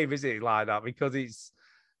weird game, isn't it, like that? Because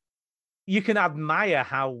you can admire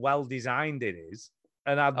how well designed it is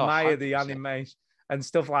and admire the animation and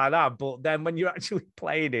stuff like that. But then when you're actually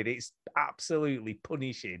playing it, it's absolutely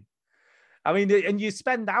punishing. I mean, and you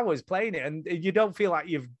spend hours playing it and you don't feel like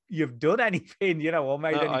you've done anything, or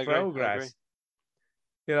made any progress.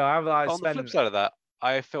 I've like on the flip side of that,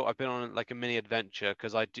 I felt I've been on like a mini adventure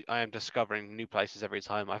because I am discovering new places every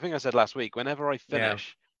time. I think I said last week, whenever I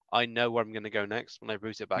finish, I know where I'm going to go next when I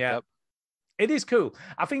boot it back up. It is cool.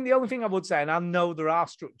 I think the only thing I would say, and I know there are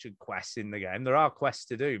structured quests in the game, there are quests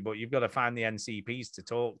to do, but you've got to find the NCPs to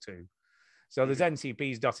talk to. So there's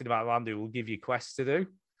NCPs dotted about land who will give you quests to do.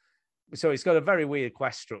 So it's got a very weird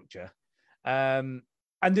quest structure. And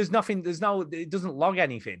it doesn't log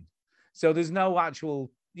anything. So there's no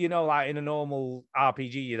actual, like in a normal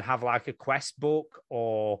RPG, you'd have like a quest book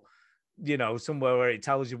or, somewhere where it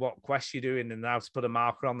tells you what quest you're doing and how to put a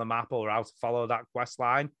marker on the map or how to follow that quest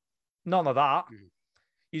line. None of that.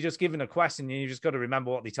 You're just given a quest and you just got to remember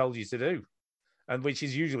what they told you to do, and which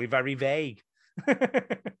is usually very vague.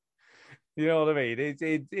 You know what I mean?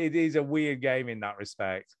 It is a weird game in that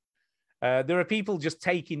respect. There are people just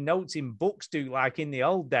taking notes in books, like in the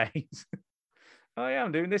old days. Oh yeah,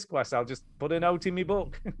 I'm doing this quest. I'll just put a note in my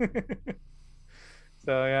book.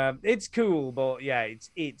 So yeah, it's cool, but yeah,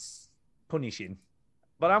 it's punishing.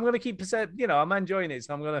 But I'm going to keep, I'm enjoying it.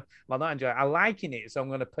 So I'm going to, not enjoying it. I'm liking it. So I'm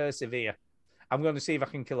going to persevere. I'm going to see if I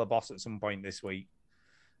can kill a boss at some point this week.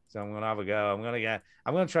 So I'm going to have a go. I'm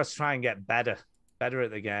going to try and get better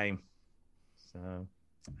at the game. So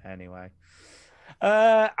anyway,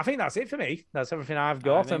 I think that's it for me. That's everything I've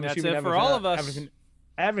got. I'm assuming that's it for all of us.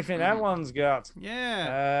 Everything everyone's got.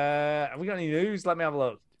 Yeah. Have we got any news? Let me have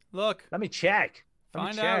a look. Let me check.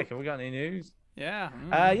 Find out. Have we got any news? Yeah.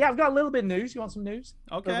 Yeah, I've got a little bit of news. You want some news?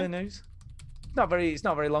 Okay. A little bit of news. It's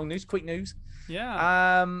not very long news. Quick news.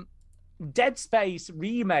 Yeah. Dead Space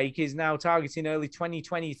remake is now targeting early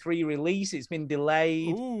 2023 release. It's been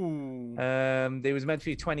delayed. Ooh. It was meant to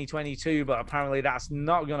be 2022, but apparently that's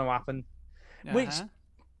not going to happen. Which,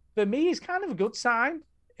 for me, is kind of a good sign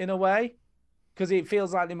in a way, because it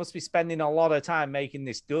feels like they must be spending a lot of time making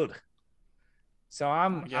this good. So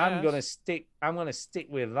I'm going to stick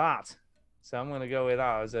with that. So I'm going to go with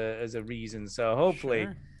that as a reason. So hopefully,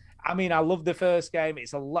 I mean, I love the first game.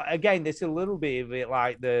 It's it's a little bit of it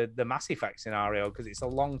like the Mass Effect scenario, because it's a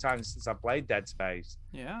long time since I played Dead Space.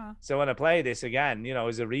 Yeah. So when I play this again,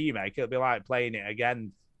 as a remake, it'll be like playing it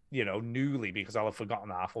again, newly, because I'll have forgotten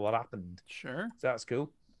half of what happened. Sure. So that's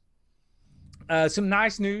cool. Some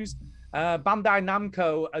nice news. Bandai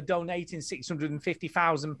Namco are donating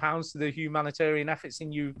 £650,000 to the humanitarian efforts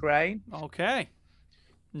in Ukraine. Okay.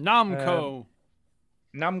 Namco.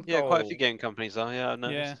 Yeah, quite a few game companies are. Yeah, I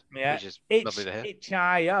noticed. Yeah. Which is lovely to hear.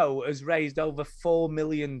 itch.io has raised over $4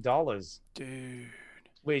 million. Dude.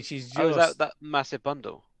 Which is just... Oh, is that massive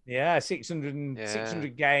bundle? Yeah,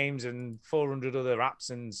 600 games and 400 other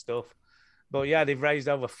apps and stuff. But yeah, they've raised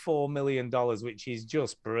over $4 million, which is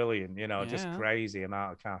just brilliant. Just crazy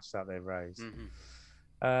amount of cash that they've raised.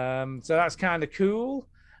 Mm-hmm. So that's kind of cool.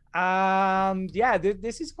 And yeah,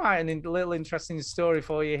 this is quite a little interesting story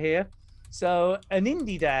for you here. So an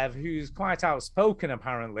indie dev who's quite outspoken,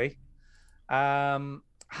 apparently,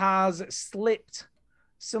 has slipped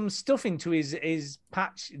some stuff into his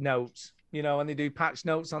patch notes. When they do patch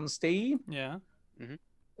notes on Steam. Yeah.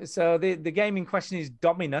 Mm-hmm. So the game in question is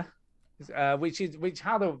Domina. Which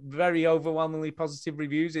had a very overwhelmingly positive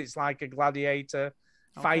reviews. It's like a gladiator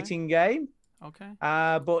fighting game. Okay.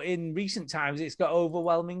 But in recent times, it's got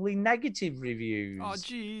overwhelmingly negative reviews. Oh,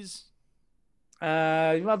 geez.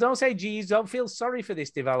 Well, don't say geez. Don't feel sorry for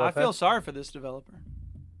this developer. I feel sorry for this developer.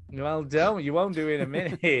 Well, don't. You won't do in a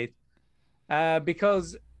minute.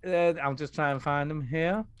 Because I'll just try and find them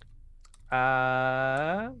here.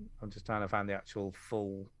 I'm just trying to find the actual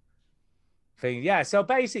full thing. Yeah, so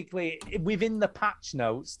basically, within the patch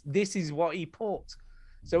notes, this is what he put.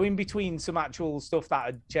 So in between some actual stuff that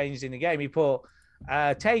had changed in the game, he put,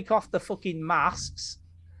 take off the fucking masks.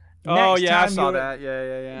 Oh, yeah, I saw that.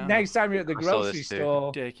 Yeah. Next time you're at the grocery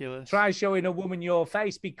store, ridiculous. Try showing a woman your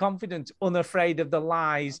face. Be confident, unafraid of the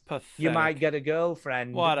lies. Pathetic. You might get a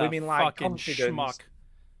girlfriend. What Women a like fucking confidence. schmuck.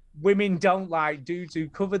 Women don't like dudes who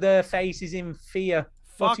cover their faces in fear.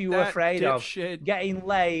 What are you afraid of? Getting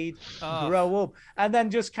laid, grow up. And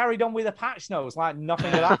then just carried on with a patch notes like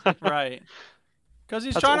nothing had happened. Right. Because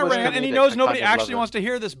he's trying to rant and he knows nobody actually wants to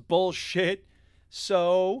hear this bullshit.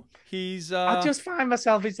 So he's... I just find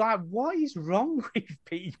myself, it's like, what is wrong with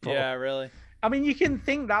people? Yeah, really. I mean, you can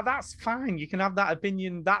think that, that's fine. You can have that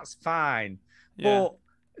opinion, that's fine. Yeah. But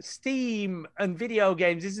Steam and video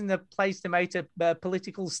games isn't a place to make a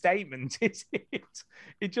political statement, is it?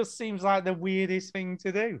 It just seems like the weirdest thing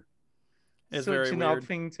to do. It's Such very an weird. odd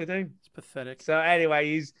thing to do. It's pathetic. So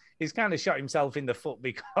anyway, he's kind of shot himself in the foot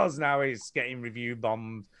because now he's getting review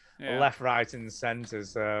bombed left, right, and centre.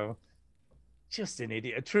 So just an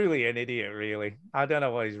idiot, truly an idiot, really. I don't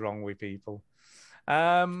know what is wrong with people.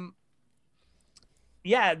 Yeah,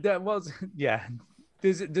 there was, yeah.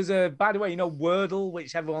 There's a, by the way, you know, Wordle,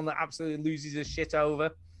 which everyone absolutely loses a shit over.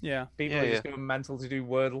 Yeah. People are just going mental to do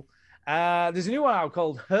Wordle. There's a new one out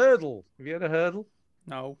called Hurdle. Have you heard of Hurdle?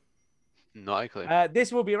 No. Not a clue.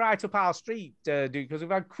 This will be right up our street, dude, because we've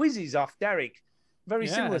had quizzes off Derek. Very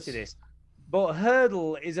similar to this. But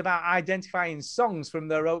Hurdle is about identifying songs from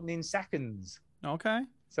their opening seconds. Okay.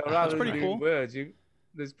 So that's pretty cool. Words,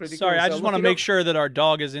 there's pretty Sorry, cool. I just want to make sure that our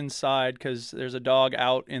dog is inside because there's a dog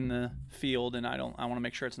out in the field, and I want to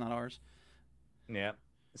make sure it's not ours. Yeah.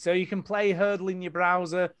 So you can play Hurdle in your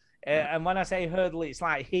browser, and when I say Hurdle, it's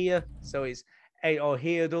like here. So it's or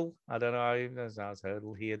Heardle. I don't know how it's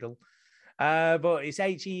Hurdle, Heardle. But it's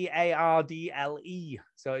Heardle.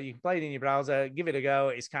 So you can play it in your browser, give it a go.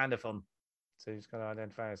 It's kind of fun. So you just got to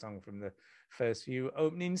identify a song from the first few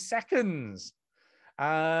opening seconds.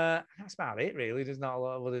 That's about it, really. There's not a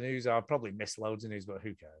lot of other news. I've probably missed loads of news, but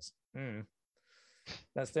who cares?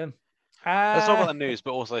 That's done. Let's talk about the news,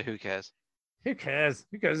 but also who cares? Who cares?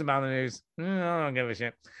 Who cares about the news? I don't give a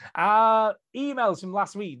shit. Emails from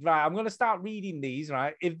last week. Right, I'm going to start reading these,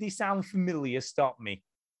 right? If they sound familiar, stop me.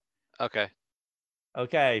 Okay.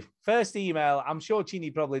 First email. I'm sure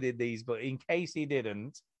Chini probably did these, but in case he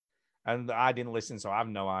didn't, and I didn't listen, so I have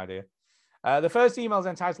no idea. The first email is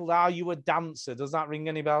entitled, Are You a Dancer? Does that ring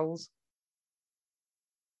any bells?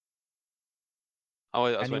 Oh,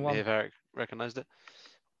 I was waiting to hear if Eric recognized it.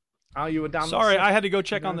 Are you a dancer? Sorry, I had to go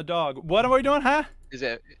check on the dog. What are we doing, huh? Is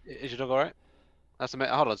your dog all right?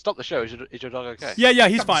 Hold on, stop the show. Is your dog okay? Yeah,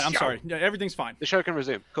 he's fine. I'm sorry. Yeah, everything's fine. The show can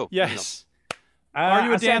resume. Cool. Yes. Are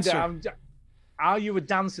you a dancer? Are you a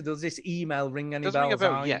dancer? Does this email ring any bells? Doesn't ring a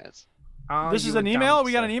bell yet. This is an email?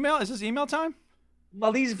 We got an email? Is this email time?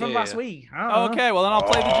 Well, these are from last week. Okay, well then I'll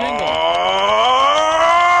play the jingle.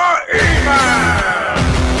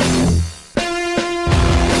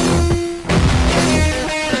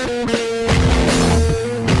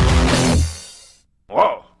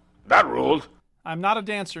 Whoa, that ruled. I'm not a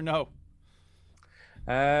dancer, no.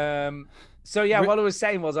 So yeah, what I was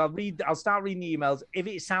saying was I'll start reading the emails. If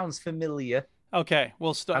it sounds familiar. Okay,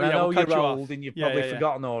 we'll start. And I know we'll you're old and you've probably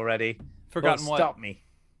forgotten already. Forgotten what? Stop me.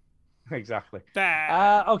 Exactly.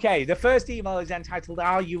 Okay, the first email is entitled,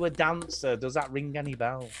 Are You a Dancer? Does that ring any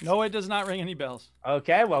bells? No, it does not ring any bells.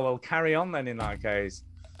 Okay, well, we'll carry on then in that case.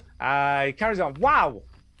 It carries on. Wow.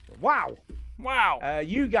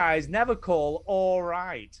 You guys never call all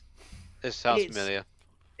right. This sounds familiar.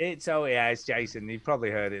 It's Jason. You've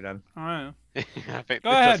probably heard it then. All right. I think Go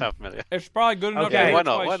it ahead. does sound familiar. It's probably good enough. Okay. Why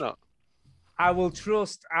not? I will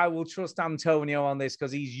trust Antonio on this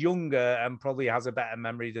because he's younger and probably has a better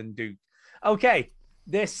memory than Duke. Okay,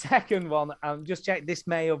 this second one, just check, this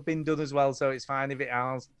may have been done as well, so it's fine if it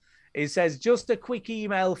has. It says, just a quick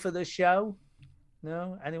email for the show.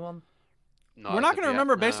 No? Anyone? No, we're not going to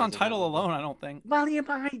remember based on title alone, I don't think. Well, you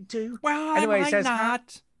might do. Well, anyway, I might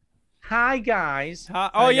not. Hi, guys.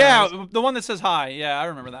 Hi, guys. The one that says hi. Yeah, I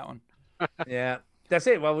remember that one. Yeah, that's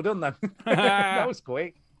it. Well, we're done then. That was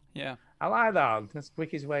quick. Yeah. I like that. That's the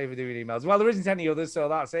quickest way of doing emails. Well, there isn't any others, so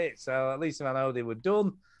that's it. So at least I know they were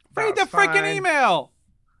done. Read the freaking email.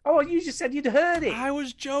 Oh, you just said you'd heard it. I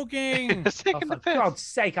was joking. For God's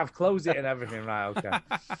sake, I've closed it and everything. Right, okay.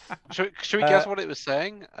 Should we guess what it was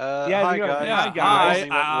saying? Hi, guys. Hi, guys.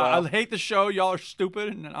 I hate the show. Y'all are stupid,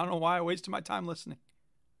 and I don't know why I wasted my time listening.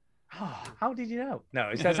 Oh, how did you know? No,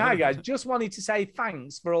 it says, hi, guys. Just wanted to say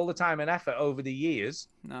thanks for all the time and effort over the years.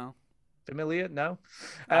 No. Familiar? No.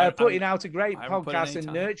 I Putting out a great I haven't put in podcast any and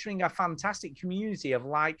time. nurturing a fantastic community of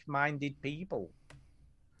like-minded people.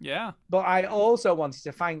 Yeah. But I also wanted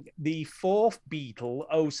to thank the fourth Beatle.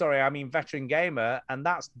 Oh, sorry, I mean veteran gamer, and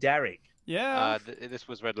that's Derek. Yeah. This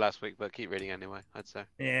was read last week, but keep reading anyway, I'd say.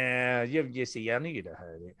 Yeah, you see, I knew you'd have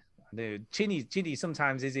heard it. Chinny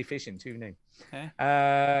sometimes is efficient too, new. Okay.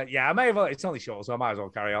 Yeah, I may have. It's only short, so I might as well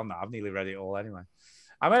carry on that. I've nearly read it all anyway.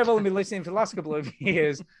 I may have only been listening for the last couple of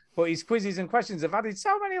years, but his quizzes and questions have added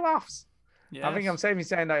so many laughs. Yes. I think I'm safe in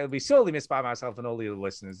saying that it'll be sorely missed by myself and all the other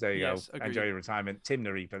listeners. There you Yes, go. agreed. Enjoy your retirement, Tim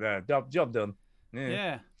the Reaper. There, job done.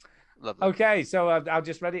 Yeah. Lovely. Okay, so I've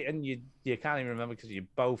just read it, and you can't even remember because you're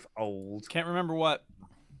both old. Can't remember what.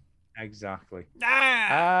 Exactly.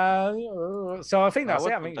 Ah! So I think that's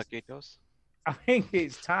it. I think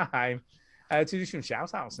it's time to do some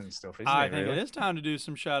shout outs and stuff, isn't I it? think really? it is time to do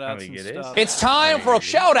some shout outs and stuff. It's time for a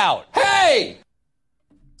shout out. Hey!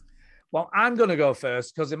 Well, I'm going to go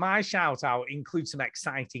first because my shout out includes some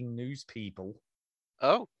exciting news, people.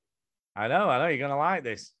 Oh. I know. You're going to like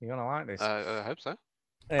this. You're going to like this. I hope so.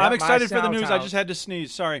 I'm excited for the news. I just had to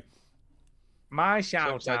sneeze. Sorry. My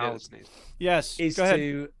shout out yes, is go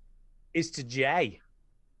ahead. to Jay.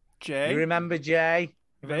 Jay? You remember Jay?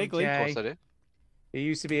 Vaguely. Of course I do. He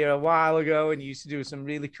used to be here a while ago and he used to do some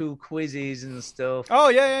really cool quizzes and stuff. Oh,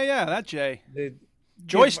 yeah. That Jay.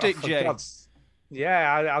 Joystick Jay.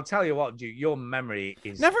 Yeah, I'll tell you what, Duke, your memory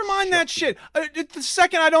is... Never mind that shit. The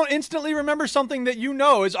second I don't instantly remember something that you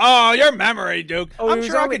know is, oh, your memory, Duke. I'm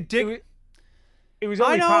sure I could dig... It was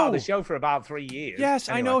only part of the show for about 3 years. Yes,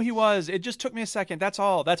 anyway. I know he was. It just took me a second. That's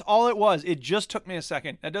all. That's all it was. It just took me a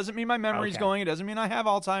second. That doesn't mean my memory's going. It doesn't mean I have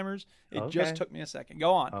Alzheimer's. It just took me a second.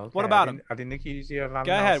 Go on. Okay. What about him? I didn't accuse you of having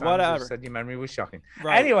Go ahead. Alzheimer's. Whatever. I just said your memory was shocking.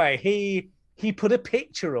 Right. Anyway, he put a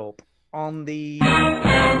picture up on the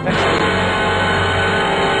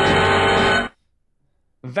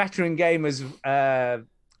Veteran Gamers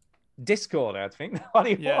Discord, I think what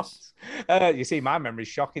it was. You see, my memory's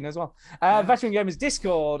shocking as well. Veteran Gamers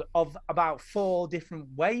Discord of about 4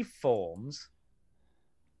 different waveforms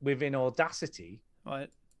within Audacity. What?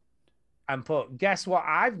 And guess what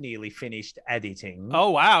I've nearly finished editing. Oh,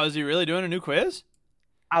 wow. Is he really doing a new quiz?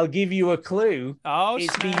 I'll give you a clue. Oh,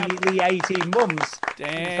 it's been nearly 18 months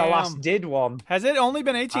Damn. since I last did one. Has it only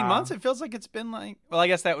been 18 months? It feels like it's been like... Well, I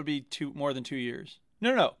guess that would be more than 2 years.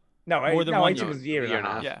 No. More than 1 year. Was a year and a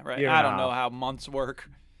half. Yeah, right. I don't know how months work.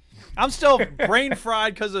 I'm still brain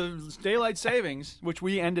fried because of daylight savings, which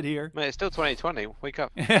we ended here. Mate, it's still 2020. Wake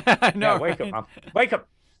up. I know. Yeah, wake up, man. Wake up.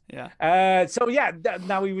 Yeah. So yeah,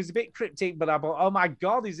 now he was a bit cryptic, but I thought, oh my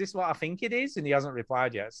God, is this what I think it is? And he hasn't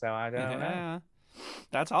replied yet, so I don't know.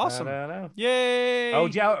 That's awesome. I don't know. Yay! Oh,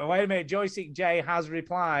 wait a minute. Joystick J has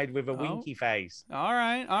replied with a winky face. All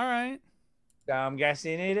right. So I'm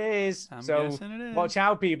guessing it is. Watch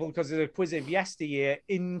out, people, because there's a quiz of yesteryear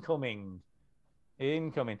incoming.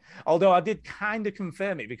 Although I did kind of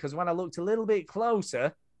confirm it because when I looked a little bit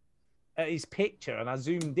closer at his picture and I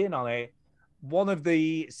zoomed in on it, one of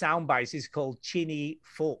the sound bites is called Chinny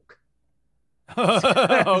Fuck.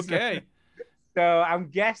 Okay. So I'm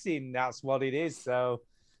guessing that's what it is. So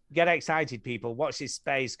get excited, people. Watch this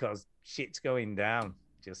space because shit's going down.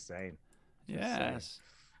 Just saying. Yes.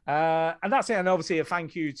 And that's it. And obviously a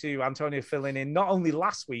thank you to Antonio filling in not only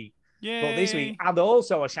last week, but this week. And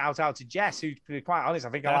also a shout out to Jess, who, to be quite honest, I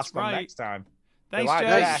think I'll ask her next time. Thanks,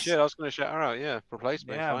 Jess. Shit, I was going to shout her out. Yeah, replace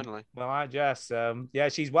me, finally. Well, hi, Jess. Yeah,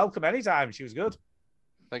 she's welcome anytime. She was good.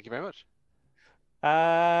 Thank you very much.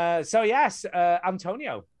 So yes,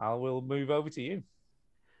 Antonio, I will move over to you.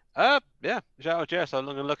 Yeah, shout out Jess. I'm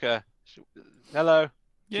going to look at her. Hello.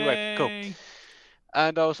 Yay. Cool.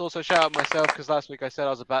 And I was also shout out myself because last week I said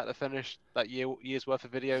I was about to finish that year's worth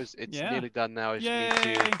of videos. It's nearly done now. I just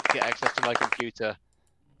need to get access to my computer,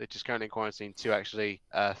 which is currently in quarantine, to actually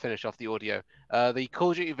finish off the audio. The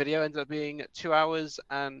Call of Duty video ended up being 2 hours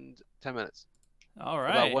and 10 minutes. All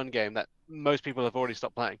right. About one game that most people have already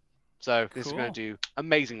stopped playing. So this is going to do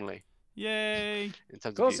amazingly. Yay. In terms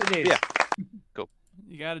of course views. it is. Yeah. Cool.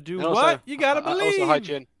 You got to do and what? You got to believe. Also, hi,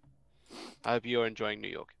 Chin. I hope you're enjoying New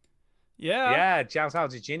York. Yeah, shout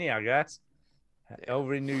out to Ginny, I guess.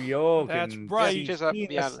 Over in New York. That's and right. Cheers, having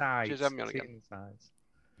me on again.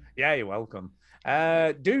 Yeah, you're welcome.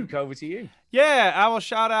 Duke, over to you. Yeah, I will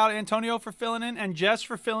shout out Antonio for filling in and Jess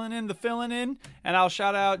for filling in. And I'll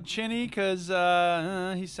shout out Chinny because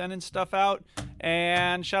he's sending stuff out.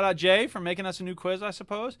 And shout out Jay for making us a new quiz, I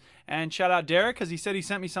suppose. And shout out Derek because he said he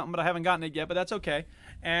sent me something, but I haven't gotten it yet, but that's okay.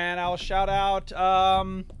 And I'll shout out...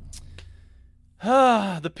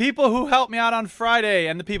 The people who helped me out on Friday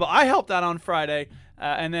and the people I helped out on Friday.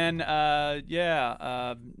 And then,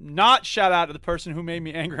 not shout out to the person who made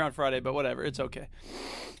me angry on Friday, but whatever. It's okay.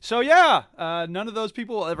 So, yeah, none of those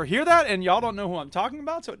people will ever hear that, and y'all don't know who I'm talking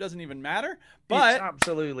about, so it doesn't even matter. But it's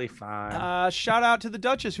absolutely fine. Shout out to the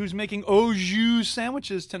Duchess, who's making au jus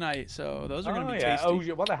sandwiches tonight. So those are going to be tasty. Au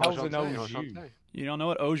jus. What the hell's an au jus? You don't know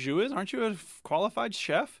what au jus is? Aren't you a qualified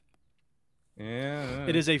chef? Yeah.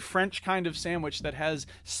 It is a French kind of sandwich that has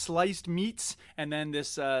sliced meats and then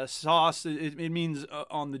this sauce. It means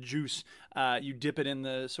on the juice. You dip it in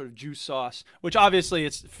the sort of juice sauce, which obviously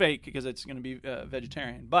it's fake because it's going to be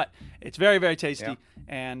vegetarian. But it's very, very tasty. Yeah.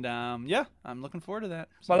 And, I'm looking forward to that.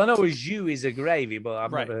 So. Well, I know au jus is a gravy, but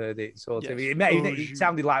I've never heard it sort of. It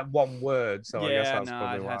sounded like one word, so I guess that's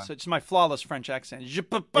probably why. It's my flawless French accent. Je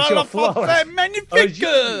peux pas le français magnifique.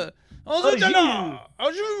 Au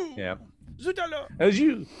jus. Yeah.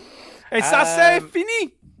 Et ça, c'est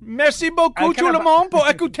fini. Merci beaucoup tout le monde pour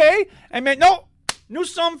écouter. Et maintenant, nous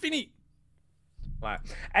sommes finis. Right.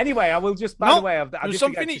 Anyway, I will just, by the way, I did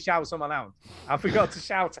forget to shout someone out. I forgot to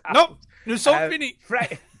shout out. No, nous sommes finis.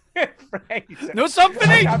 Fraser. Nous sommes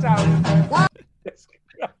finis.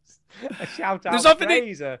 A shout out to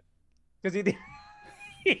Fraser. Because he did.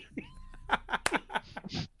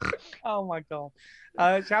 Oh my God.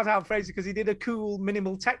 Shout out Fraser because he did a cool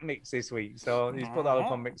minimal tech mix this week. So he's put that up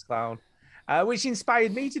on Mixcloud. Which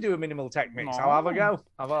inspired me to do a minimal tech mix. I'll have a go.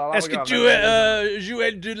 Est-ce que tu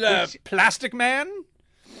jouais de la Plastic Man?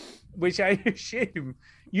 Which I assume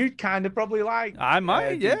you'd kind of probably like. I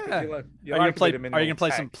might, yeah. Are you going to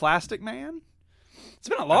play some Plastic Man? It's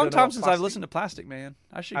been a long time since I've listened to Plastic Man.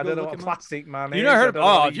 I don't know what Plastic Man is. You never heard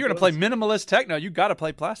of, if you're going to play minimalist techno, you got to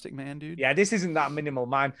play Plastic Man, dude. Yeah, this isn't that minimal,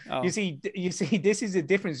 man. Oh. You see, this is the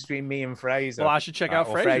difference between me and Fraser. Well, I should check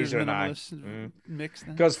out Fraser's minimalist mix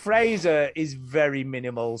then. Because Fraser is very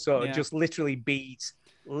minimal, so it just literally beats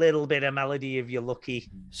little bit of melody if you're lucky.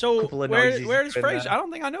 So where does Fraser? I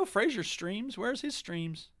don't think I know Fraser's streams. Where's his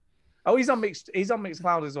streams? Oh, he's on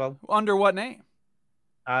Mixcloud as well. Under what name?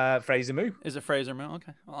 Fraser Moo. Is it Fraser Moo?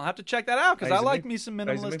 Okay. Well, I'll have to check that out because I like me some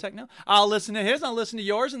minimalist techno. I'll listen to his, I'll listen to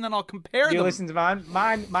yours, and then I'll compare them. You listen to mine.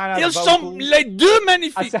 Mine Ils sont les deux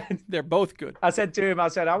magnifiques. They're both good. I said to him, I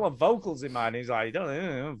want vocals in mine. He's like, you don't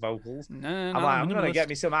know vocals. No, I'm like, I'm going to get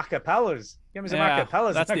me some acapellas. Get me some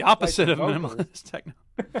acapellas. That's the opposite of minimalist techno.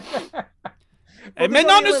 Hey,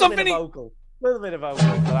 maintenant nous sommes finis. A little bit of vocal.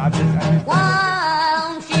 But I just...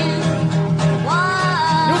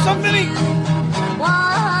 Nous sommes finis.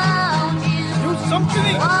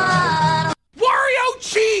 Wario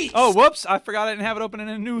cheese! Oh, whoops. I forgot I didn't have it open in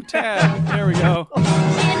a new tab. There we go. Your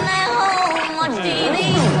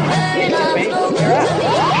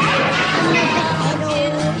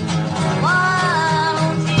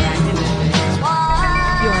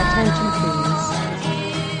attention, please.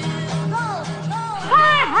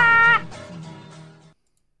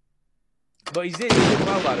 But he's did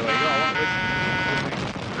well, by the way.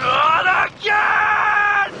 Not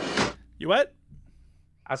again! You what?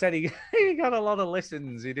 I said he got a lot of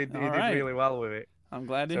listens. He did really well with it. I'm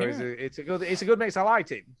glad to hear it. It's a good mix. I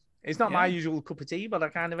liked it. It's not my usual cup of tea, but I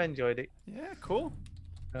kind of enjoyed it. Yeah, cool.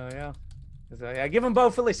 Oh yeah. So, yeah, give them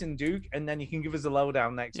both a listen, Duke, and then you can give us the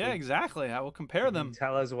lowdown next week. Yeah, exactly. I will compare them.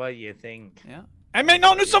 Tell us what you think. Yeah. Et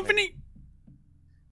maintenant nous sommes finis.